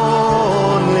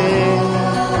lonely?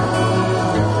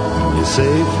 You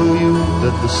say for you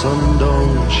that the sun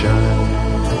don't shine.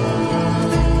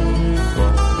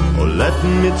 Or let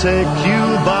me take you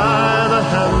by the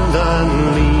hand and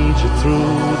lead you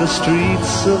through the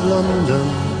streets of London.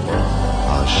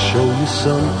 I'll show you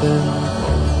something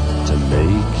to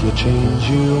make you change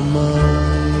your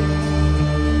mind.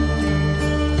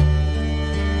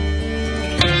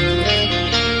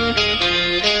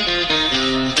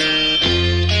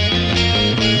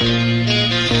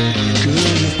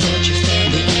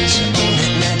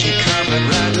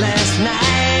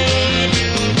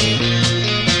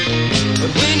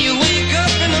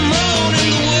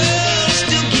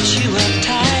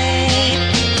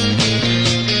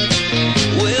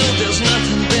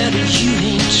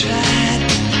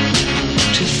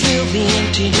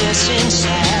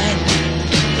 Inside,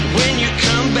 when you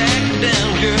come back down,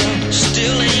 girl,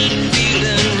 still ain't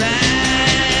feeling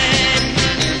right.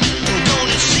 Don't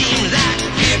it seem like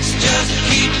it's just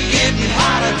keep getting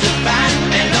harder to find,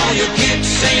 and all your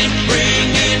kicks ain't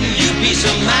bringing you peace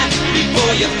of mind.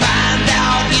 Before you find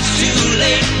out it's too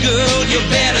late, girl, you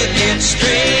better get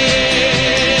straight.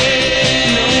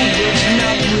 No, but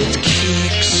not with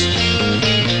kicks.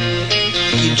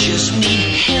 You just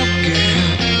need help, girl.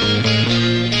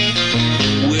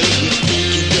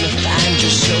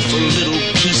 A little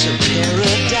piece of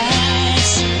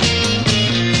paradise,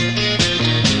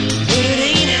 but it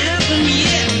ain't happened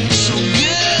yet. So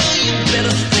girl, you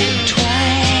better think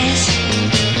twice.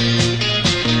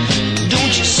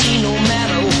 Don't you see, no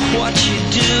matter what you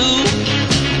do,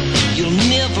 you'll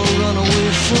never run away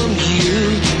from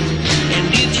you. And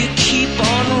if you keep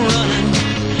on running,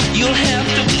 you'll have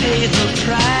to pay the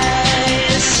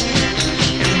price.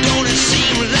 And don't it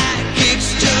seem like it's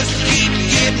just keep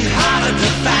getting harder to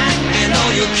find, and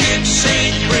all your kicks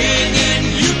ain't bringing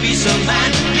you peace of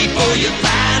mind. Before you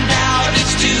find out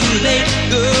it's too late,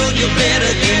 girl, you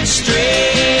better get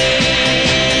straight.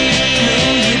 No,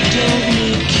 you don't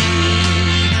need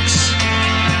kicks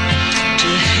to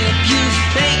help you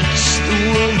face the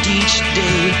world each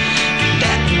day.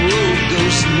 That road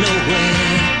goes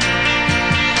nowhere.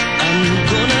 I'm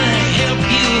gonna help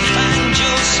you find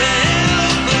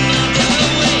yourself another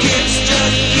way. Kicks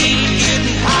just keep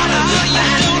getting harder to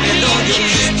find, and all your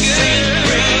kicks ain't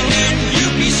bringing you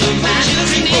peace of mind.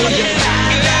 Before you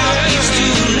find out it's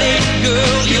too late,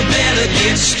 girl, you better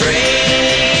get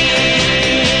straight.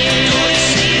 Don't it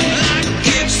seem like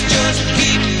kicks just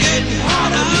keep getting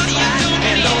harder to find,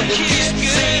 and all your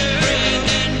kicks ain't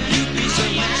bringing you peace of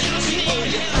mind. Before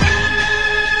you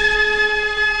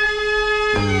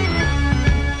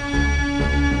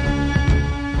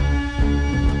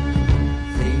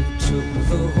They took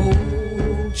the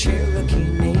whole Cherokee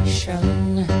Nation,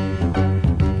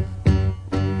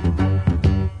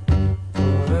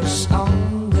 put us on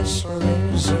this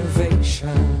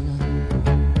reservation,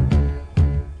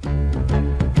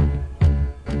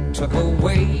 took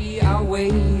away our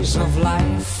ways of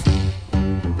life,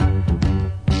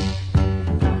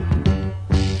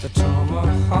 the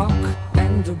tomahawk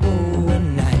and the bow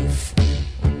and knife,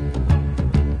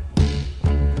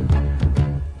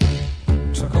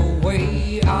 took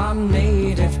away our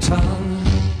native tongue,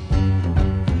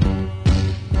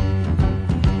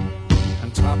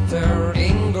 and taught their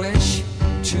English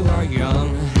to our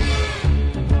young.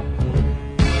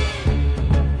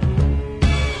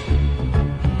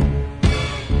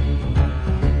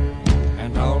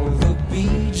 And all the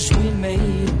beads we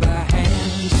made by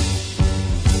hand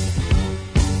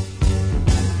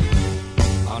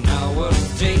are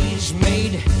nowadays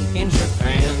made in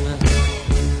Japan.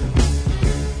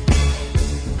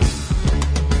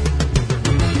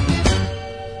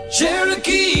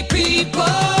 Cherokee people,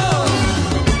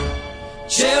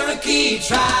 Cherokee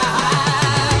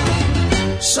tribe,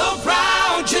 so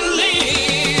proud you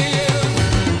live,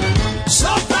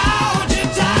 so proud you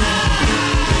die.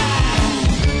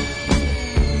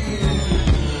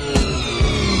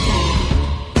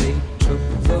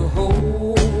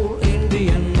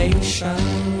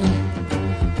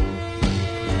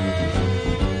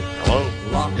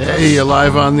 Hey, you're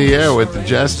live on the air with the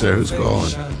Jester. Who's calling?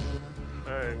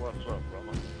 Hey, what's up,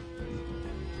 brother?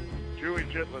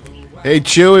 Chewy Chitlins. Hey,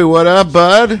 Chewy, what up,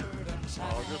 bud? Just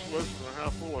listen to how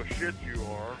full of shit you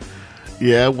are.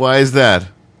 Yeah, why is that?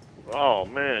 Oh,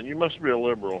 man, you must be a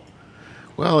liberal.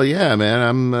 Well, yeah,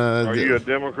 man. Are you a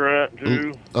Democrat,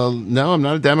 too? No, I'm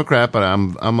not a Democrat, but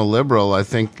I'm a liberal. I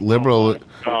think liberal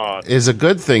God. is a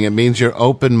good thing. It means you're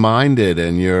open-minded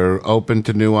and you're open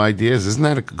to new ideas. Isn't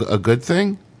that a good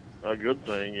thing? A good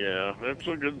thing, yeah. It's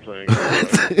a good thing.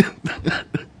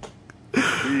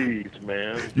 Jeez,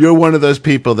 man. You're one of those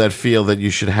people that feel that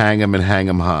you should hang them and hang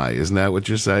them high. Isn't that what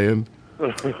you're saying?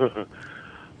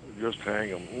 Just hang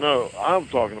them. No, I'm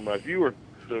talking about you were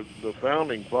the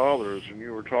founding fathers, and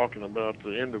you were talking about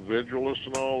the individualists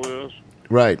and all this.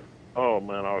 Right. Oh,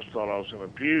 man, I thought I was going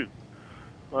to puke.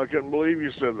 I couldn't believe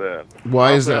you said that.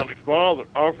 Why is that?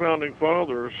 Our founding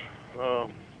fathers...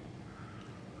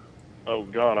 oh,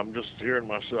 God, I'm just hearing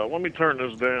myself. Let me turn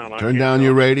this down. Turn down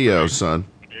your radio, son.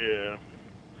 Yeah.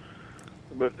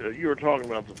 But you were talking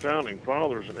about the founding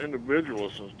fathers and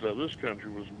individualists and stuff. This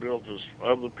country was built as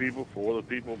of the people, for the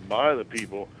people, by the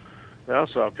people.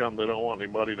 That's how come they don't want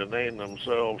anybody to name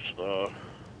themselves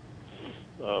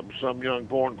some young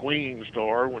porn queen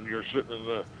star when you're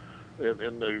sitting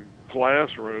in the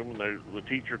classroom and the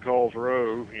teacher calls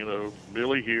row, you know,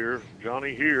 Billy here,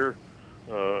 Johnny here,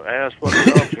 ass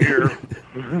fucking up here.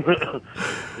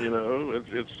 You know,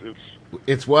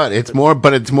 it's what? It's more,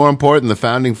 but it's more important. The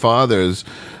founding fathers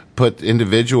put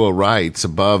individual rights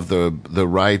above the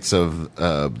rights of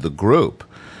the group.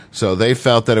 So they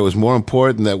felt that it was more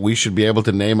important that we should be able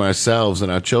to name ourselves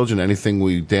and our children anything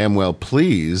we damn well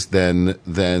please than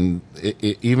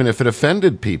even if it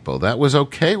offended people. That was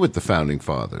okay with the founding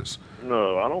fathers.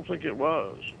 No, I don't think it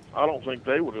was. I don't think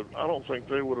they would have. I don't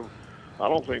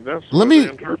think that's.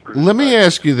 Let me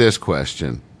ask you this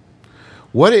question: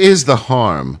 what is the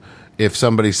harm if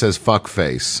somebody says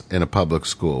 "fuckface" in a public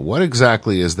school? What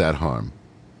exactly is that harm?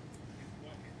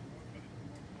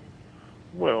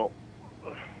 Well,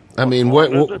 I mean,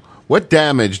 what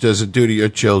damage does it do to your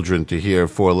children to hear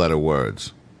four-letter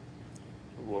words?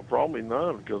 Well, probably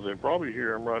none, because they probably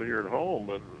hear them right here at home.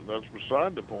 But that's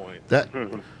beside the point.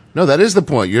 No, that is the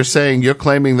point. You're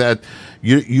claiming that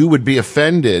you would be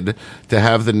offended to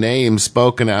have the name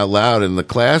spoken out loud in the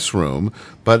classroom,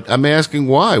 but I'm asking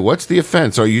why. What's the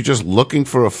offense? Are you just looking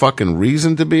for a fucking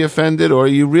reason to be offended, or are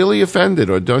you really offended,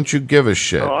 or don't you give a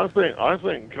shit? No, I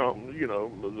think you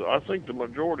know, I think the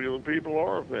majority of the people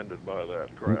are offended by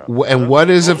that crap. And what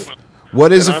is it?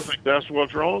 I think that's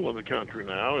what's wrong with the country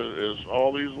now is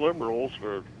all these liberals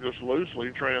are just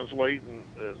loosely translating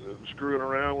and screwing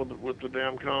around with the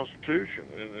damn Constitution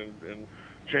and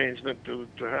changing it to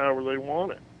however they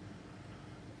want it.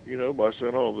 You know, by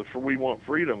saying, "Oh, we want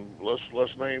freedom. Let's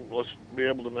be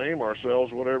able to name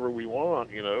ourselves whatever we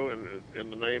want." You know, in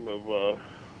the name of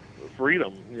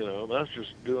freedom. You know, that's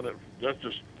just doing it. That's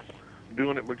just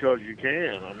doing it because you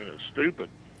can. I mean, it's stupid.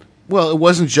 Well, it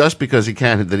wasn't just because he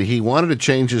can't. That he wanted to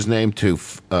change his name to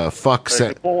fuck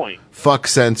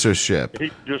censorship.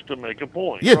 Just to make a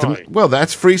point. Yeah. Right. Well,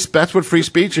 that's free. That's what free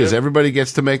speech is. Everybody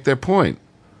gets to make their point.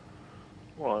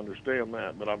 Well, I understand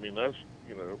that, but I mean that's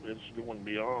it's going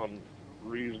beyond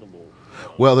reasonable.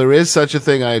 Well, there is such a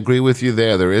thing. I agree with you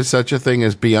there. There is such a thing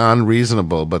as beyond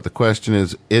reasonable. But the question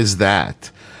is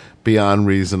that beyond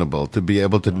reasonable to be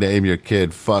able to name your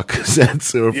kid fuck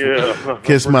censor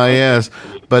kiss my ass?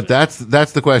 But that's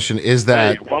the question. Is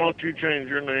that? Hey, why don't you change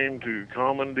your name to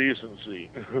Common Decency?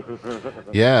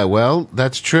 Yeah, well,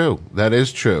 that's true. That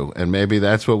is true, and maybe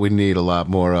that's what we need a lot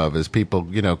more of. Is people,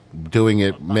 doing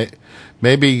it.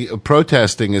 Maybe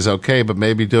protesting is okay, but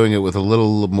maybe doing it with a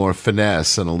little more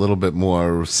finesse and a little bit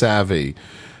more savvy.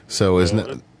 So it's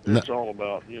all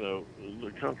about the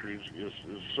country is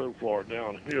so far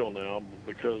downhill now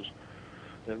because,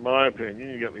 in my opinion,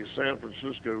 you got these San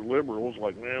Francisco liberals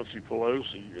like Nancy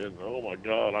Pelosi, and oh my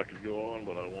God, I could go on,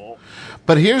 but I won't.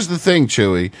 But here's the thing,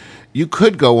 Chewy. You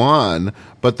could go on,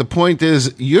 but the point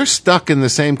is you're stuck in the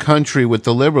same country with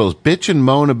the liberals. Bitch and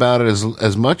moan about it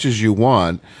as much as you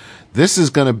want. This is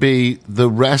going to be the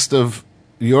rest of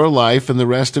your life and the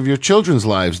rest of your children's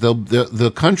lives.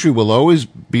 The country will always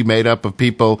be made up of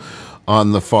people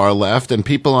on the far left and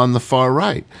people on the far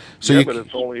right. So but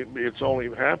it's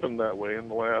only happened that way in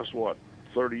the last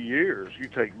 30 years. You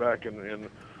take back in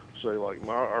say like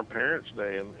our parents'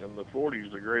 day in the 40s,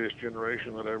 the greatest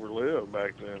generation that ever lived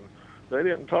back then. They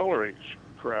didn't tolerate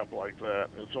crap like that.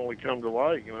 It's only come to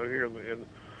light, here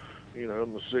in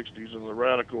the 60s and the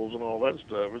radicals and all that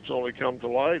stuff. It's only come to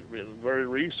light very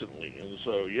recently. And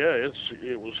so, yeah,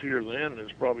 it was here then, and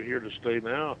it's probably here to stay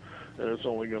now, and it's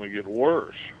only going to get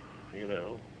worse,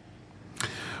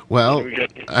 Well,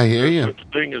 I hear you. There's such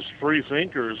a thing as free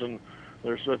thinkers, and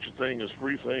there's such a thing as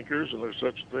free thinkers, and there's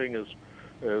such a thing as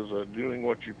doing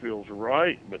what you feel is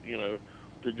right, but,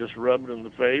 to just rub it in the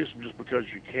face just because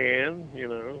you can,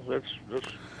 that's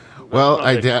well,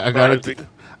 I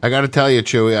got to tell you,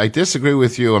 Chewy, I disagree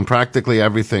with you on practically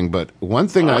everything. But one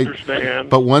thing I understand.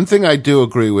 But one thing I do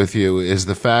agree with you is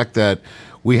the fact that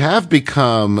we have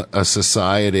become a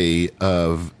society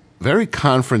of very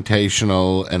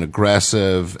confrontational and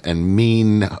aggressive and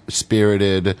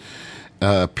mean-spirited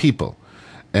people.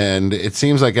 And it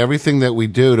seems like everything that we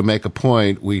do to make a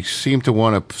point, we seem to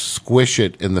want to squish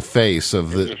it in the face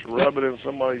of the... Just rub it in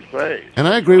somebody's face. And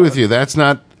I agree with you. That's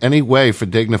not any way for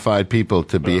dignified people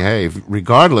to behave,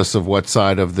 regardless of what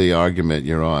side of the argument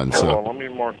you're on. Hold So, on, let me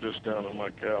mark this down on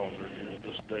my calendar here,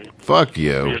 this date. fuck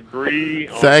you. We agree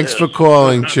on Thanks this. for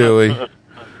calling, Chewy.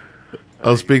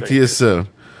 I'll speak to you soon.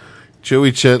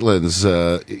 Chewy Chitlins,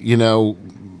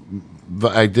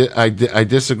 I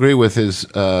disagree with his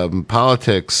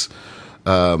politics,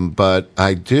 but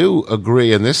I do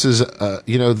agree, and this is,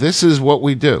 this is what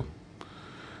we do.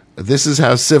 This is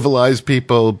how civilized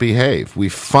people behave. We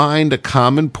find a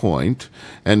common point,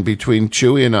 and between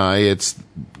Chewy and I,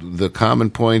 the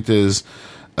common point is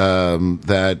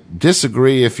that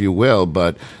disagree, if you will,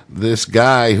 but this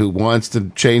guy who wants to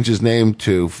change his name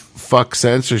to fuck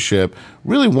censorship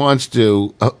really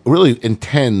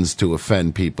intends to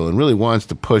offend people and really wants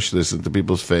to push this into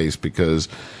people's face because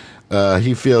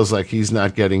he feels like he's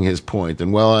not getting his point.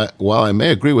 And while I may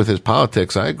agree with his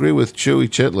politics, I agree with Chewy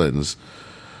Chitlins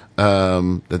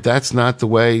that's not the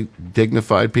way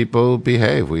dignified people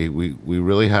behave. We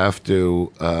really have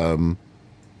to...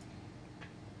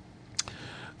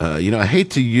 I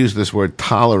hate to use this word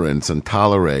tolerance and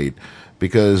tolerate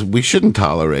because we shouldn't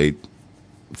tolerate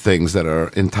things that are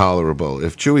intolerable.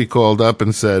 If Chewy called up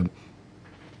and said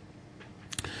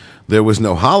there was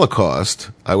no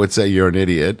Holocaust, I would say you're an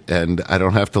idiot and I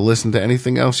don't have to listen to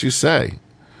anything else you say.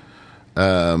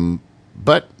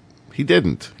 But he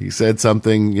didn't. He said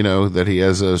something, that he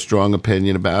has a strong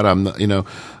opinion about.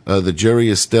 The jury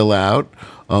is still out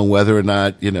on whether or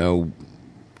not,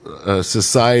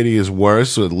 society is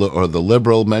worse or the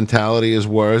liberal mentality is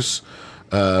worse.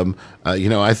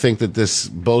 I think that this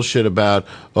bullshit about,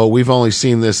 we've only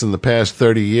seen this in the past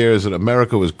 30 years and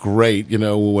America was great,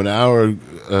 when our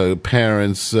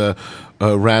parents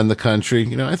ran the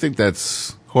country, I think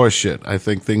that's horseshit. I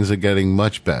think things are getting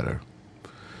much better.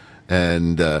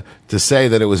 And to say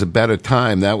that it was a better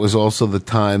time, that was also the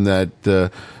time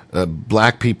that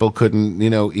black people couldn't,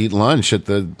 eat lunch at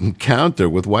the counter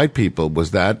with white people.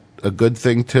 Was that a good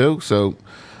thing too? So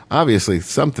obviously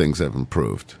some things have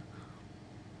improved.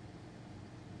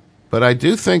 But I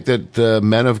do think that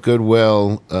men of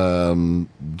goodwill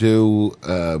do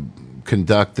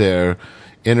conduct their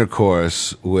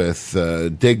intercourse with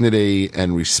dignity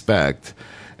and respect.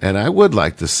 And I would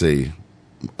like to see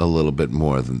a little bit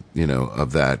more than,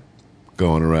 of that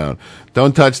going around.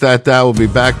 Don't touch that dial. We'll be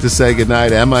back to say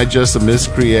goodnight. Am I just a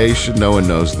miscreation? No one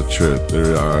knows the truth.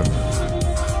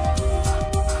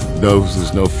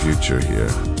 There's no future here.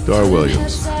 Dar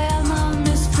Williams. Yes, I am a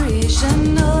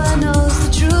miscreation. No one knows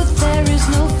the truth. There is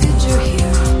no future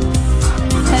here.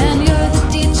 And you're the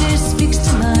DJ speaks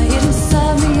to my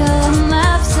insomnia and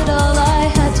laughs at all I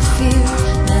had to fear.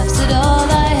 Laughs at all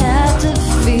I had to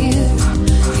fear.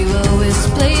 You always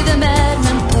play the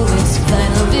madman poets,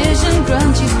 final vision,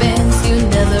 grungy bands. You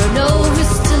never know who's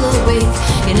still awake.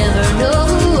 You never know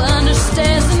who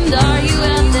understands. And are you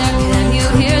out there? Can you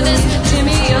hear this?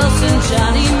 Jimmy Olsen,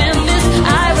 Johnny Memphis.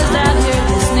 I was out here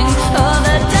listening all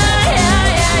the time.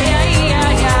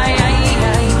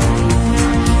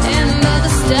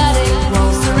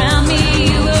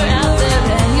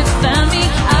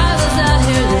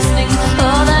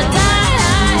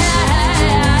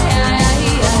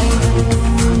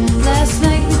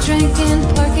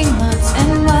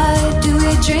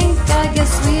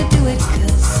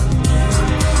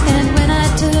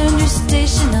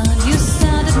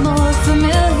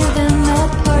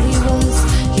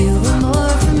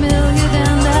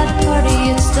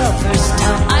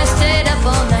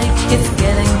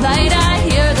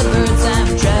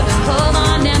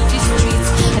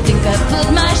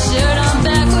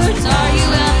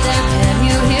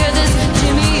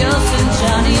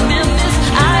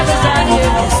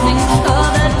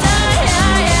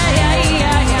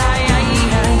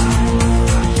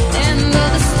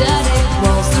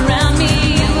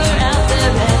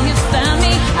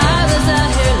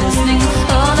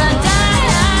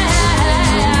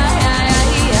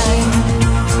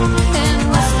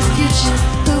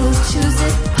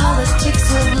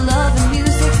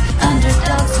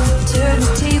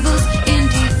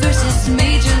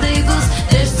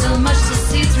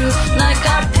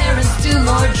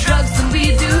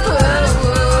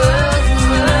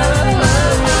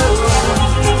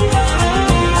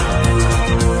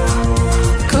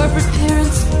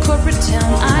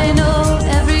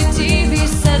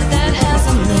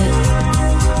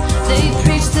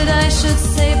 should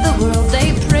save the world. They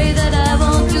pray that I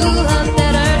won't do a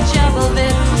better job of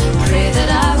it. Pray that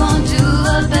I won't do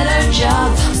a better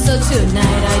job. So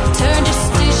tonight I turned your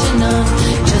station on,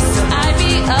 just so I'd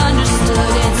be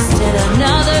understood. Instead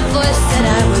another voice said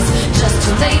I was just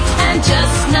too late and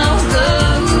just no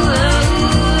good.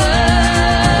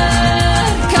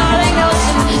 Calling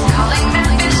Ocean, calling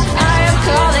Memphis, I am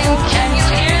calling. Can you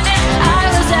hear this? I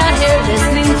was out here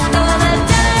listening all the time,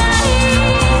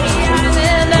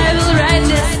 and I will write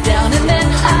this down, and then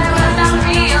I will not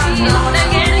be alone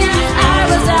again. I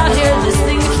was out here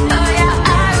listening. Oh yeah,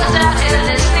 I was out here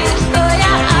listening. Oh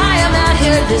yeah, I am out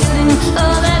here listening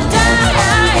all the time.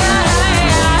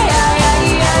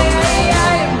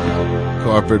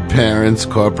 Corporate parents,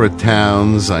 corporate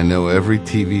towns, I know every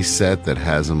TV set that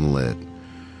has them lit.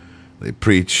 They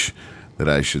preach that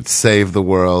I should save the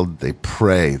world. They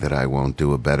pray that I won't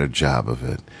do a better job of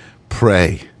it.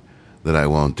 Pray that I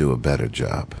won't do a better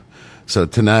job. So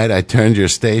tonight I turned your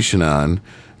station on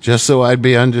just so I'd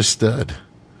be understood.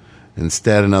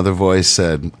 Instead, another voice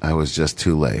said I was just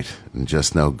too late and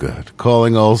just no good.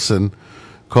 Calling Olson,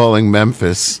 calling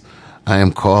Memphis, I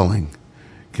am calling.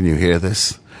 Can you hear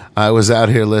this? I was out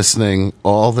here listening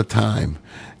all the time,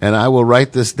 and I will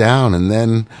write this down, and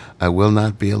then I will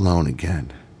not be alone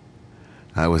again.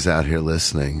 I was out here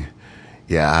listening.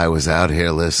 Yeah, I was out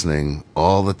here listening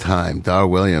all the time. Dar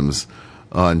Williams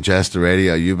on Jester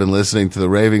Radio. You've been listening to the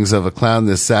Ravings of a Clown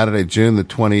this Saturday, June the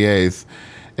 28th.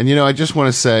 And, you know, I just want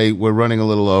to say we're running a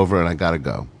little over, and I got to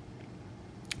go.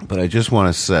 But I just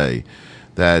want to say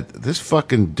that this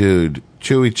fucking dude,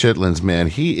 Chewy Chitlins, man,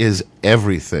 he is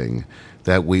everything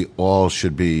that we all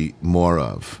should be more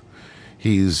of.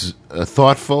 He's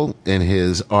thoughtful in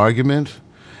his argument,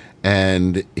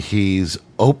 and he's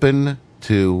open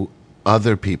to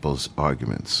other people's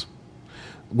arguments.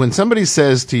 When somebody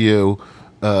says to you,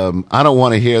 I don't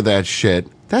want to hear that shit,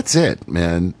 that's it,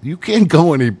 man. You can't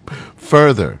go any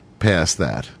further past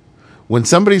that. When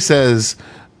somebody says,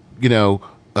 you know,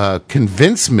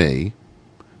 convince me,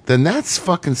 then that's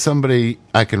fucking somebody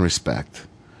I can respect.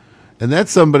 And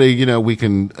that's somebody, you know, we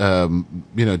can,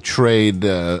 trade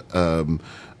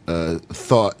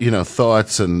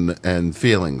thoughts and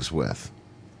feelings with.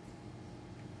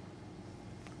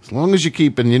 As long as you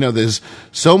keep, and, you know, there's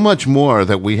so much more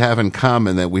that we have in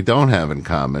common that we don't have in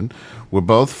common. We're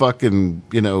both fucking,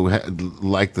 you know,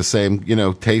 like the same, you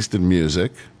know, taste in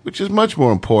music, which is much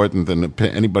more important than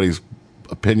anybody's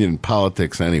opinion in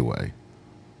politics anyway.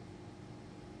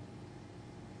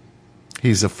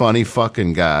 He's a funny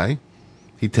fucking guy.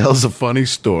 He tells a funny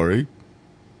story.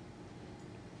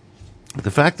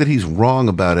 The fact that he's wrong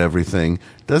about everything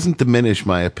doesn't diminish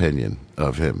my opinion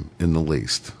of him in the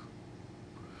least.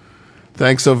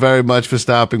 Thanks so very much for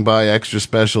stopping by. Extra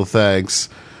special thanks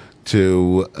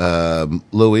to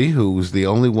Louie, who's the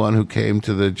only one who came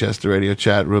to the Jester Radio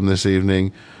chat room this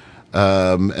evening,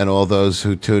 and all those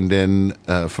who tuned in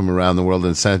from around the world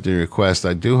and sent in requests.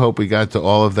 I do hope we got to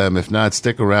all of them. If not,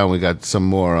 stick around. We got some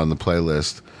more on the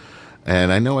playlist.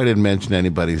 And I know I didn't mention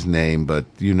anybody's name, but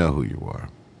you know who you are.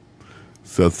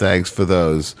 So thanks for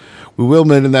those. We will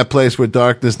meet in that place where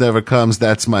darkness never comes.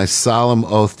 That's my solemn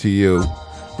oath to you.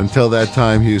 Until that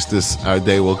time, Eustace, our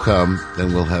day will come,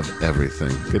 and we'll have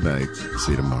everything. Good night.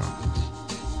 See you tomorrow.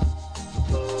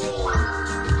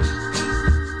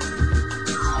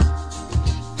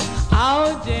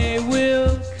 Our day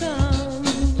will come,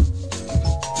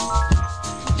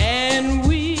 and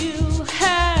we'll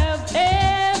have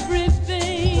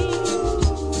everything.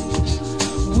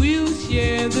 We'll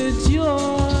share the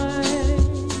joy,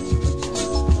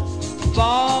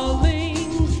 falling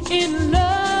in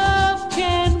love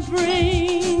can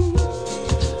bring.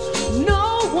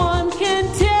 No one can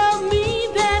tell me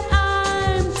that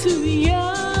I'm too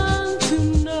young to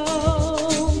know.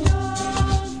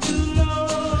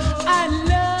 I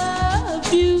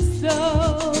love you so,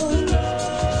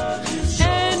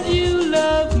 and you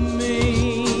love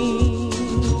me.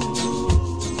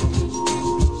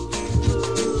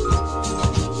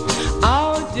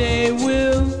 Our day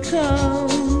will come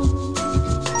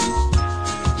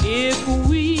if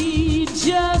we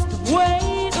just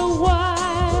wait a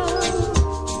while.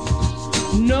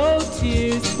 No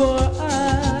tears for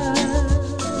us.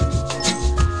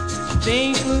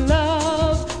 Think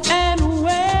love and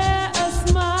wear a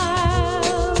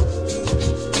smile.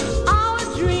 Our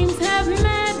dreams have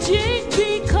magic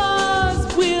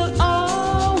because we'll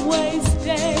always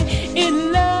stay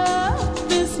in love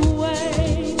this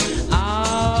way.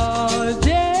 Our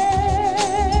day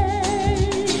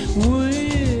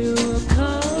will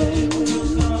come.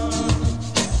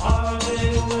 Our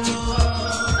day will come.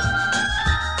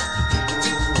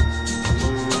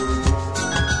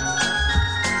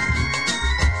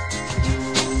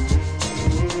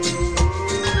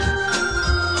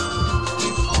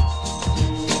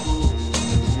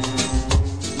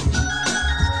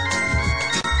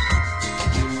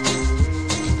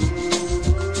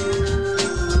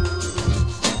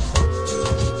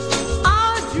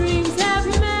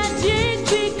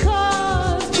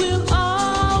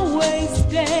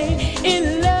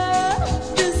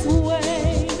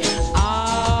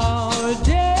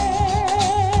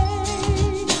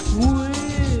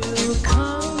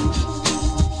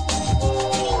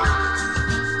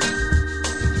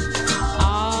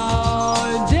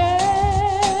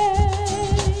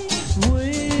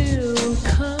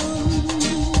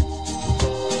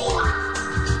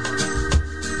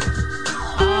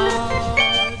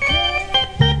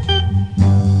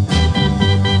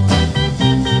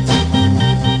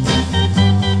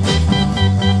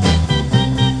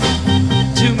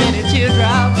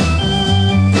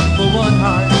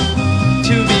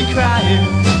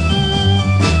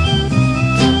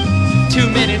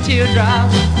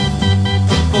 teardrops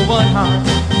for one heart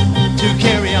to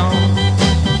carry